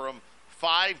iPhone from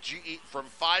 5G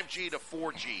to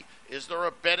 4G? Is there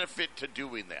a benefit to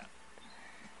doing that?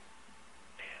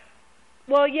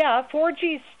 Well, yeah,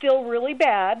 4G is still really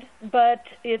bad, but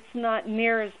it's not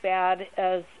near as bad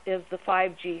as the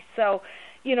 5G. So,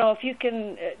 if you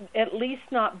can at least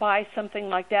not buy something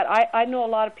like that. I know a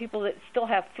lot of people that still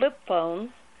have flip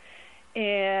phones,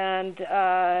 and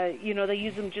they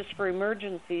use them just for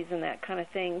emergencies and that kind of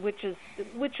thing, which is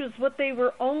what they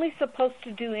were only supposed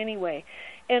to do anyway.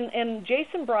 And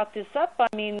Jason brought this up. I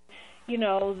mean,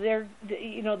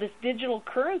 this digital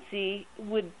currency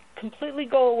would completely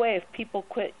go away if people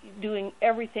quit doing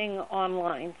everything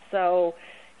online. So,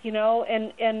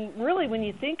 and really when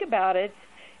you think about it,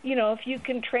 if you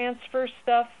can transfer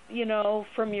stuff,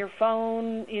 from your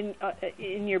phone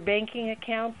in your banking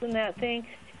accounts and that thing,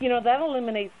 that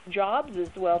eliminates jobs as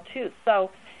well too.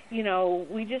 So,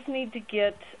 we just need to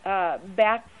get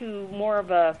back to more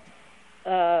of a,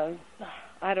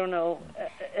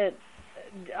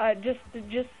 just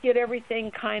get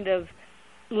everything kind of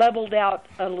leveled out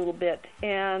a little bit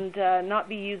and not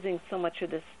be using so much of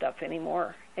this stuff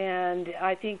anymore. And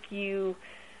I think you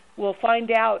will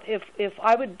find out if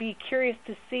I would be curious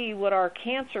to see what our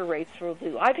cancer rates will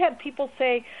do. I've had people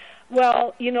say,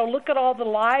 well, look at all the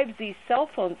lives these cell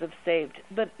phones have saved.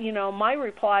 But, my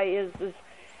reply is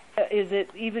it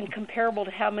even comparable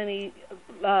to how many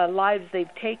lives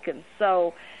they've taken?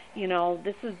 So,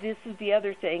 this is the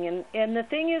other thing. And the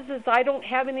thing is I don't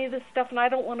have any of this stuff and I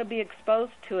don't want to be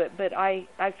exposed to it. But I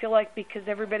feel like because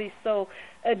everybody's so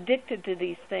addicted to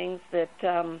these things that,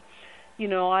 I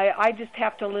just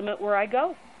have to limit where I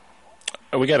go.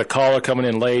 We got a caller coming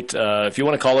in late. If you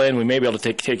want to call in, we may be able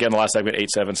to take in the last segment,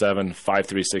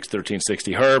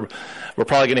 877-536-1360. Herb, we're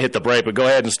probably going to hit the break, but go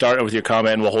ahead and start with your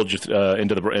comment, and we'll hold you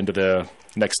into the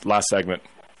last segment.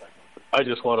 I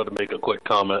just wanted to make a quick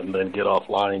comment and then get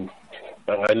offline.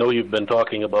 I know you've been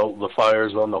talking about the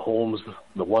fires on the homes,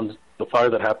 the fire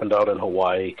that happened out in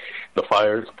Hawaii, the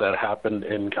fires that happened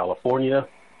in California,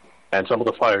 and some of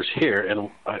the fires here. And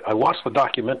I watched the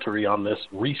documentary on this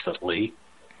recently.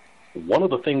 One of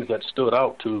the things that stood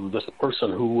out to this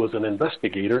person who was an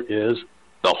investigator is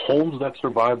the homes that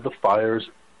survived the fires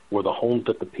were the homes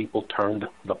that the people turned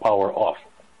the power off.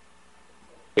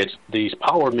 These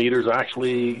power meters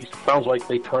actually sounds like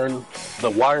they turn the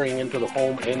wiring into the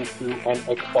home into an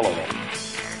accelerator.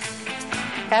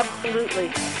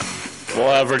 Absolutely.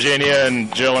 We'll have Virginia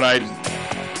and Joe and I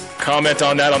comment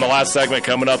on that on the last segment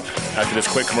coming up after this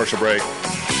quick commercial break.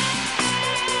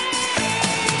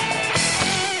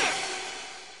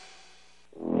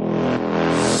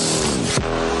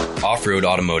 Off-Road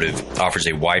Automotive offers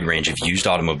a wide range of used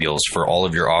automobiles for all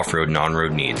of your off-road and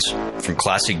on-road needs. From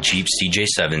classic Jeep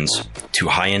CJ7s to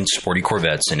high-end sporty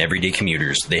Corvettes and everyday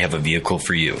commuters, they have a vehicle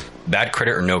for you. Bad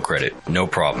credit or no credit, no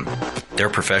problem. Their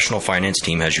professional finance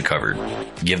team has you covered.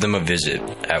 Give them a visit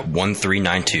at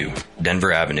 1392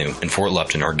 Denver Avenue in Fort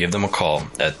Lupton or give them a call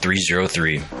at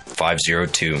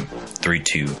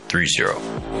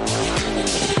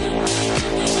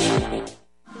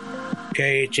 303-502-3230.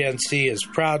 KHNC is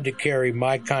proud to carry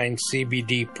My Kind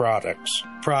CBD products.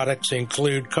 Products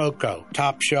include cocoa,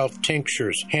 top shelf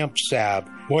tinctures, hemp salve,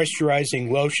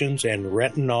 moisturizing lotions, and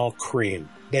retinol cream.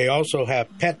 They also have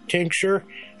pet tincture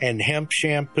and hemp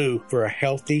shampoo for a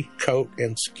healthy coat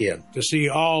and skin. To see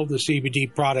all the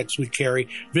CBD products we carry,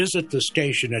 visit the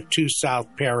station at 2 South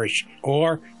Parish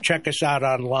or check us out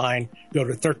online. Go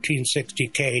to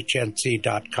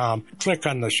 1360khnc.com. Click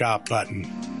on the shop button.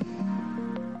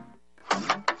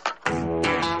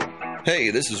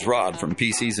 Hey, this is Rod from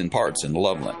PCs and Parts in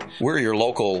Loveland. We're your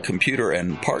local computer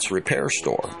and parts repair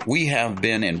store. We have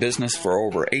been in business for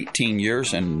over 18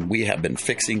 years, and we have been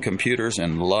fixing computers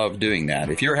and love doing that.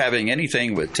 If you're having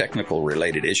anything with technical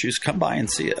related issues, come by and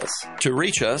see us. To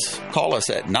reach us, call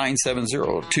us at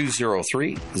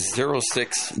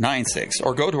 970-203-0696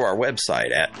 or go to our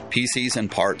website at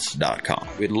pcsandparts.com.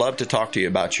 We'd love to talk to you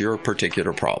about your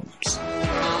particular problems.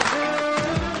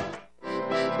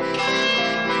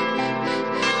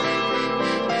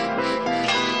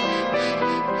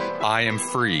 I am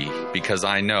free because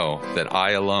I know that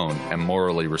I alone am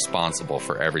morally responsible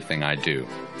for everything I do.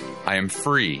 I am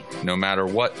free no matter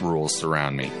what rules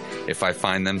surround me. If I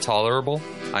find them tolerable,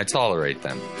 I tolerate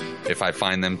them. If I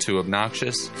find them too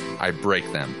obnoxious, I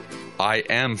break them. I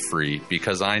am free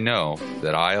because I know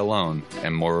that I alone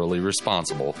am morally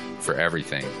responsible for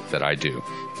everything that I do.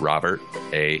 Robert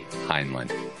A. Heinlein.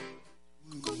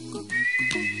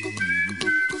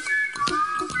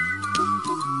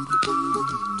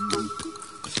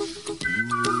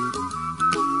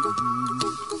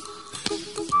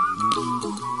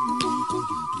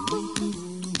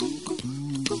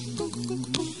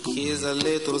 Here's a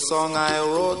little song I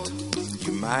wrote.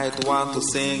 You might want to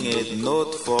sing it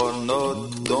note for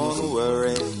note. Don't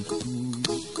worry.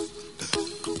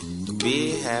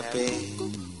 Be happy.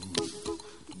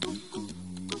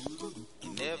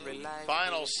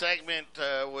 Final segment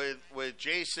with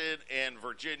Jason and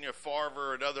Virginia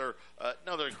Farver, another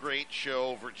great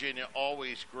show. Virginia,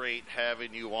 always great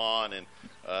having you on and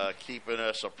keeping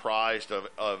us apprised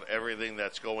of everything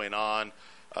that's going on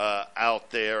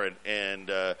out there, and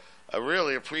I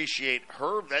really appreciate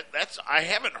her. I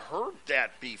haven't heard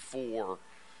that before.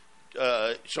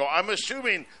 So I'm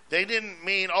assuming they didn't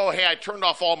mean, oh, hey, I turned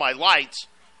off all my lights.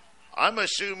 I'm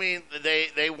assuming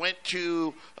they went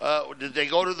to, did they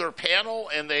go to their panel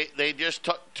and they just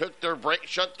took their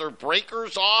shut their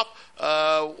breakers off?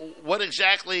 What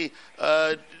exactly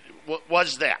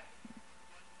was that?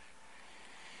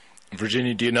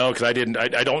 Virginia, do you know? Because I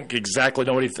don't exactly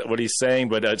know what he's saying,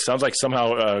 but it sounds like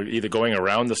somehow either going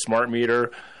around the smart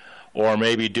meter or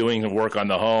maybe doing the work on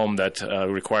the home that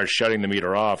requires shutting the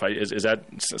meter off. Is that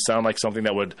sound like something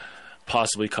that would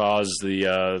possibly cause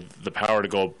the power to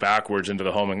go backwards into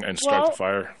the home and start the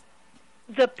fire?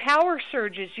 The power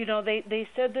surges, they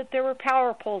said that there were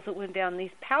power poles that went down.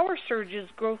 These power surges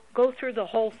go through the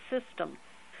whole system.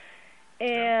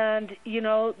 And,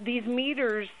 these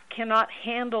meters cannot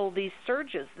handle these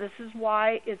surges. This is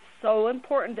why it's so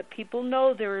important that people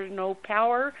know there is no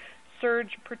power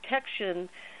surge protection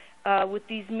with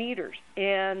these meters.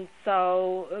 And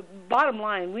so, bottom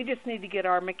line, we just need to get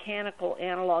our mechanical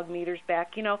analog meters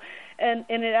back, and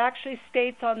it actually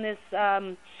states on this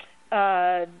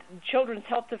Children's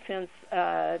Health Defense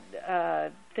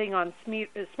thing on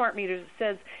smart meters, it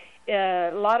says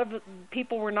a lot of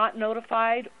people were not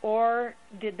notified, or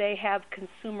did they have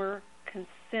consumer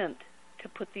consent to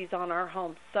put these on our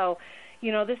homes. So,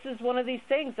 this is one of these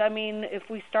things. I mean, if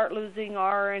we start losing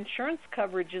our insurance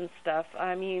coverage and stuff,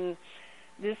 I mean,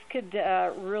 this could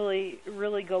really,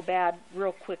 really go bad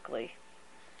real quickly.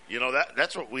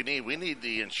 That's what we need. We need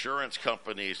the insurance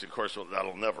companies, of course,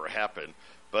 that'll never happen,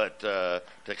 but to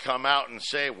come out and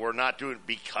say we're not doing it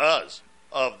because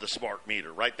of the smart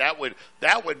meter, right? That would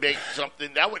make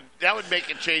something, that would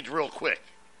make it change real quick.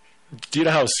 Do you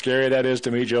know how scary that is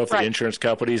to me, Joe, if the insurance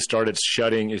companies started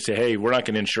shutting, you say, hey, we're not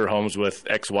going to insure homes with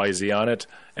XYZ on it,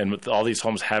 and with all these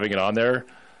homes having it on there,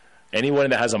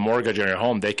 anyone that has a mortgage on your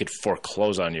home, they could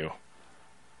foreclose on you.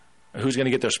 Who's going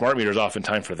to get their smart meters off in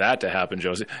time for that to happen,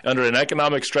 Joe? Under an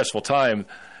economic stressful time,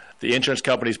 the insurance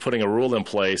company's putting a rule in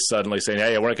place suddenly saying,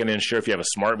 hey, we're not going to insure if you have a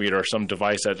smart meter or some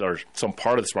device or some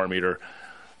part of the smart meter.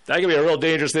 That could be a real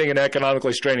dangerous thing in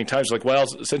economically straining times. Like, well,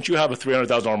 since you have a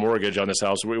 $300,000 mortgage on this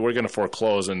house, we're going to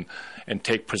foreclose and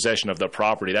take possession of the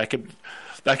property. That could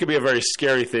be a very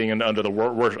scary thing under the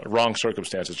wrong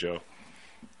circumstances, Joe.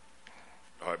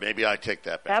 All right, maybe I take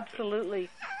that back. Absolutely.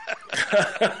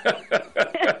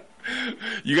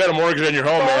 You got a mortgage on your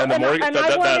home, man.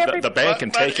 The bank can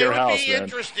take your house. It would be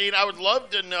interesting. I would love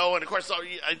to know, and of course,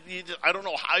 I don't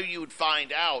know how you would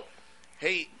find out.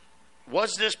 Hey,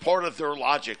 was this part of their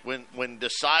logic when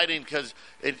deciding? Because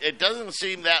it doesn't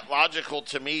seem that logical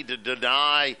to me to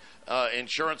deny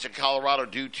insurance in Colorado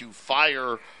due to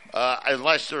fire,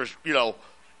 unless there's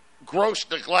gross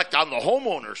neglect on the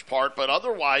homeowner's part. But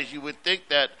otherwise, you would think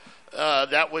that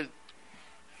that would.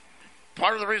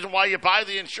 Part of the reason why you buy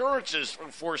the insurance is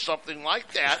for something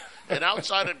like that, and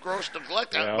outside of gross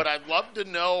neglect. Yeah. But I'd love to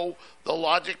know the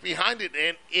logic behind it,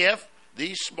 and if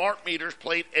these smart meters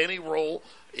played any role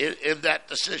in that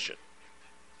decision.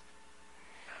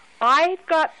 I've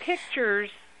got pictures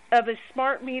of a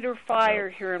smart meter fire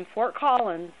here in Fort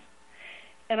Collins,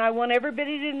 and I want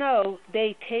everybody to know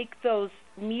they take those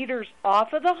meters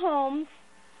off of the homes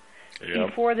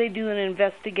before they do an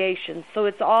investigation. So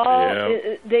it's all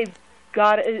they've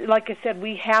got. Like I said,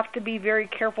 we have to be very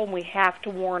careful, and we have to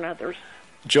warn others.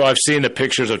 Joe, I've seen the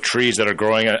pictures of trees that are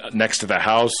growing next to the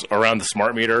house around the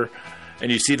smart meter, and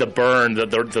you see the burn,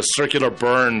 the circular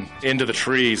burn into the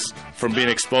trees from being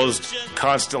exposed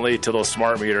constantly to those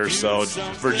smart meters. So,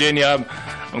 Virginia,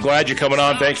 I'm glad you're coming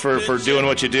on. Thanks for doing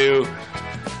what you do.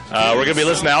 We're going to be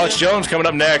listening to Alex Jones coming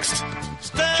up next.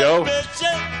 Joe?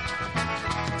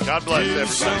 God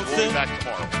bless everybody. We'll be back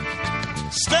tomorrow.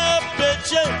 Stop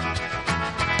bitching.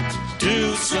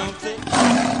 Do something.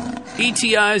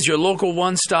 ETI is your local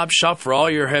one-stop shop for all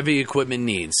your heavy equipment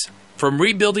needs. From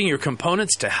rebuilding your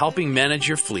components to helping manage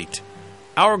your fleet.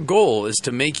 Our goal is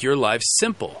to make your life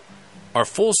simple. Our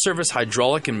full-service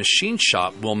hydraulic and machine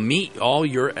shop will meet all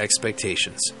your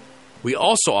expectations. We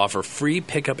also offer free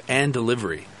pickup and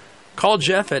delivery. Call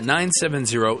Jeff at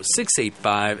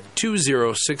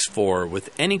 970-685-2064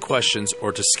 with any questions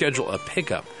or to schedule a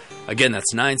pickup. Again,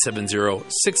 that's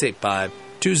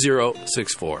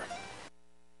 970-685-2064.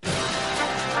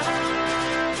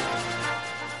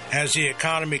 As the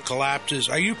economy collapses,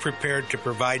 are you prepared to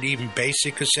provide even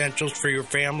basic essentials for your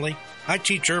family? I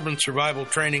teach Urban Survival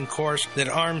Training course that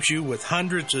arms you with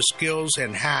hundreds of skills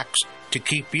and hacks to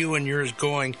keep you and yours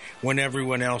going when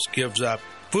everyone else gives up.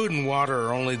 Food and water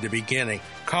are only the beginning.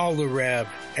 Call the Rev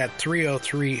at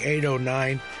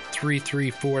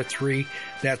 303-809-3343.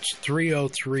 That's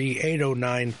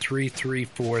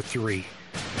 303-809-3343.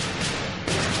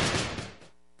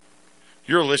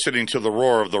 You're listening to the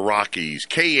Roar of the Rockies,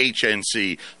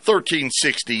 KHNC,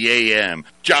 1360 AM,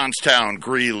 Johnstown,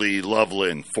 Greeley,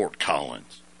 Loveland, Fort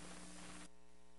Collins.